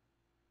chat.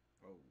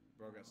 Oh,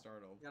 bro got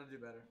startled. You gotta do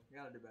better. You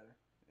gotta do better.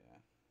 Yeah.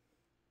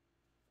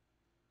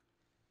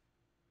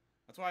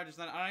 That's why I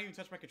don't even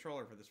touch my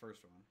controller for this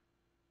first one.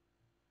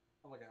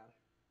 Oh my God.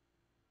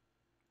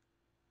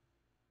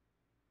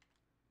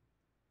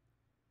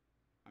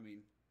 I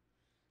mean,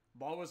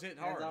 ball was hit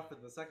Hands hard. off for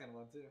the second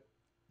one too.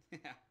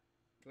 Yeah,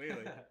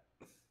 clearly.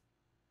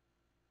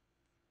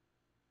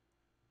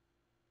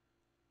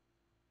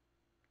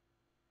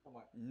 Oh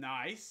my.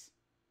 Nice.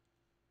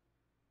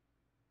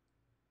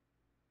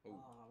 Oh,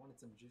 I wanted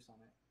some juice on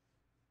it.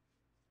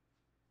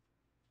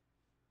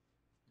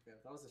 Okay,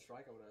 if that was a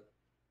strike, I would have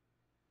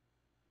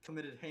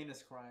committed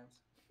heinous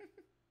crimes.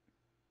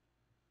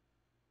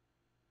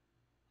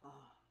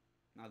 Ah,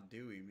 Not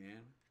Dewey,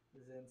 man.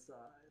 is inside.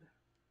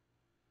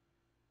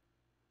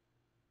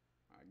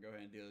 All right, go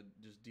ahead and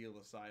just deal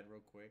the side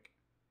real quick.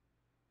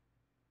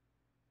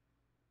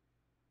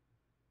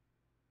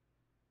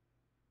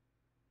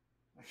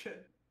 Okay,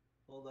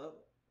 hold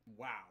up.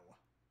 Wow.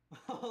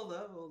 Hold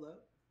up, hold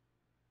up.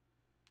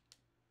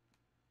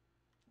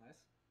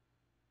 Nice.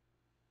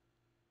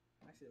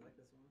 I actually like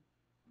this one.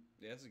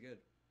 Yeah, this is good.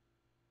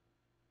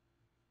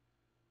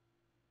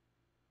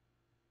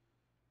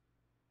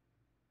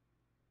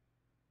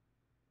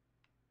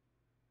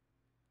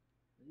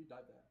 You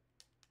died that.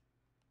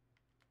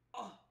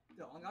 Oh,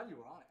 yo, on God, you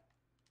were on it.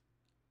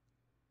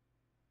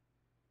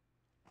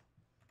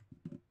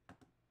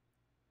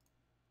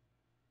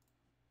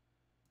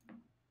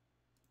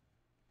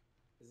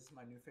 Is this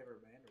my new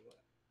favorite band or what?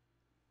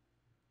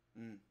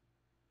 Mm.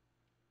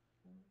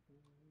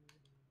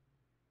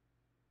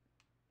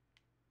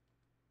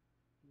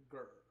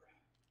 Grr.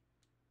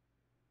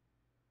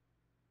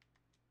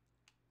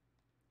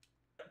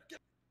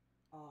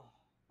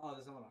 Oh,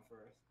 there's someone on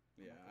first.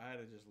 Yeah, I had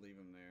to just leave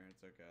him there.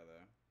 It's okay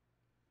though.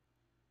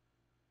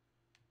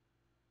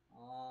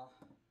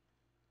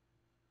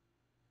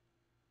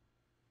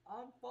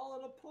 I'm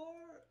falling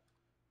apart.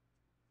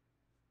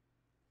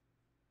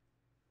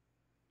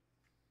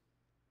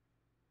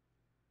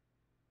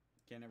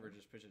 Can't ever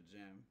just pitch a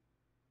gem.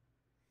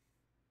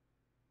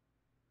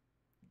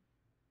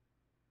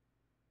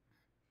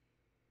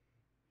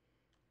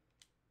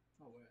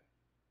 No way.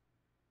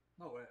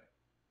 No way.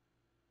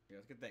 Yeah,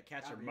 let's get that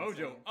catcher That'd be mojo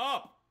insane.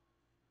 up.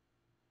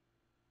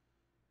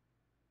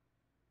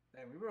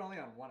 Damn, we were only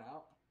on 1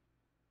 out.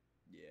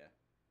 Yeah.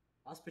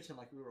 I was pitching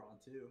like we were on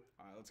 2.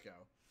 All right, let's go.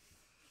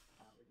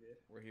 We're good.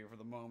 We're here for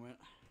the moment.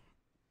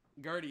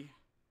 Gertie.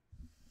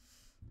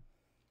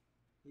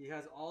 He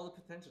has all the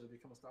potential to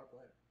become a star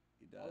player.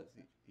 He does.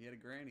 He had a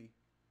granny.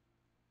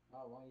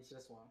 Oh, well, he's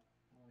just one.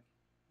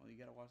 Well, you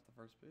gotta watch the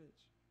first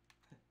pitch.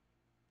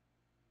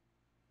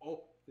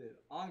 Oh, dude.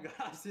 On God,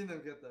 I've seen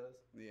them get those.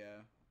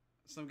 Yeah.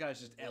 Some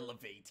guys just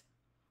elevate.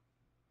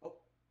 Oh.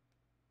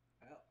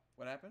 Well,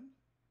 What happened?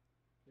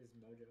 his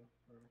mojo.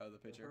 Oh, the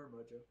pitcher. Her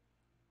mojo.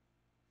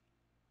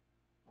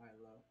 Alright,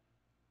 low.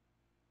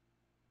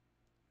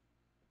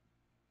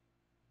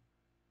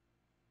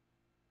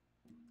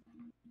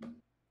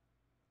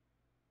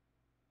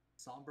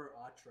 Somber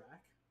odd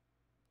track.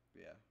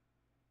 Yeah.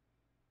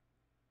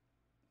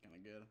 Kind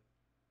of good.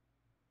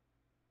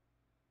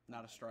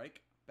 Not a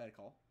strike. Bad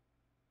call.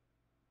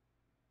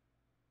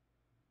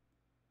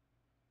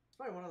 It's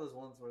probably one of those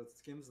ones where it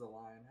skims the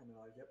line and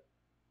they're like, yep.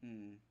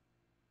 Hmm.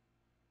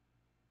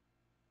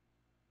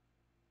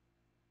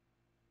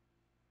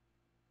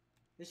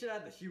 They should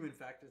add the human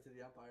factor to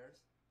the umpires.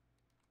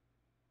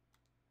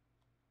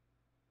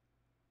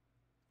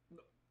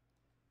 No.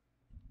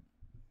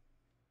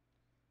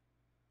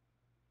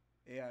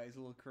 Yeah, he's a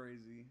little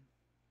crazy.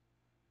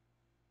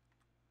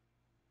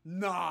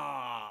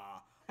 Nah.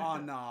 Oh,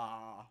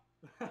 nah.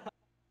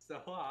 So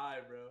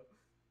high, bro.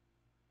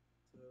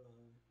 So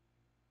high.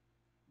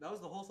 That was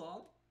the whole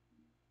song?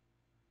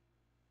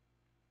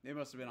 They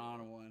must have been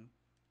on one.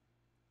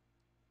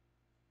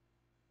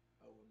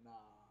 Oh, nah.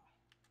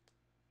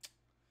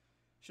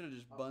 Should have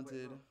just Oh,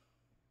 bunted. wait,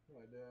 what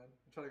am I doing?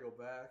 I'm trying to go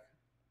back.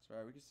 It's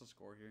alright, we can still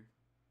score here.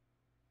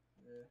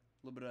 Yeah.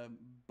 A little bit of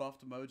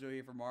buffed mojo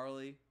here for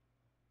Marley.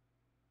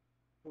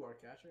 Who, our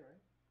catcher,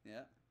 right?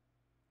 Yeah.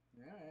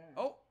 Yeah, yeah.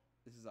 Oh!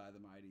 This is I the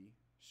Mighty.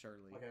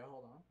 Surely. Okay,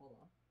 hold on, hold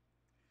on.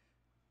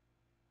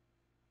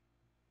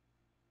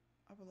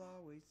 I will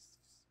always...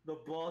 The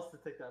balls to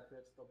take that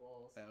pitch, the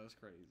balls. That was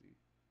crazy.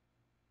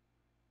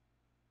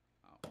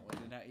 Oh,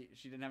 well,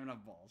 she didn't have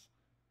enough balls.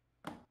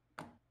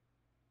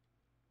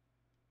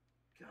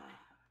 God.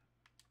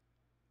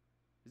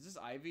 Is this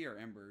Ivy or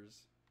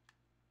Embers?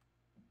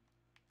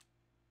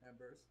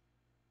 Embers.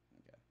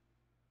 Okay.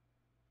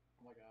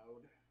 Oh my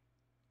God.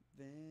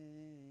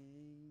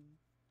 Then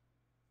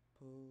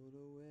pulled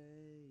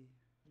away.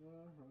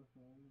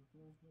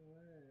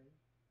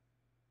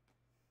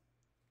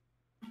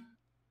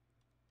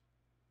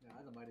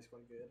 Yeah, the Mighty's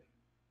quite good.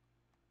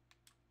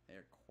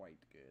 They're quite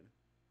good.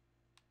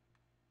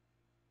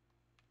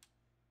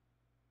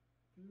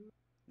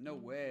 No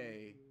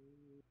way.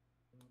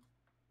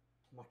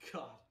 Oh my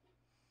God.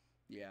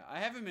 Yeah, I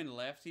have him in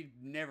left. He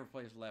never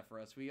plays left for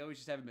us. We always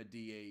just have him at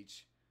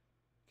DH.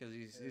 Because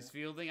his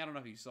fielding, I don't know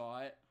if you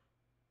saw it.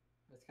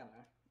 That's kind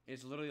of...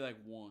 It's literally like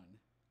 1.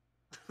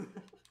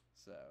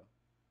 So,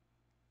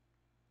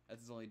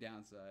 that's his only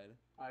downside.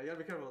 Alright, you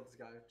gotta be careful with this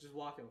guy. Just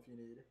walk him if you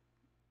need.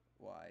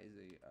 Why is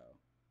he? Oh.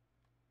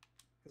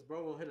 Because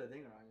bro will hit a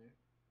dinger on you.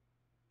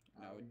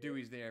 No, we good.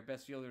 Dewey's there,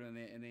 best fielder in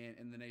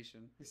the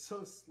nation. He's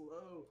so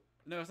slow.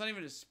 No, it's not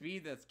even his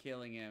speed that's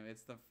killing him.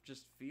 It's the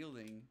just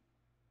fielding.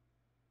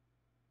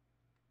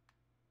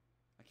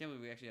 I can't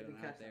believe we actually had an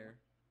out there.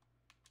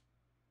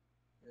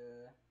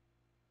 Yeah.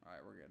 All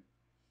right, we're good.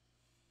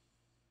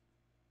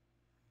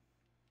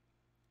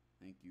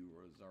 Thank you,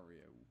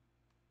 Rosario.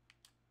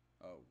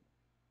 Oh.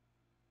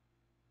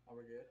 Oh,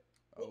 we're good.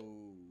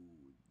 Oh,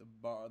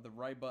 the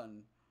right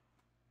button.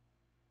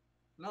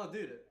 No,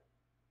 dude.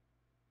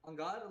 On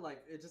God,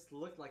 like it just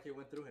looked like it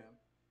went through him.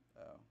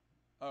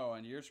 Oh,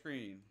 on your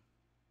screen.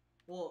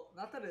 Well,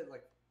 not that it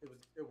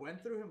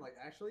went through him like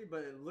actually,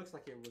 but it looks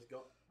like it was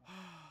going.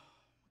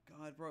 Oh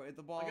my God, bro!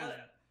 The ball,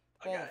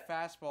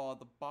 fastball at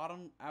the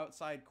bottom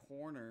outside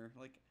corner.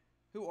 Like,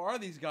 who are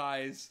these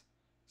guys?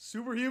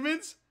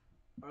 Superhumans?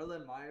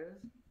 Erlen Myers.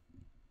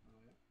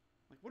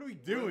 Like, what are we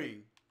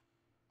doing?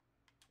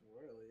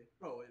 Really?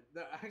 Bro,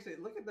 actually,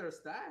 look at their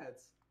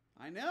stats.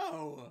 I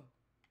know.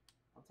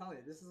 I'm telling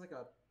you, this is like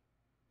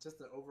just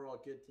an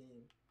overall good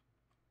team.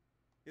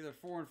 Yeah, they're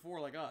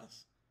 4-4 like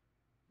us.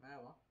 Yeah,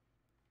 well,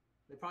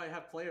 they probably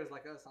have players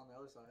like us on the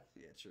other side.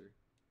 Yeah, true.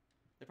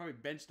 They probably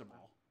benched them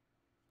all,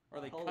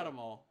 or they Hold cut on. them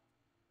all.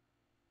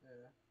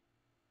 Yeah.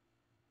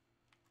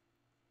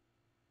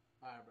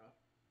 All right, bro.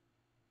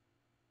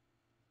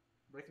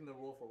 Breaking the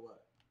rule for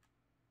what?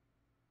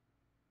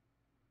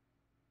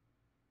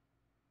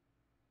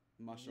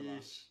 Mashallah.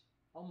 Yeesh.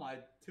 Oh my,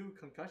 2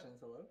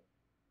 concussions. Hello.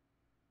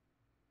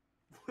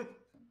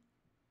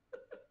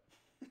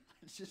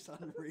 It's just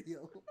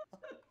unreal.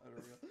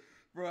 Unreal.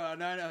 Bro, I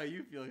know how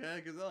you feel, huh?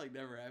 Because that like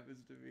never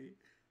happens to me.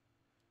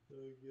 So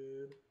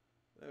good.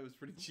 That was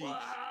pretty cheap.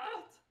 What?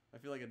 I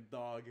feel like a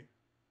dog.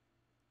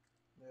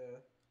 Yeah,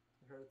 it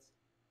hurts.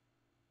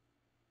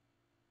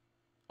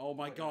 Oh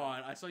my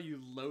God! I saw you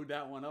load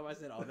that one up. I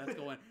said, "Oh,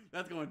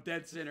 that's going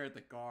dead center at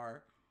the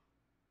car."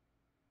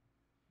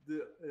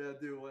 Dude, yeah,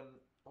 dude. When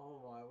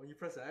you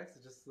press X,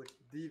 it just like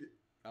deep.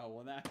 Oh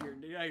well, now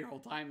your whole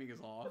timing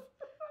is off.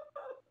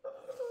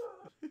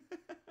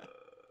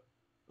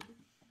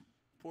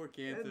 Poor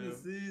Cantu. End the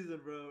season,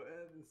 bro.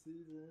 End the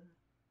season.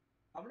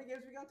 How many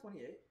games we got?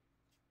 28?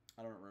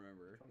 I don't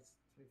remember.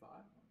 25?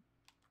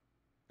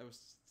 That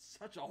was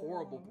such a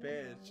horrible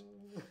pitch.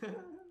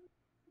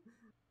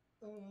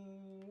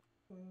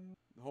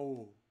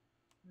 Oh.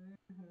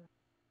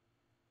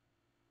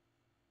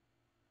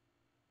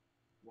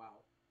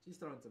 Wow. She's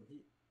throwing some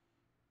heat.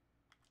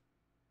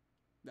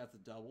 That's a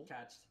double.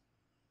 Catched.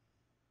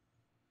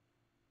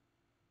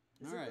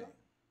 All right.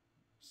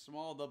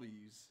 Small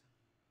W's.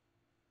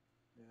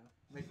 Yeah.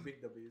 Make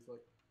big W's.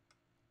 Look.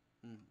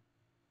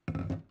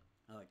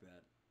 I like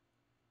that.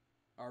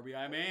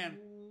 RBI man.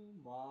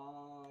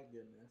 Oh my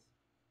goodness.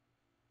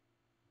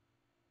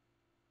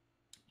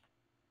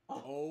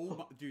 Oh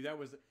my, dude, that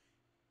was.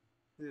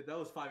 Dude, that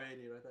was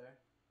 580 right there.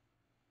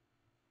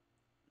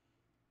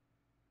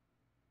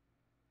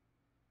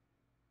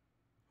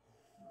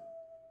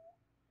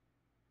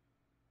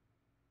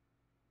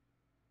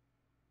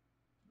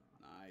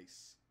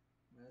 Nice.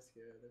 They're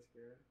scared. They're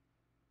scared.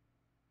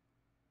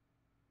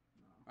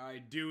 No. All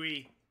right,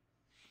 Dewey.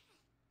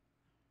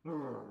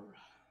 Rob,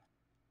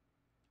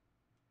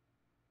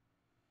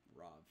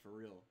 for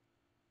real.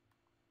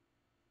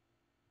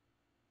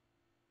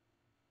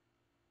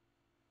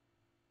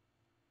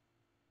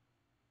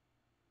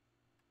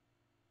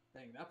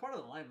 Dang, that part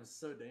of the line was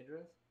so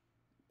dangerous.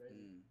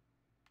 Crazy.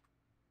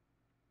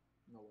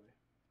 No way.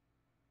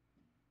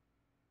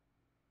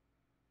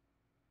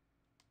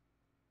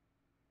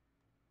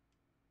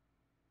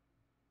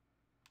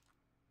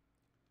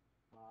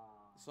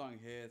 The song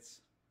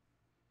hits.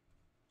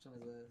 Which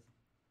one is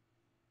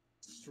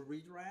this?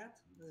 Street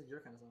Rat? This is your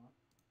kind of song.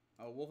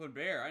 Oh, Wolf and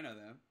Bear, I know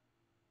them.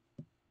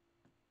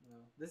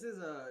 No. This is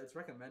it's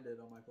recommended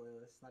on my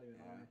playlist. It's not even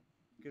on.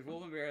 Because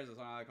Wolf and Bear has a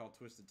song I call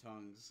Twisted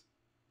Tongues.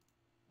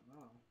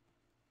 Oh.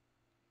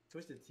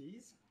 Twisted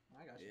Teas?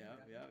 I got you.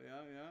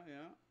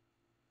 Yeah.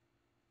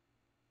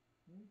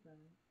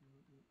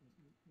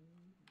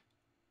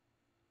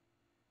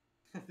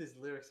 These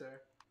lyrics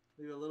are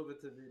leave a little bit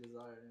to be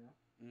desired, you know?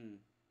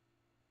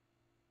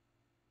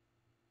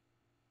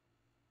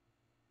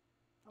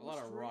 A lot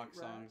of rock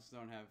songs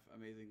don't have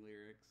amazing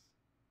lyrics.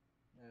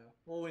 Yeah.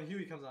 Well, when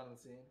Huey comes on the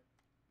scene.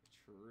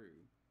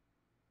 True.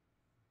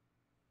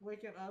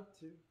 Waking up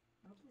to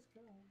apple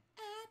skies.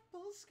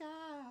 Apple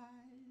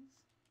skies.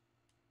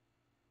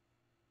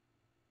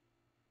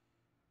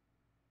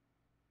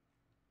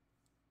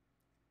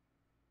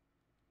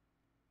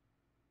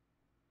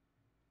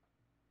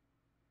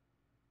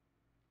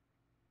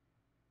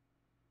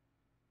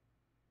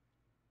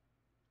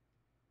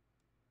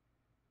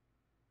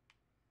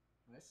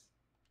 Nice.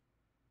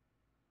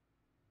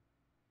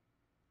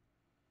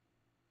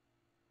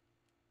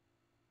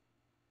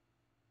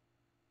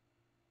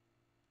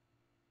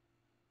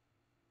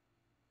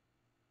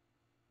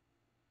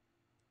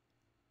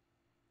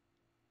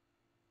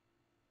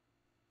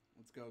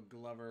 Let's go,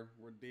 Glover.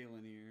 We're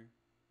dealing here.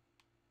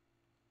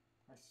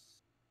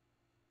 Nice.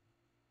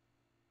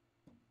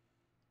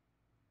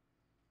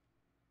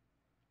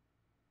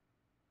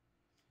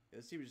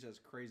 this team just has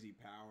crazy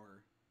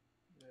power.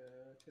 Yeah,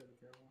 gotta be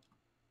careful.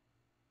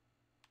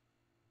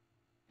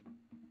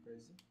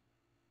 Crazy.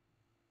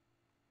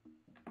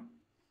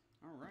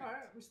 All right. All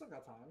right, we still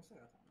got time.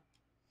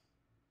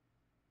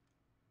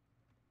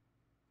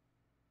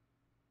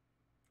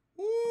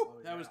 Woo! Oh,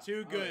 That was yeah.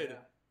 too good. Oh, yeah.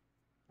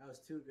 That was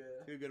too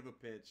good. Too good of a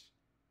pitch.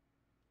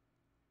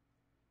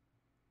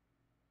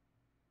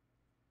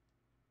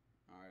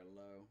 All right,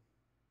 low.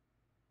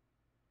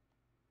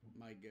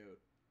 My goat.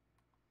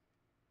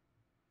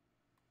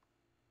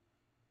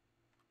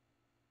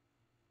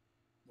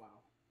 Wow.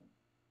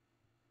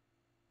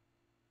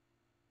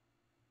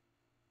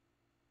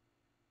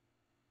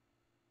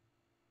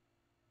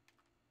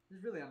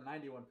 He's really on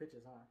 91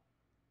 pitches, huh?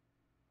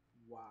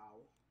 Wow.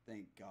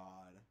 Thank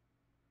God.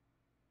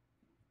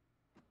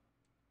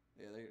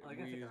 Yeah, I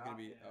guess Ryu's gonna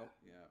be. yeah. Oh,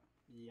 yeah.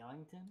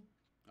 Yellington?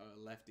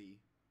 Lefty.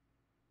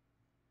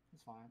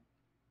 That's fine.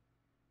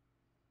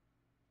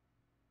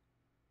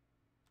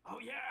 Oh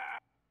yeah!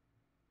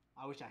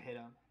 I wish I hit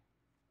him.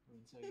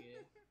 Would've been so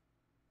good.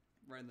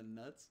 Right in the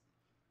nuts.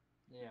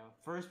 Yeah,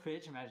 first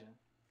pitch, imagine.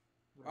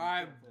 All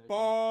right,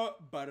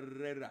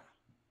 Barrera.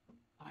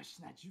 Oh, she's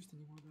not juiced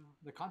anymore though.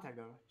 The contact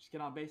though. Just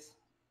get on base.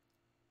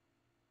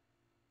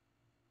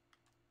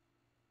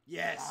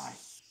 Yes.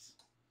 Nice.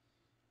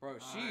 Bro,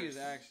 she is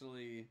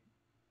actually.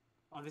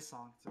 Oh, this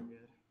song is so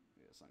good.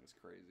 Yeah, this song is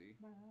crazy.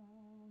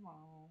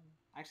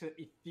 Actually,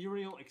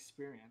 ethereal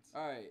experience.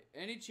 All right,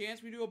 any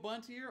chance we do a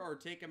bunt here or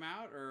take him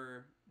out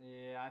or?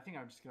 Yeah, I think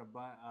I'm just gonna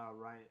bunt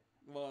right.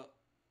 Well,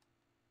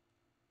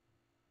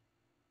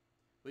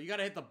 you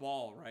gotta hit the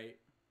ball, right?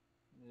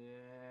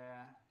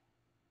 Yeah.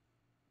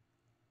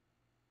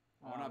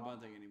 We're not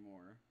bunting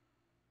anymore.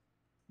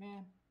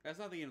 Man, That's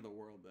not the end of the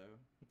world, though.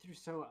 he threw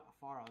so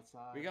far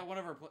outside. We got one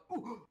of our.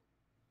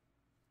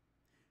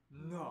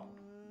 No.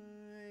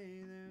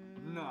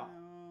 No.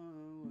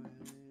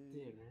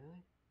 Dude, really?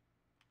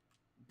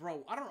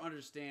 Bro, I don't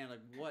understand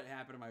like what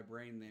happened to my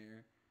brain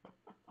there.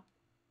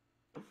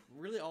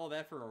 Really, all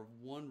that for a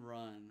one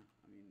run.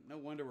 I mean, no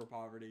wonder we're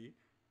poverty.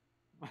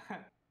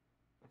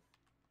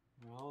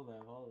 Hold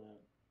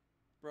up.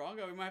 Bro,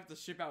 we might have to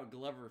ship out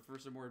Glover for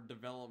some more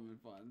development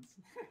funds.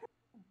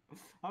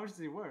 How much is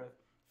he worth?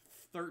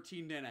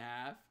 13 and a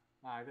half.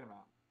 Nah, get him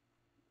out.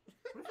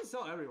 What if you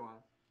sell everyone?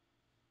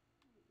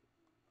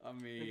 I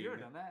mean, Have you ever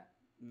done that?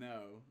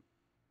 No.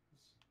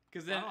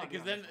 Because then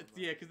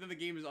the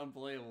game is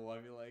unplayable. I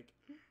feel like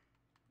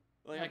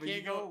Yeah, I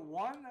can't go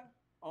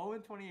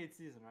 1-0 28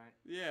 season, right?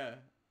 Yeah.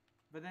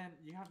 But then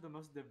you have the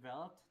most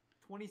developed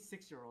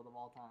 26-year-old of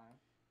all time.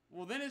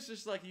 Well, then it's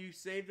just like you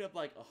saved up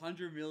like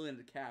 100 million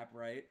to cap,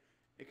 right?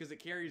 Because it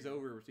carries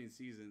over between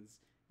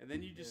seasons, and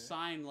then you just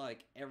sign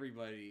like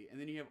everybody, and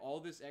then you have all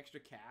this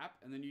extra cap,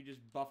 and then you just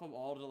buff them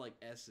all to like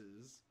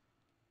S's.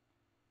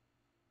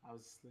 I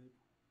was asleep.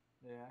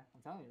 Yeah,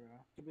 I'm telling you, bro.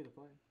 Could be the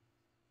play.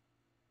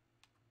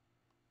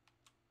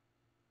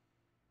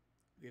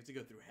 We have to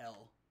go through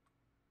hell.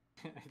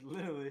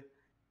 Literally.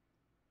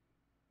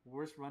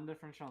 Worst run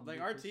differential.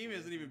 Like our team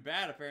isn't even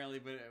bad apparently,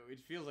 but it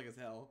feels like it's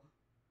hell.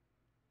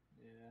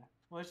 Yeah.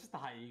 Well, it's just a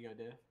high ego,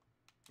 dude.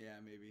 Yeah,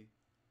 maybe.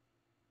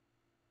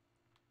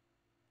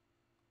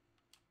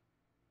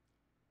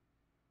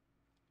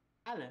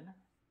 Allen.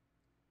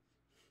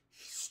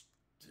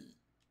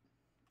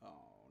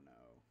 Oh no.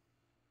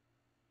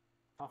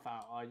 Tough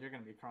out. Oh, you're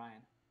gonna be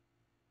crying.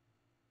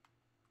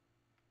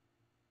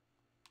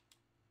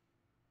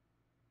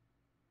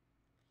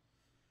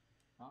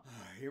 Oh.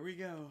 Here we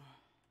go.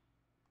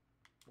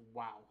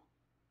 Wow.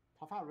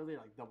 Tough out really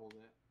like doubled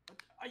it. What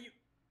are you?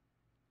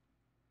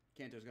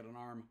 Kanto's got an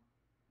arm.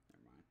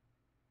 Never mind.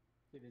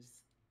 If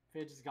he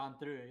had just gone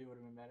through it, he would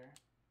have been better.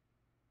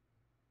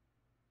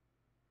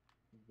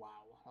 Wow,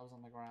 that was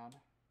on the ground.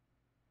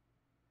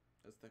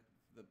 That's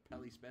the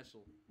Pelly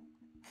special.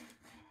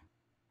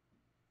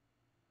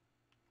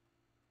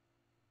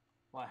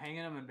 What, hanging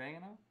him and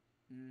banging him?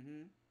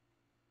 Mm-hmm.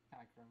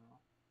 Kind of criminal.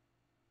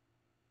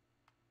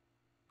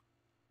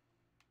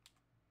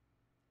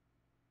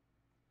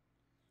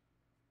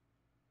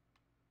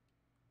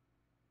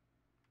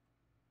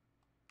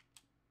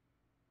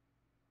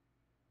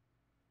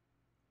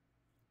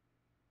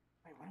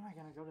 Wait, when am I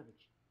gonna go to the?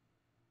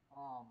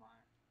 Oh my.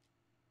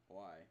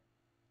 Why?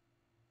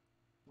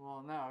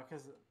 Well, no,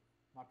 because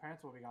my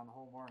parents will be gone the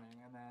whole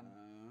morning, and then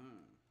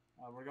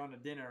we're going to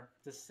dinner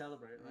to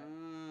celebrate,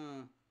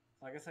 right?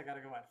 So I guess I gotta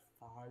go at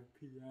 5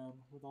 p.m.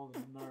 with all the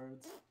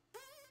nerds.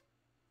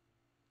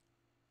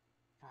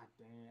 God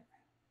dang it.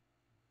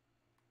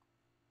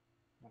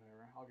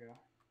 Whatever, I'll go.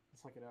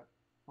 Let's look it up.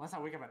 Unless I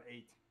wake up at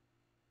 8.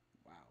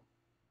 Wow.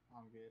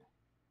 I'm good.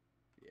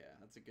 Yeah,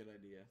 that's a good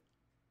idea.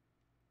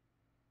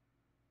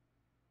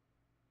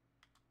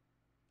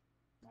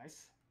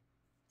 Nice.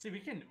 See, we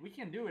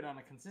can do it on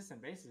a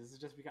consistent basis. It's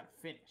just we gotta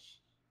finish.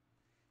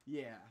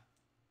 Yeah.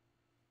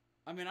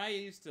 I mean,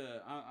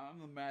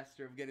 I'm a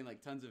master of getting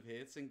like tons of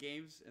hits in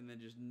games and then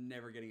just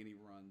never getting any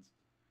runs.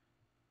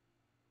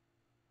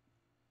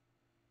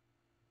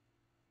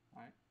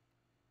 Alright.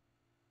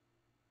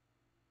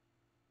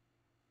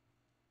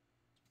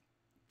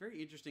 Very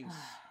interesting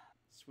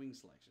swing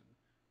selection.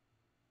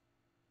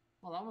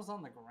 Well, that was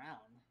on the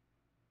ground.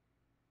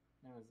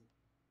 It was.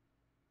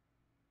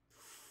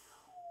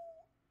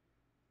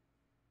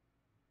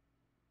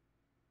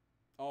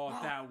 Oh,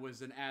 that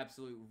was an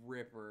absolute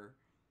ripper.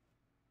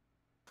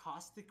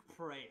 Caustic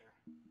prayer.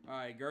 All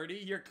right,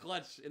 Gertie, you're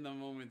clutch in the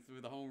moments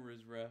with the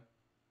homers, bro.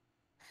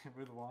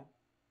 With one.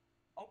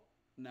 Oh.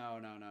 No.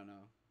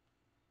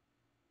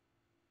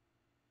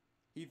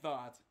 He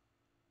thought.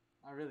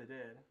 I really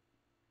did.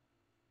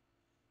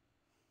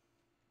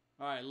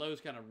 All right, Lowe's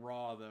kind of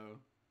raw, though.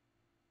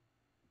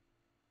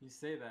 You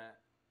say that.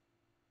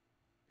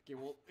 Okay,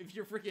 well, if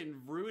you're freaking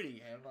ruining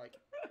him, like...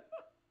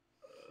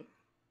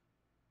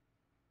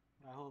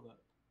 Now, hold up.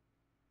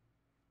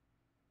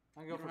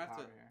 I'll go for power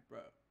here. Bro.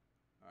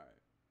 Alright.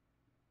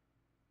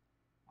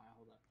 Alright,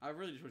 hold up. I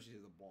really just want you to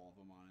hit the ball,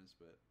 if I'm honest,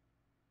 but...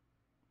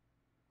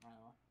 Alright,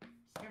 well.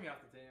 Just get me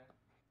off the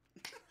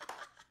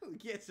team. We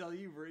can't sell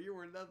you, bro. You're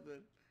worth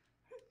nothing.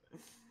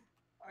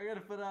 I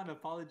gotta put out an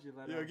apology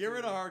letter. Yo, get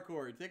rid of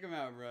hardcore. Take him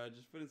out, bro.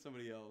 Just put in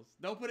somebody else.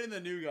 Don't put in the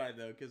new guy,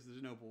 though, because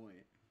there's no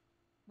point.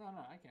 No,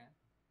 I can't.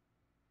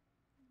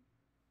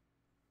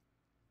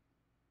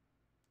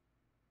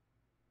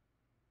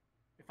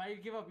 If I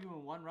give up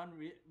even one run,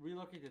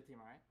 relocate the team,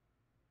 alright?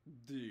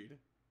 Dude.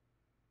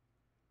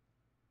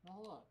 No,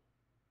 hold up.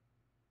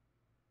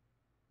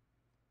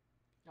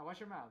 Now, watch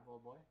your mouth, little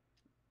boy.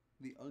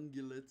 The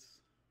ungulates.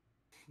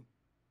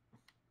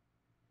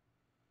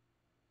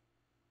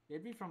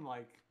 It'd be from,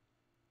 like,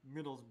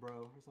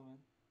 Middlesbrough or something.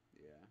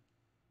 Yeah.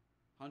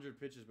 100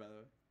 pitches, by the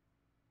way.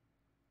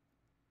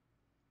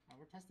 Oh,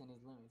 we're testing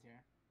his limits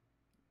here.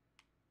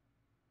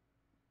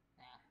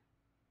 Ah.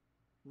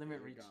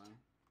 Limit reached.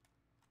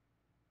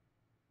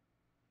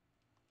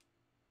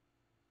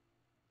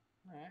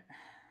 Alright.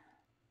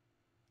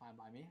 Fine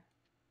by me.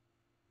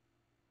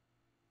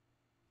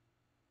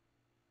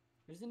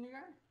 Who's the new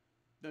guy?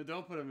 No,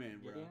 don't put him in,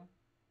 bro. Gideon?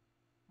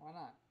 Why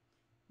not?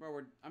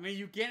 Bro, I mean,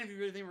 you can if you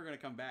really think we're going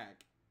to come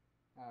back.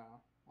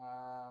 Oh.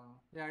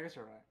 Yeah, I guess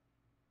you're right.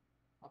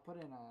 I'll put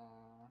in,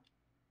 Alright.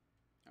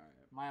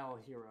 my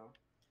old hero.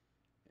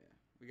 Yeah.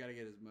 We got to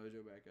get his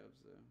mojo back up,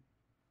 so...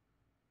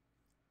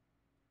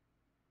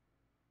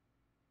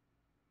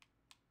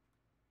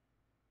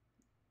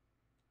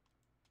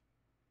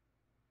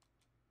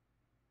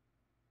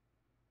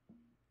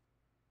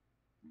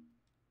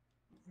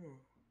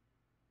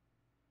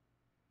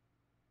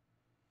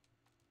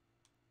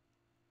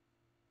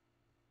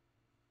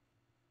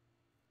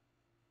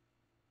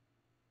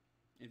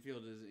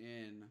 Infield is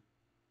in.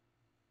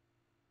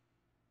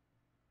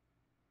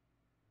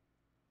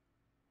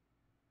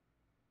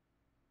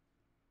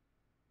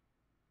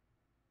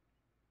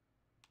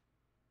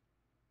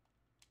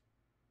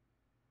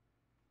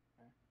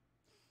 Okay.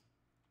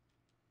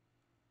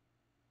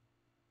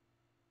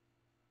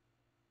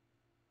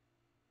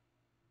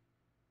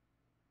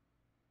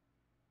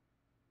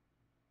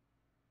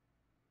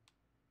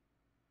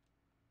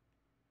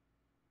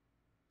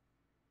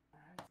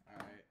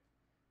 Alright.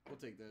 We'll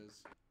take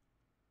those.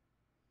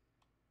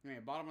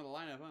 Man, bottom of the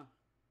lineup, huh?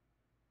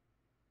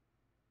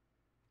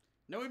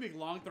 No, we make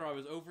long throw. I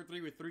was 0 for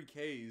 3 with 3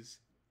 Ks.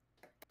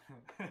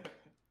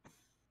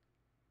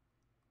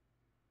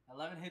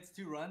 11 hits,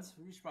 2 runs.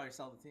 We should probably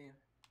sell the team.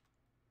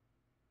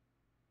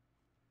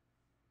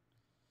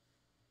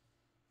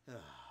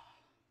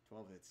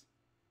 12 hits.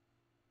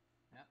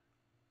 Yep.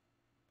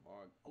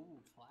 Bog.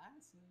 Oh,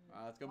 classic.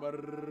 Let's go,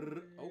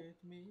 brother. Oh.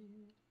 Me.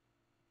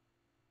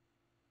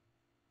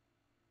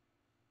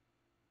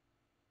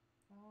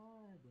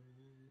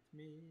 With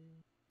me.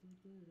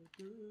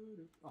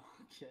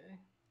 Okay.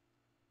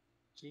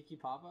 Cheeky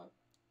pop up.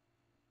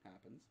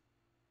 Happens.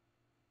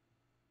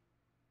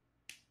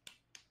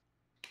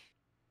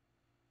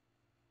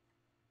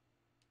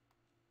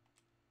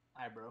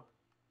 Hi, bro.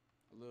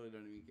 I literally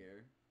don't even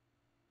care.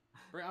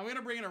 I'm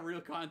gonna bring in a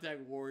real contact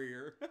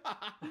warrior.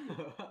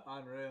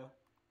 Unreal.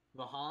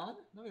 Vahan?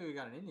 No, we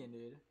got an Indian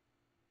dude.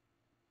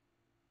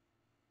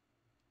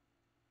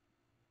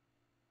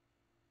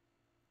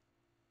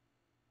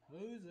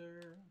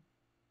 Hoser.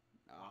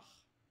 Ugh,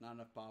 not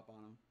enough pop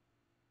on him.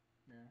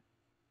 Yeah.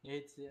 He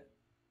hates it.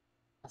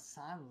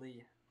 Hassan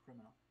Lee,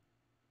 criminal.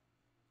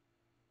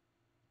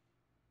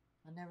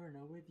 I never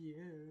know with you.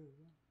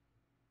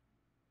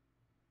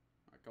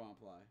 Alright, come on,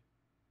 Ply.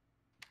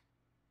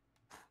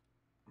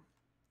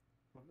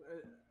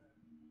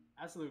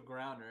 Absolute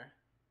grounder.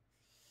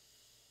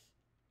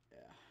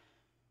 Yeah.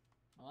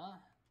 Wow.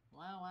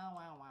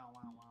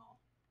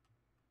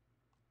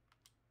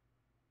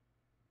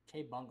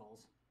 K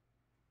Bungles.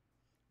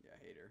 Yeah,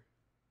 hater.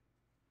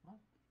 What?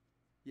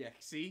 Yeah,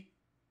 see?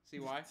 See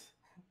why?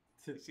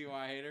 See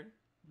why I hate her?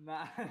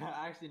 Nah,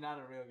 actually not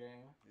a real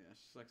game. Yeah,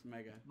 she sucks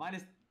mega.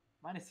 Minus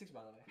 6,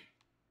 by the way.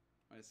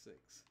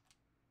 -6.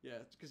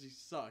 Yeah, it's because she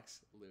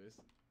sucks, Lewis.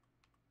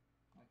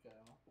 Okay,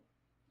 well.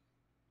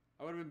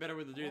 I would have been better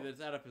with the dude that's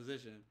out of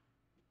position.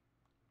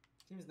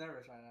 Team's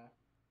nervous right now.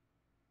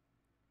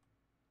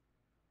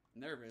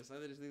 Nervous? I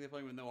just think they're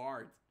playing with no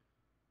heart.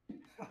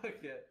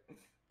 Okay.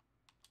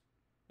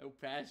 No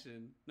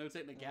passion. No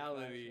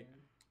technicality. No passion.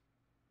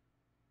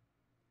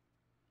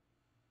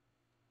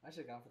 I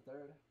should have gone for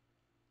third.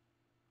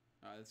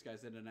 Alright, this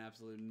guy's in an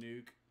absolute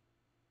nuke.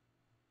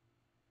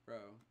 Bro,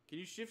 can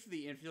you shift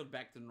the infield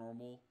back to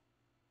normal?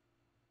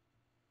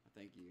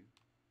 Thank you.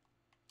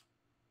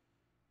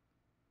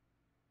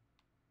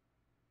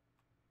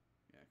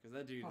 Yeah, because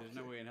that dude, there's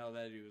no way in hell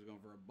that dude was going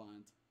for a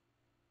bunt.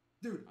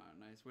 Dude. Alright,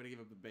 nice. Way to give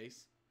up the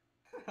base.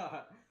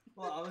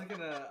 Well, I was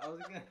gonna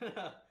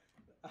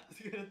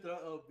throw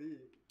LB.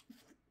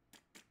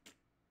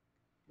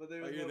 But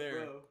there was no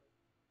there. bro.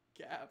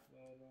 Cap. No.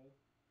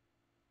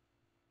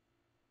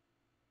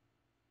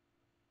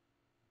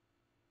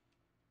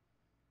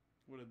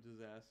 What a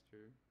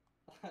disaster.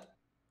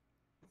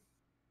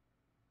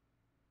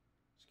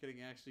 Just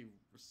getting actually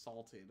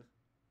assaulted.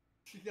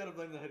 You gotta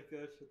blame the head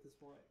coach at this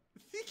point.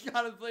 You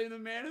gotta blame the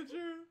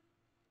manager?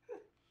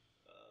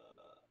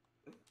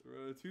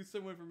 Bro,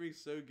 Tucson went from being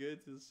so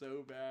good to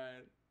so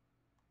bad.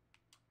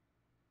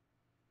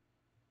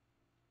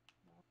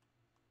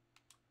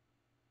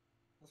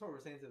 That's what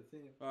we're saying to the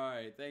team.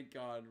 Alright, thank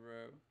God,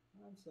 bro.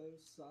 I'm so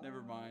sorry.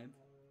 Never mind.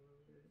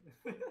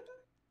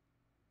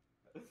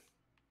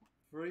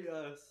 Free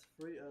us,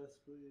 please.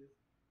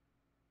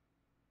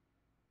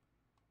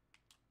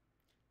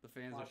 The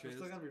fans are We're pissed.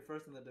 still gonna be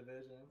first in the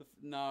division.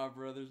 Nah,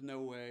 bro, there's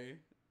no way.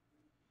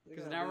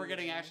 Because now we're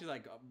getting actually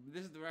like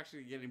we're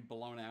actually getting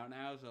blown out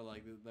now. So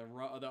like the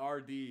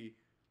RD.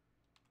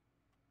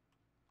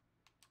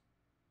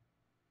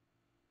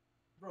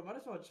 Bro, might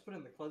as well just put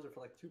in the closer for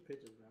like 2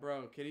 pitches, bro.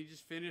 Bro, can you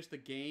just finish the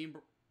game?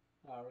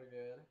 Oh, we're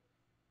good.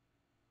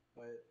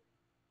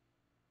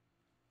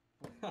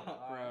 But.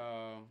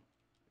 Bro.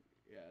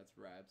 Yeah, it's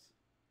raps.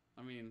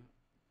 I mean.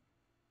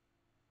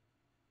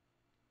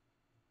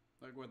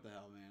 Like, what the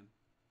hell, man?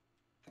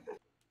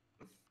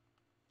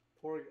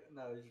 Poor.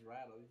 No, he's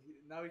rattled.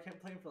 Now we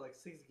can't play him for like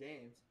 6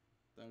 games.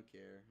 Don't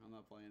care. I'm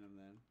not playing him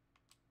then.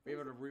 We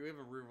have a rear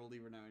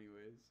reliever now,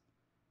 anyways.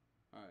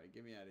 Alright,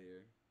 get me out of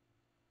here.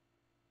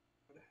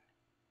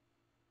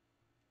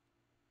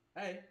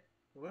 Hey,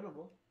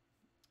 winnable.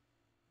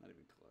 Not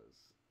even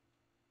close.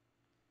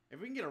 If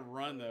we can get a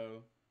run,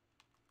 though.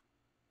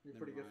 You're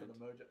pretty good for the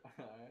mojo.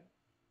 Alright.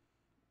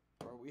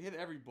 Bro, we hit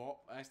every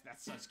ball.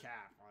 That's such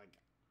cap. Like,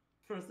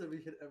 first time we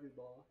hit every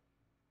ball.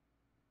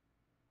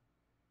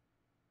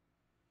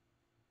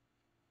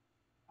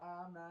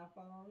 I'm not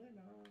falling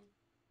off.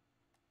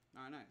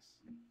 Alright, nice.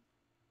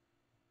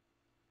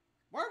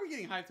 Why are we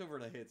getting hyped over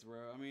the hits,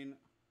 bro? I mean,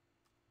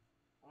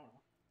 I don't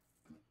know.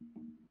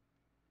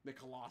 the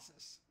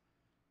Colossus.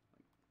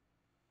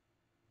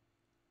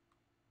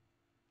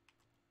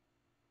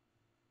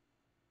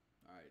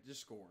 Alright,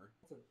 just score.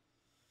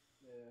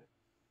 Yeah.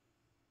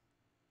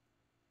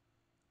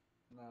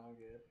 No, I'm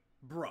good.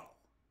 Bro.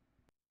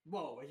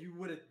 Whoa, you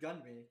would have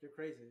gunned me. You're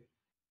crazy.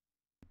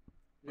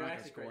 We're not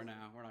gonna score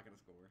now. We're not gonna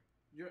score.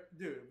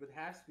 Dude, with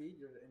half speed,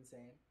 you're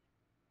insane.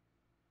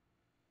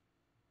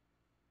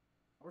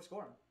 We're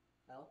scoring.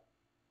 Hell.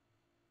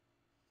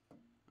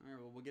 Alright,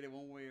 well, we'll get it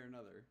one way or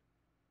another.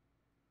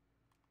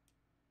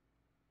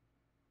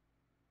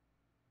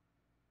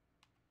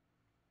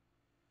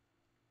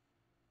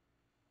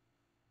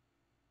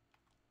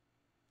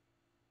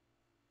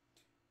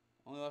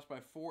 Only lost by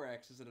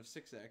 4x instead of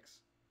 6x.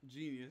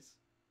 Genius.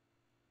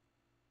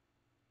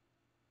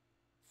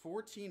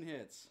 14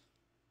 hits.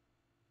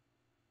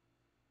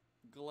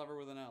 Glover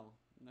with an L.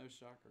 No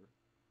shocker.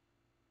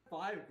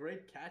 5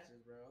 great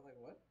catches, bro. Like,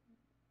 what?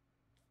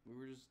 We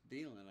were just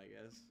dealing, I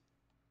guess.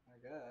 I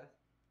guess.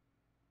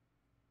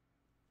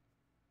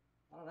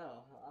 I don't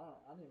know.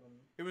 I don't even...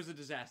 It was a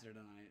disaster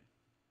tonight.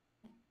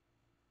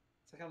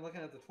 It's like I'm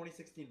looking at the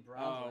 2016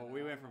 Browns. Oh, right we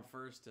now. went from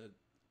first to...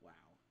 Wow.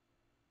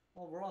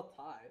 Well, we're all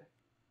tied.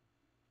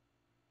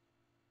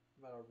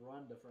 But our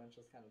run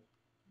differential is kind of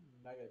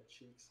mega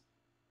cheeks.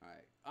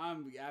 Alright,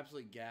 I'm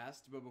absolutely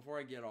gassed, but before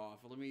I get off,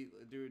 let me...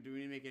 Do we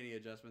need to make any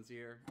adjustments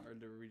here? Or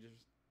do we just...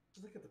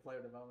 Just look at the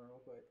player development real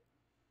quick.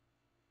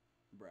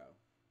 Bro.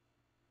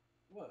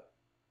 What?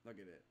 Look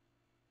at it.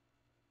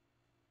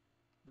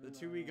 The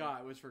 2 we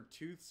got was for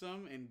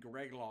Toothsome and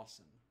Greg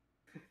Lawson.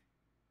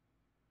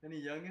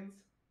 Any youngins?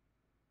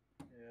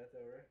 Yeah, it's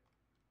over.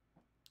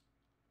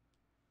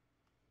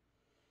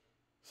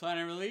 Sign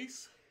and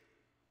release?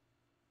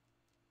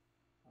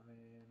 I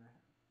mean,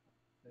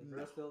 is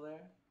Bro still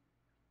there?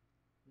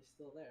 He's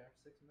still there.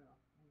 6 mil.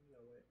 Oh, no,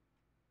 wait.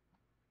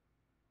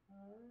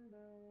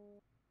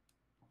 No.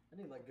 I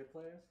need like good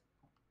players.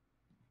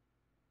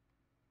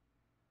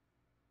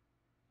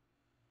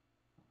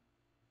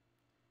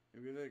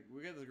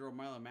 We got this girl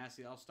Mila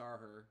Massey. I'll star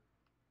her.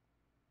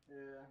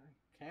 Yeah,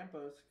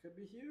 Campos could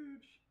be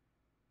huge.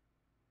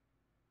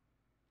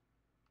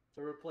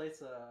 To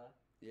replace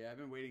Yeah, I've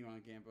been waiting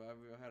on Campo.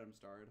 I've had him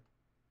starred.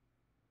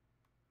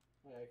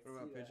 Yeah, I can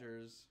What about see that.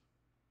 pitchers?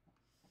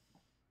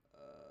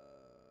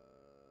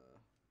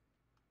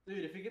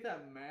 Dude, if you get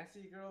that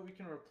Massey girl, we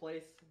can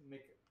replace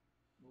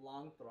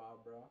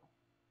McLongthrob, bro.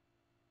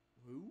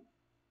 Who?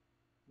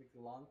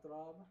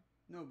 McLongthrob?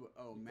 No, but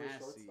He plays Massey.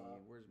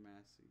 shortstop. Where's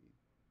Massey?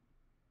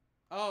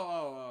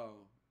 Oh.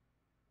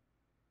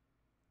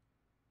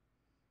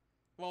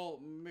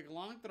 Well,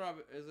 McLongthrob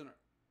isn't.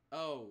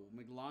 Oh,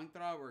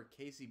 McLongthrob or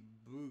Casey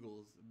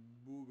Boogles.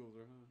 Boogles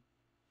or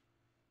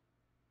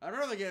huh? I'd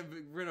rather get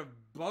rid of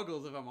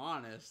Buggles if I'm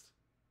honest.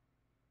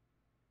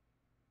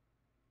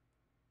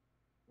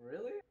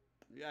 Really?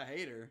 Yeah, I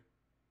hate her.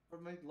 For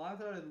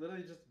McLongthrob is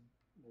literally just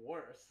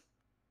worse.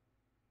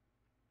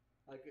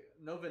 Like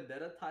no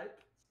vendetta type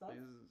stuff.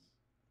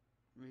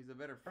 He's a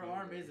better. Her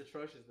army is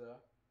atrocious though.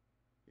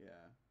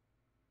 Yeah.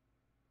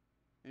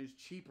 And he's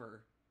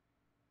cheaper.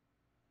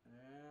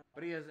 Yeah.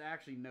 But he has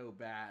actually no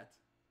bat.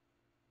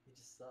 He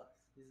just sucks.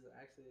 He's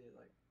actually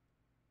like.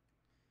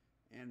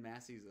 And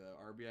Massey's a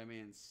RBI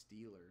man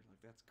stealer.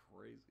 Like that's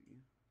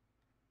crazy.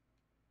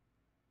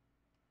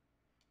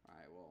 All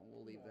right, well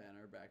we'll leave that in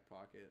our back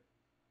pocket.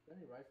 Is there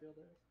any right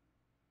fielders?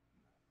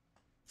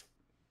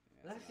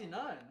 Yeah, There's actually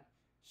none.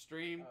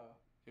 Stream. Oh.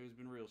 It has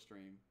been real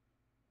stream.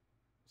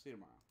 See you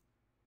tomorrow.